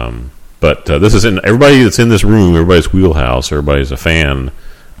 But this is everybody that's in this room. Everybody's wheelhouse. Everybody's a fan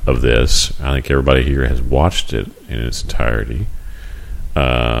of this. I think everybody here has watched it in its entirety.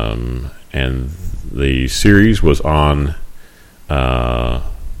 And the series was on.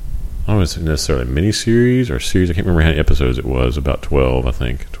 I don't know if it's necessarily a mini-series or series. I can't remember how many episodes it was. About 12, I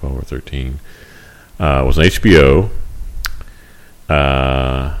think. 12 or 13. It was on HBO.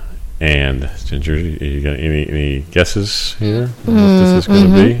 And, Ginger, you got any guesses here? What this is going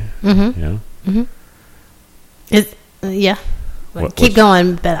to be? Mm-hmm. Yeah? Yeah. Keep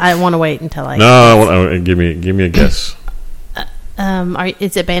going, but I want to wait until I... No, give me a guess.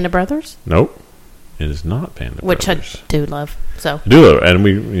 Is it Band of Brothers? Nope. It is not Band of Brothers. Which I do love. So I do love, and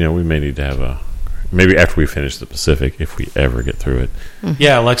we may need to have maybe after we finish the Pacific, if we ever get through it. Mm-hmm.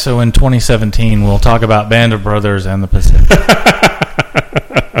 Yeah, like so in 2017, we'll talk about Band of Brothers and the Pacific.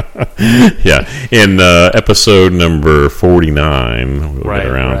 Yeah, in episode number 49, we'll get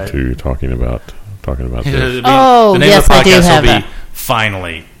around to talking about this. The name of the yes, podcast I do have will be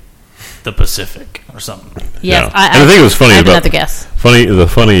Finally the Pacific or something. Yes, yeah. I think it was funny. I about have to guess. The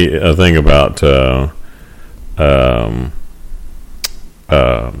funny thing about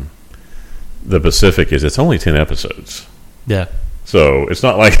the Pacific is it's only 10 episodes. Yeah, so it's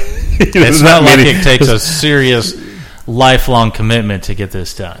not like it's not like it takes a serious lifelong commitment to get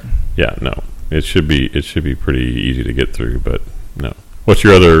this done. Yeah, no, it should be pretty easy to get through, but no. What's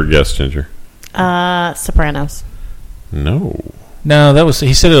your other guess, Ginger? Sopranos. No, that was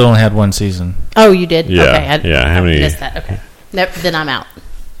he said it only had one season. Oh, you did? Yeah, okay, how many? Missed that. Okay, then I'm out.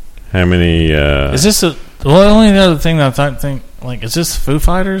 How many? Is this the only other thing that I think is this Foo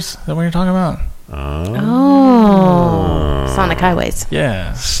Fighters that we were talking about? Oh, Sonic Highways.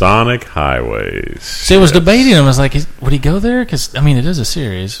 Yeah, Sonic Highways. See, I was debating. I was like, would he go there? Because it is a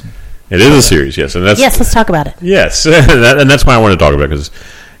series. It is a series, yes, and that's let's talk about it. Yes, and that's why I want to talk about it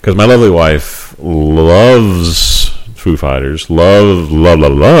because my lovely wife loves Foo Fighters,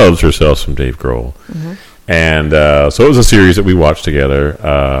 loves herself some Dave Grohl, and so it was a series that we watched together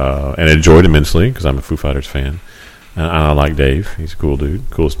and enjoyed immensely because I'm a Foo Fighters fan. And I like Dave. He's a cool dude.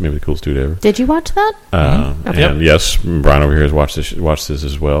 Maybe the coolest dude ever. Did you watch that? Okay. And yes, Brian over here has watched this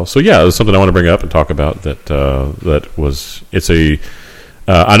as well. So yeah, it's something I want to bring up and talk about. It's a.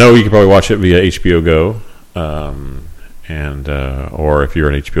 I know you can probably watch it via HBO Go, and or if you're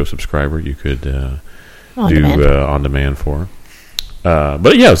an HBO subscriber, you could on demand for.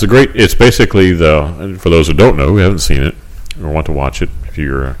 But yeah, it's basically for those who don't know, who haven't seen it or want to watch it, if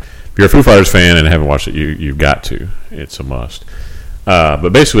you're a Foo Fighters fan and haven't watched it, you've got to. It's a must. But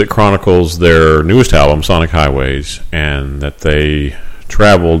basically, it chronicles their newest album, Sonic Highways, and that they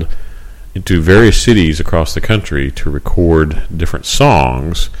traveled into various cities across the country to record different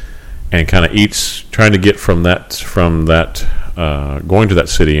songs and kind of each trying to get from that going to that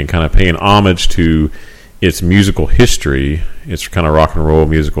city and kind of paying homage to its musical history, its kind of rock and roll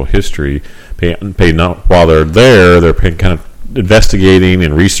musical history. While they're there, they're kind of investigating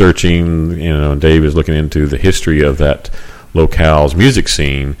and researching. Dave is looking into the history of that locale's music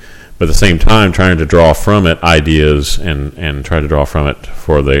scene, but at the same time trying to draw from it ideas and try to draw from it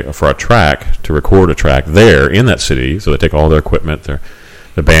for a track, to record a track there in that city. So they take all their equipment,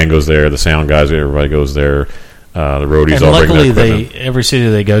 the band goes there, the sound guys, everybody goes there, the roadies and all bring their equipment. Luckily, every city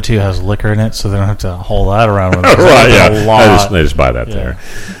they go to has liquor in it, so they don't have to haul that around with them. Right, yeah. They just buy that there.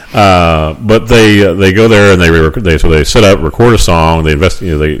 But they go there and they set up, record a song. They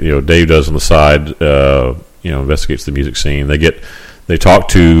investigate. Dave does on the side. Investigates the music scene. They talk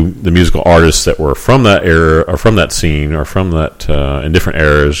to the musical artists that were from that era or from that scene or from that in different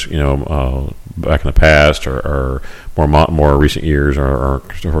eras. Back in the past or more recent years or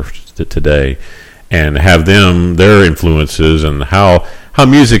today, and have their influences and how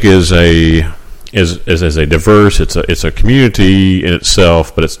music is a diverse. It's a community in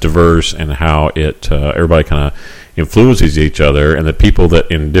itself, but it's diverse, and how it everybody kind of influences each other, and the people that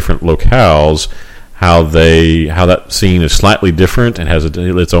in different locales, how that scene is slightly different and has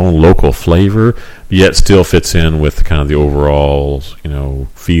its own local flavor, but yet still fits in with kind of the overall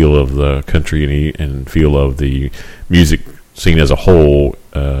feel of the country and feel of the music scene as a whole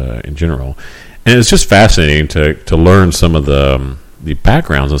in general. And it's just fascinating to learn some of the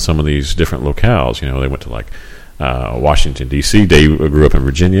backgrounds of some of these different locales. They went to Washington D.C. Dave grew up in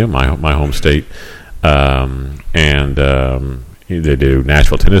Virginia, my home state, and they do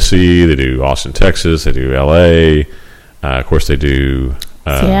Nashville, Tennessee. They do Austin, Texas. They do L.A. Of course, they do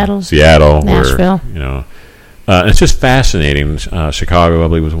Seattle, Nashville. Where it's just fascinating. Chicago, I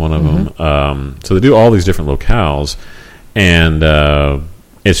believe, was one of them. So they do all these different locales, and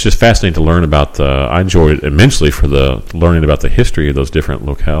it's just fascinating to learn about I enjoyed it immensely for learning about the history of those different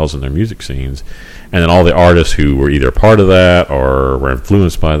locales and their music scenes, and then all the artists who were either part of that or were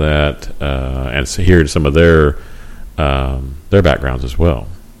influenced by that, and so hearing some of their backgrounds as well.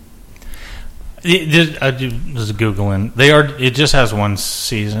 I was Googling. It just has one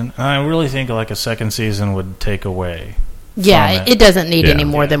season. And I really think like a second season would take away. Yeah, it doesn't need any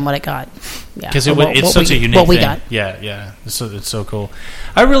more than what it got. Yeah, because it's such a unique what we thing. got. Yeah. It's so cool.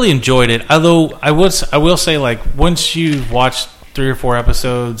 I really enjoyed it. Although I will say, like, once you've watched 3 or 4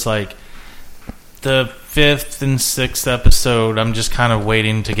 episodes, like the 5th and 6th episode, I'm just kind of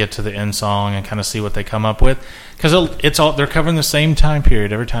waiting to get to the end song and kind of see what they come up with, because they're covering the same time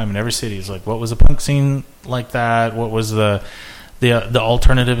period every time in every city. It's like, what was the punk scene like that? What was the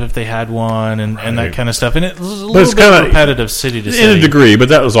alternative if they had one, and that kind of stuff. And it was a little bit repetitive city to city. In a degree, but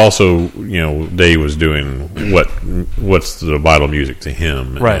that was also, Dave was doing what's the vital music to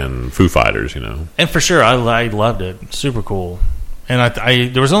him, right, and Foo Fighters, And for sure, I loved it. Super cool. And I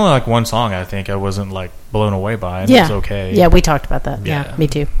there was only like one song I think I wasn't like blown away by, and it was okay. Yeah, we talked about that. Yeah, me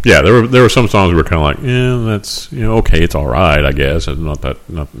too. Yeah, there were some songs we were kind of like, that's okay, it's all right, I guess. It's not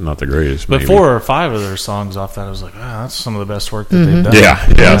the greatest. But maybe 4 or 5 of their songs off that, I was like, that's some of the best work that they've done.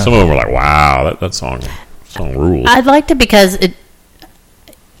 Yeah. Some of them were like, wow, that song rules. I liked it because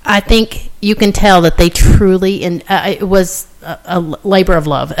I think you can tell that they truly, and it was a labor of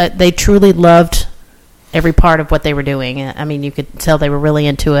love. They truly loved every part of what they were doing. I mean, you could tell they were really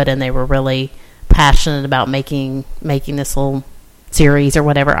into it, and they were really passionate about making this little series or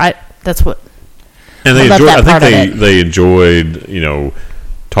whatever. That's what. And they enjoyed. I think they enjoyed,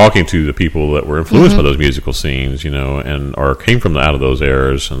 talking to the people that were influenced by those musical scenes, or came from out of those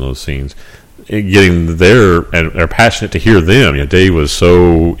eras and those scenes. Getting there, and are passionate to hear them. Dave was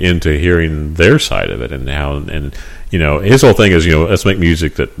so into hearing their side of it, and how his whole thing is let's make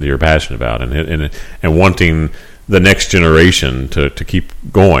music that you're passionate about, and wanting the next generation to keep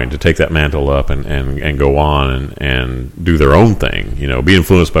going, to take that mantle up and go on and do their own thing. Be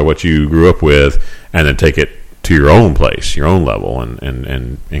influenced by what you grew up with, and then take it to your own place, your own level,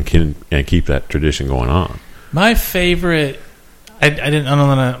 and keep that tradition going on. My favorite. I don't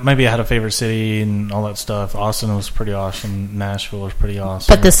know. Maybe I had a favorite city and all that stuff. Austin was pretty awesome. Nashville was pretty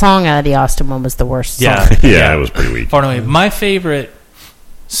awesome. But the song out of the Austin one was the worst song. Yeah, it was pretty weak. Pardon me. My favorite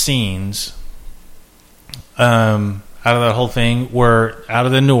scenes out of that whole thing were out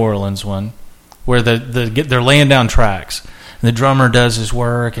of the New Orleans one, where they're laying down tracks. And the drummer does his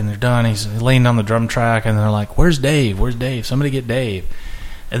work, and they're done. He's laying down the drum track, and they're like, "Where's Dave? Where's Dave? Somebody get Dave."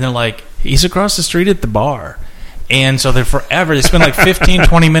 And they're like, "He's across the street at the bar." And so they spend like 15,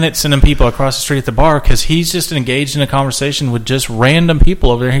 20 minutes sending people across the street at the bar because he's just engaged in a conversation with just random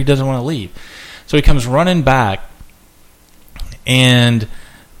people over there. He doesn't want to leave. So he comes running back, and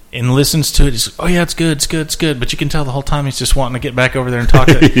and listens to it. He's like, oh yeah, it's good. But you can tell the whole time he's just wanting to get back over there and talk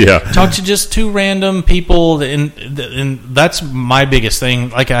to talk to just two random people. And that's my biggest thing.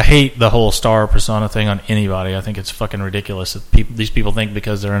 Like, I hate the whole star persona thing on anybody. I think it's fucking ridiculous that these people think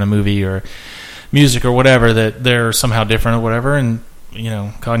because they're in a movie or music or whatever that they're somehow different or whatever. And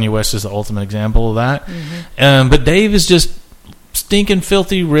Kanye West is the ultimate example of that. Mm-hmm. But Dave is just stinking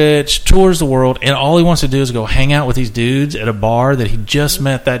filthy rich, tours the world, and all he wants to do is go hang out with these dudes at a bar that he just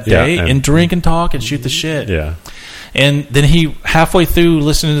met that day and drink and talk and shoot the shit. Yeah. And then he, halfway through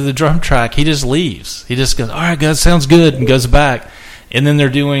listening to the drum track, he just leaves. He just goes, all right, guys, sounds good, and goes back. And then they're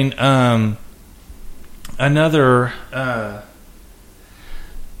doing another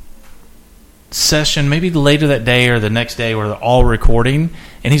session, maybe later that day or the next day, where they're all recording,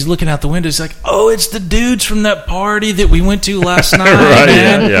 and he's looking out the window. He's like, oh, it's the dudes from that party that we went to last night, right,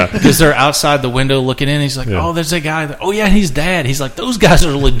 man. Because they're outside the window looking in. He's like, oh, there's a guy. Oh, yeah, he's dad. He's like, those guys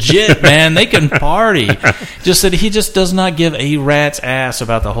are legit, man. They can party. Just that he just does not give a rat's ass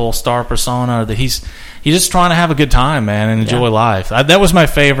about the whole star persona. That he's just trying to have a good time, man, and enjoy life. That was my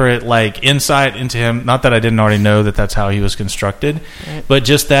favorite, like, insight into him. Not that I didn't already know that that's how he was constructed, but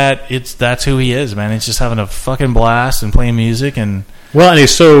just that that's who he is, man. He's just having a fucking blast and playing music and. Well, and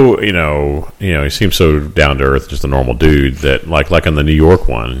he's so, he seems so down to earth, just a normal dude that, like on the New York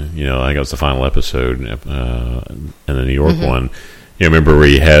one, I think it was the final episode, in the New York one, remember where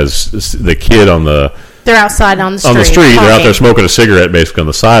he has the kid they're outside on the street. On the street, they're out there smoking a cigarette basically on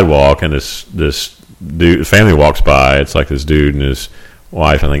the sidewalk, and this dude, family walks by. It's like this dude and his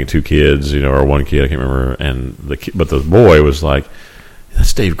wife, I think, and two kids, or one kid, I can't remember, and but the boy was like,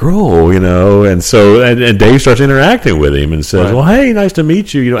 that's Dave Grohl, and so and Dave starts interacting with him and says, well, hey, nice to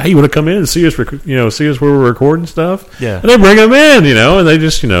meet you, hey, you want to come in and see us where we're recording stuff? Yeah. And they bring him in, and they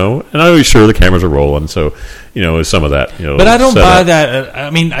just, and I'm always sure the cameras are rolling, so, some of that, But I don't buy that. I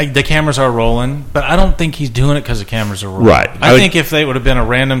mean, the cameras are rolling, but I don't think he's doing it because the cameras are rolling. Right. I think if they would have been a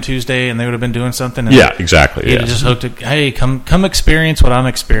random Tuesday and they would have been doing something. And exactly. He'd have just hooked it, hey, come experience what I'm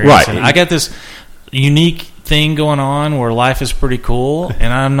experiencing. Right. I got this unique thing going on where life is pretty cool,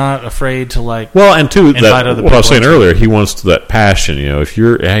 and I'm not afraid to invite other people. What I was saying earlier, he wants that passion. If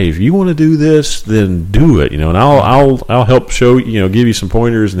you want to do this, then do it. And I'll help show give you some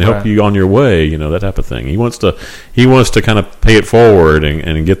pointers and help you on your way. That type of thing. He wants to kind of pay it forward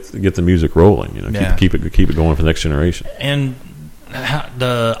and get the music rolling. Keep it going for the next generation. And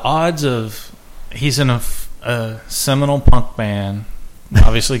the odds of he's in a seminal punk band,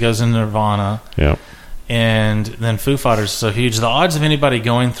 obviously goes into Nirvana. Yeah. And then Foo Fighters is so huge. The odds of anybody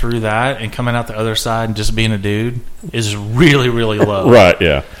going through that and coming out the other side and just being a dude is really, really low. Right,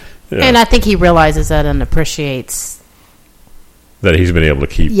 yeah. And I think he realizes that and appreciates that he's been able to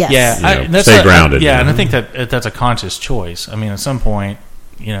keep stay grounded. And I think that's a conscious choice. I mean, at some point,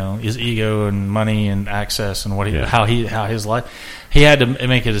 his ego and money and access and how his life, he had to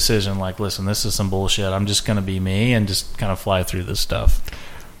make a decision like, listen, this is some bullshit. I'm just going to be me and just kind of fly through this stuff.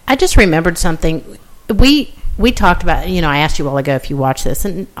 I just remembered something. We talked about, I asked you a while ago if you watched this,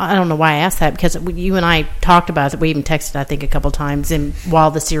 and I don't know why I asked that, because you and I talked about it. We even texted, I think, a couple times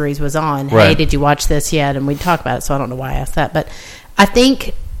while the series was on. Right. Hey, did you watch this yet? And we talked about it, so I don't know why I asked that. But I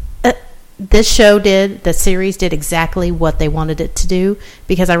think the series did exactly what they wanted it to do,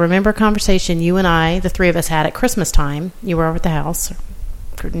 because I remember a conversation you and I, the three of us, had at Christmas time. You were over at the house,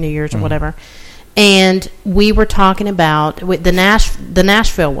 or New Year's or whatever, and we were talking about the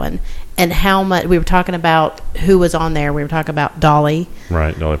Nashville one. And how much we were talking about who was on there. We were talking about Dolly,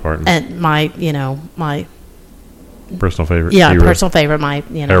 right? Dolly Parton, and my personal favorite. Yeah, personal favorite. My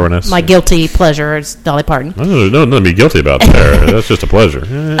heroiness. My guilty pleasure is Dolly Parton. No, nothing to be guilty about there. That's just a pleasure.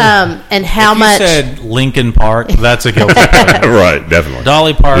 And how much? You said Linkin Park. That's a guilty pleasure, right? Definitely.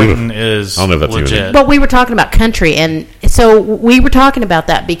 Dolly Parton is legit. But we were talking about country, and so we were talking about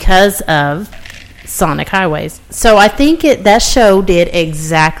that because of Sonic Highways. So I think that show did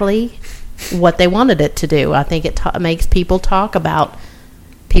exactly what they wanted it to do. I think it makes people talk about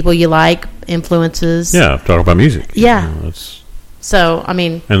people you like, influences. Yeah, talk about music. Yeah. So I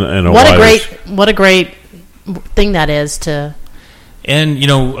mean, and what a great thing that is to.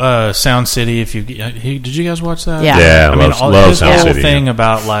 And Sound City. Did you guys watch that? Yeah. I mean, love Sound City. Thing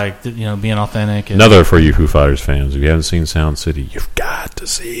about being authentic. Another for you Foo Fighters fans. If you haven't seen Sound City, you've got to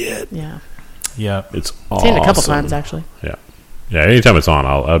see it. Yeah. Yeah, it's awesome. I've seen it a couple times actually. Yeah. Anytime it's on,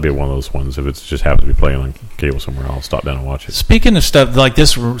 I'll be one of those ones. If it just happens to be playing on cable somewhere, I'll stop down and watch it. Speaking of stuff like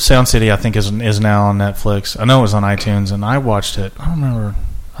this, Sound City, I think is now on Netflix. I know it was on iTunes, and I watched it. I don't remember.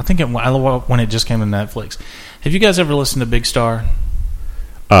 I think when it just came to Netflix. Have you guys ever listened to Big Star?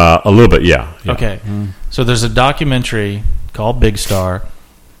 A little bit, yeah. Okay, so there's a documentary called Big Star,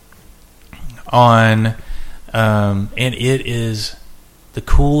 on, and it is the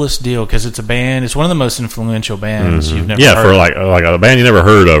coolest deal because it's a band. It's one of the most influential bands you've never heard. For like a band you never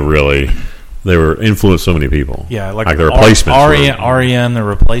heard of, really. They were influenced so many people. Yeah, like the Replacements. REM, the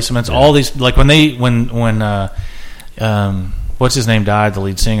Replacements, all these. Like when what's his name died, the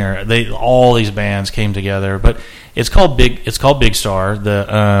lead singer. All these bands came together, but it's called Big Star.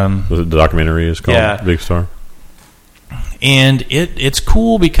 The documentary is called Big Star, and it's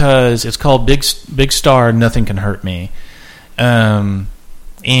cool because it's called Big Star. Nothing Can Hurt Me, and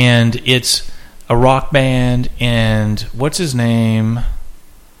it's a rock band. And what's his name?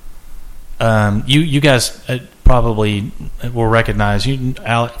 You guys probably will recognize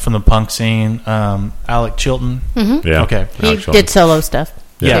Alec from the punk scene. Alec Chilton. Mm-hmm. Yeah. Okay. He did solo stuff.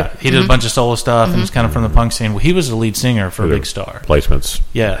 Yeah. He did a bunch of solo stuff and was kind of from the punk scene. Well, he was the lead singer for Big Star. Replacements.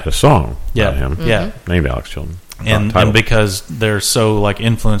 Yeah. A song. Yeah. By him. Yeah. Named Alex Chilton. And because they're so like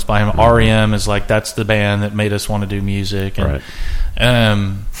influenced by him, REM is like that's the band that made us want to do music. And, right.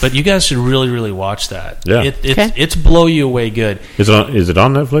 But you guys should really watch that. Yeah. It's blow you away good. Is it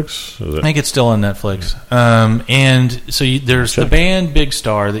on Netflix? I think it's still on Netflix. And so there's the band Big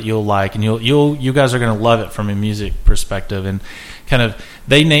Star that you'll like, and you guys are going to love it from a music perspective. And kind of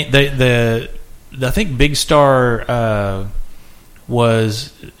I think Big Star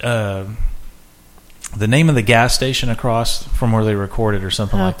was. The name of the gas station across from where they recorded or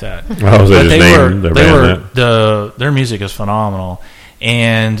something like that. Oh, their music is phenomenal.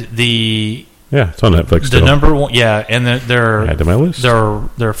 And it's on Netflix still. The number one, and add to my list.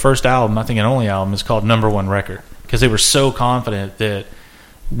 Their first album, I think an only album, is called Number One Record because they were so confident that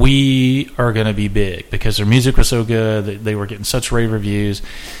we are going to be big because their music was so good that they were getting such rave reviews.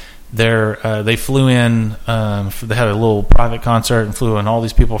 They flew in. They had a little private concert and flew in all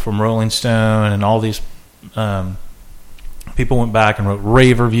these people from Rolling Stone, and all these people went back and wrote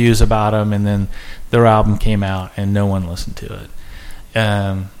rave reviews about them. And then their album came out, and no one listened to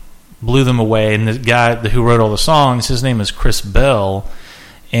it. Blew them away. And the guy who wrote all the songs, his name is Chris Bell,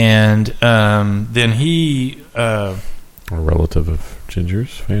 and then he a relative of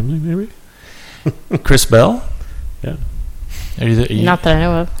Ginger's family, maybe. Chris Bell, yeah. Not that I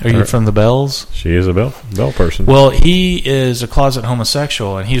know of. Are you from the Bells? She is a Bell person. Well, he is a closet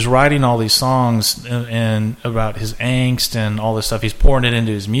homosexual, and he's writing all these songs and about his angst and all this stuff. He's pouring it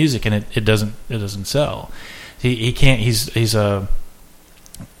into his music, and it doesn't sell. He can't. He's a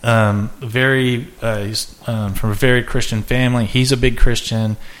very he's from a very Christian family. He's a big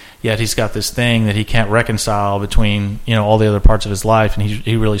Christian, yet he's got this thing that he can't reconcile between all the other parts of his life, and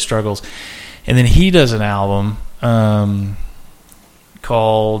he really struggles. And then he does an album.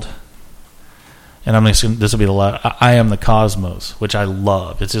 Called, and I'm assuming this will be the last. I Am the Cosmos, which I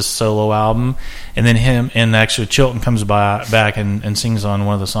love. It's his solo album, and then him and actually Chilton comes back and sings on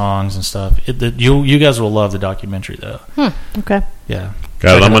one of the songs and stuff. You guys will love the documentary though. Okay. Yeah,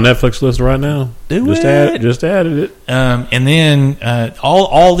 got it on my Netflix list right now. Just added it. And then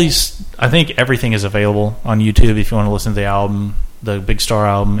all these. I think everything is available on YouTube if you want to listen to the album. The Big Star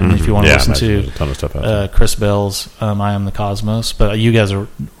album, and if you want to listen to a ton of stuff out Chris Bell's "I Am the Cosmos," but you guys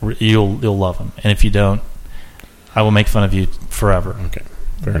you'll love them, and if you don't, I will make fun of you forever. Okay,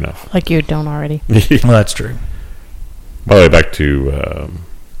 fair enough. Like you don't already. Well, that's true. By the way, back to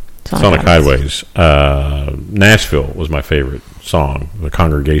Sonic Highways. Nashville was my favorite song, the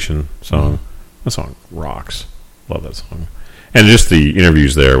Congregation song. That song rocks. Love that song, and just the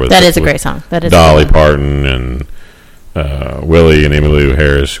interviews there with that is a great song. That is Dolly Parton and. Willie and Emmylou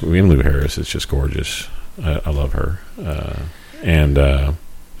Harris. Emmylou Harris is just gorgeous. I love her. And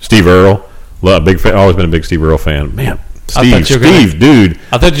Steve Earle. Always been a big Steve Earle fan. Man, Steve, dude.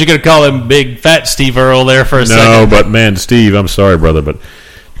 I thought you were going to call him Big Fat Steve Earle there for a second. No, but man, Steve, I'm sorry, brother, but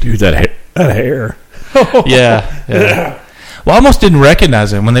dude, that hair. Yeah. Well, I almost didn't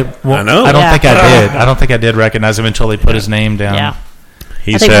recognize him when they. I know. I don't think I did. I don't think I did recognize him until they put his name down. Yeah.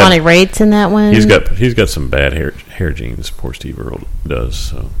 I think Ronnie Rate's in that one. He's got some bad hair genes. Poor Steve Earle does.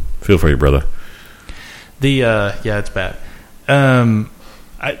 So feel for you, brother. It's bad. That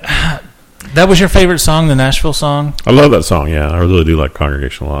was your favorite song, the Nashville song? I love that song. Yeah, I really do like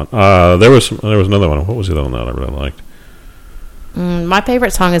Congregation a lot. There was another one. What was the other one that I really liked? My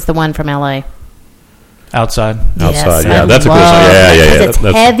favorite song is the one from L.A. Outside. Yes, yeah, that's a good song. Yeah. It's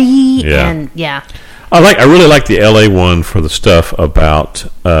heavy and I really like the LA one for the stuff about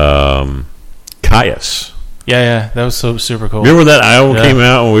Caius. Yeah, that was so super cool. Remember that album came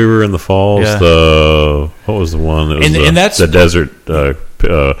out when we were in the falls? Yeah. What was the one? It was and that's the desert. The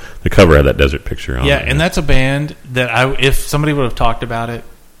cover had that desert picture on it. Yeah, and that's a band that if somebody would have talked about it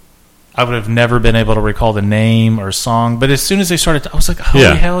I would have never been able to recall the name or song. But as soon as they started, I was like,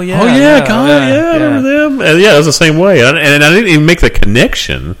 holy hell yeah. Oh, yeah, God, I remember them. And it was the same way. And I didn't even make the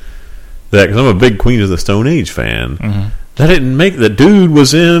connection that, because I'm a big Queen of the Stone Age fan, I didn't make the dude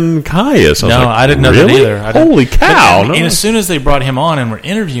was in Caius. I didn't know that either. Holy cow. And as soon as they brought him on and were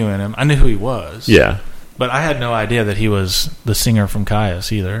interviewing him, I knew who he was. Yeah. But I had no idea that he was the singer from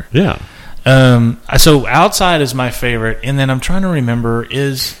Caius either. Yeah. So Outside is my favorite. And then I'm trying to remember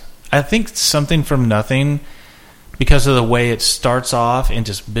I think Something from Nothing, because of the way it starts off and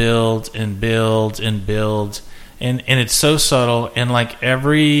just builds and builds and builds. And it's so subtle, and like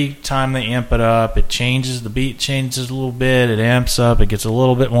every time they amp it up, it changes. The beat changes a little bit. It amps up. It gets a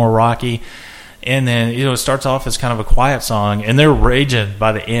little bit more rocky, and then it starts off as kind of a quiet song, and they're raging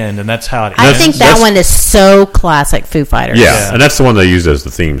by the end, and that's how it ends. I think that one is so classic Foo Fighters. Yeah, and that's the one they used as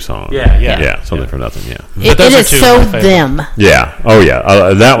the theme song. Yeah. Something for Nothing. Yeah, it is so them. Yeah. Oh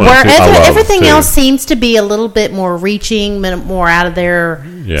yeah, that one. Where I love everything too. else seems to be a little bit more reaching, more out of their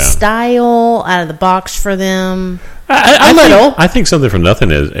style, out of the box for them. I think Something from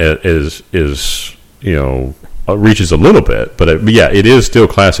Nothing is reaches a little bit, but it is still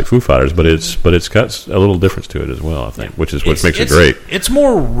classic Foo Fighters, but it's got a little difference to it as well, I think, which is what makes it great. It's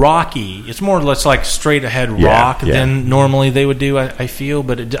more rocky. It's more like straight ahead rock than normally they would do. I feel,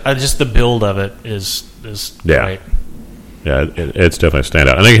 but just the build of it is great. Yeah, it's definitely a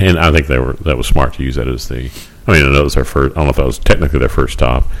standout, and I think that was smart to use that as the. I mean, I know it was their first. I don't know if that was technically their first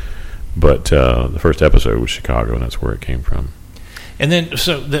stop, but the first episode was Chicago, and that's where it came from. And then,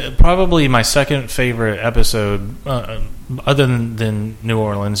 probably my second favorite episode, other than New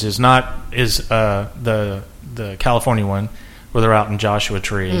Orleans, is the California one where they're out in Joshua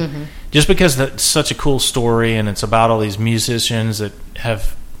Tree. Just because that's such a cool story, and it's about all these musicians that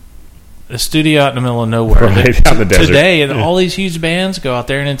have a studio out in the middle of nowhere out in the desert today, and all these huge bands go out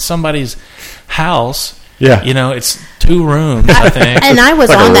there, and it's somebody's house. Yeah, it's 2 rooms, I think. And I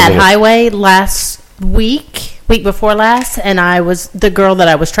was on that highway last week before last, and the girl that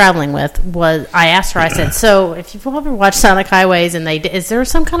I was traveling with I asked her, I said, so if you've ever watched Sonic Highways, and is there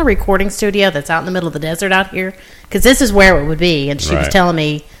some kind of recording studio that's out in the middle of the desert out here? Because this is where it would be, and she was telling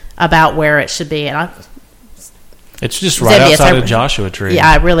me about where it should be, and it's just right outside of Joshua Tree. Yeah,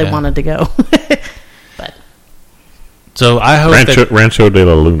 I really wanted to go. But so I hope Rancho de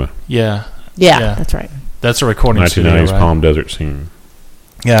la Luna. Yeah, that's right. That's a recording 1990s studio, right? Palm Desert scene.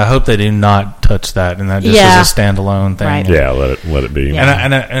 Yeah, I hope they do not touch that, and that just is a standalone thing. Right. Yeah, let it be. Yeah.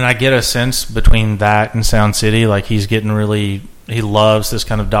 And I get a sense between that and Sound City, like he's getting he loves this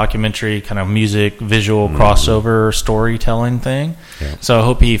kind of documentary, kind of music, visual crossover storytelling thing. Yeah. So I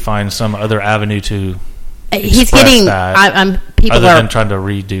hope he finds some other avenue to he's getting that. People other than trying to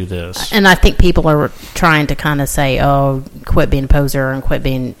redo this. And I think people are trying to kind of say, oh, quit being a poser and quit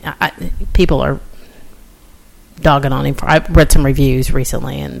being... people are dogging on him. I read some reviews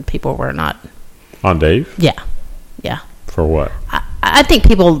recently, and people were not... On Dave? Yeah. For what? I think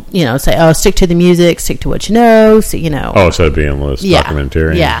people, say, oh, stick to the music, stick to what you know, so, Oh, instead of being this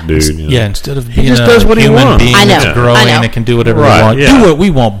documentary dude. Yeah, instead of being does what human being I know. that's growing and can do whatever we want. Yeah. Do what we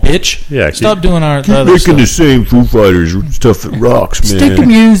want, bitch. Yeah, Stop doing our keep other making stuff. the same Foo Fighters stuff that rocks, man. Stick to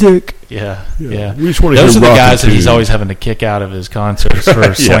music. Yeah. We just want to Those are the rock guys that too. he's always having to kick out of his concerts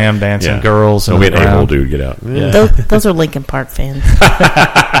for slam dancing girls. Don't get an old dude, get out. Yeah. Those are Linkin Park fans.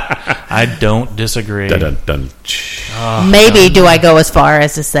 I don't disagree. Dun, dun, dun. Maybe do I go as far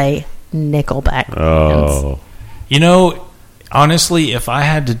as to say Nickelback? Oh. Honestly, if I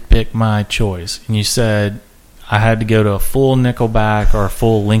had to pick my choice, and you said I had to go to a full Nickelback or a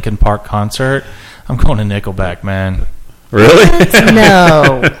full Linkin Park concert, I'm going to Nickelback, man. Really?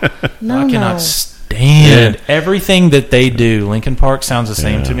 No. I cannot stand everything that they do. Linkin Park sounds the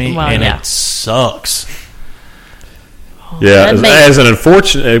same to me, it sucks. Yeah, as an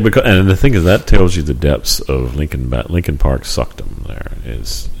unfortunate, and the thing is that tells you the depths of Linkin Park suckdom. There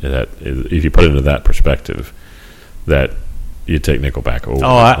is that if you put it into that perspective, that you take Nickelback over.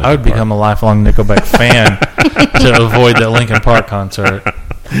 Oh, I would become a lifelong Nickelback fan to avoid that Linkin Park concert.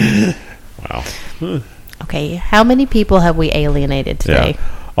 Wow. Okay, how many people have we alienated today?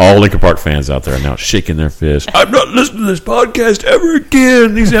 Yeah. All Linkin Park fans out there are now shaking their fists. I'm not listening to this podcast ever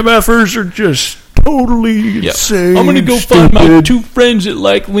again. These MFers are just totally insane. I'm going to go find my 2 friends that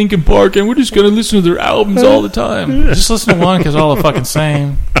like Linkin Park, and we're just going to listen to their albums all the time. Just listen to one because all the fucking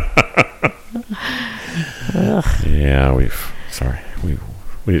same. Yeah, we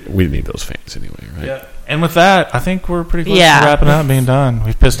need those fans anyway, right? Yeah. And with that, I think we're pretty close to wrapping up and being done.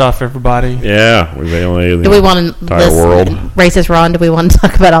 We've pissed off everybody. Yeah, we've alienated do we want to entire world. Racist Ron, do we want to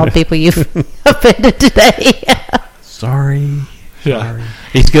talk about all the people you've offended today? Sorry. Yeah,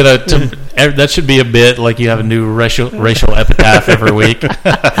 he's gonna. That should be a bit like you have a new racial epitaph every week.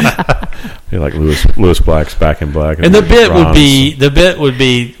 You're like Lewis Black's Back in Black, and the bit would be the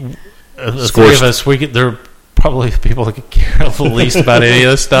three of us. There are probably people that could care the least about any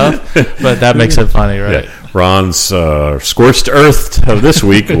of this stuff, but that makes it funny, right? Yeah. Ron's scorched earth of this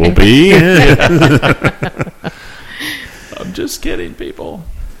week will be. I'm just kidding, people.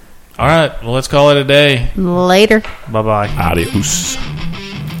 All right, well, let's call it a day. Later. Bye-bye. Adios.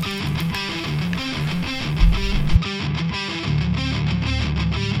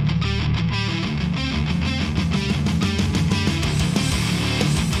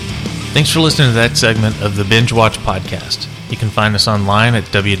 Thanks for listening to that segment of the Binge Watch Podcast. You can find us online at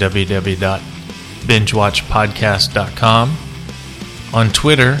www.bingewatchpodcast.com, on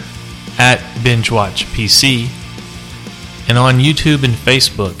Twitter at BingeWatchPC, and on YouTube and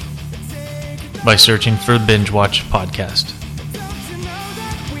Facebook by searching for Binge Watch Podcast.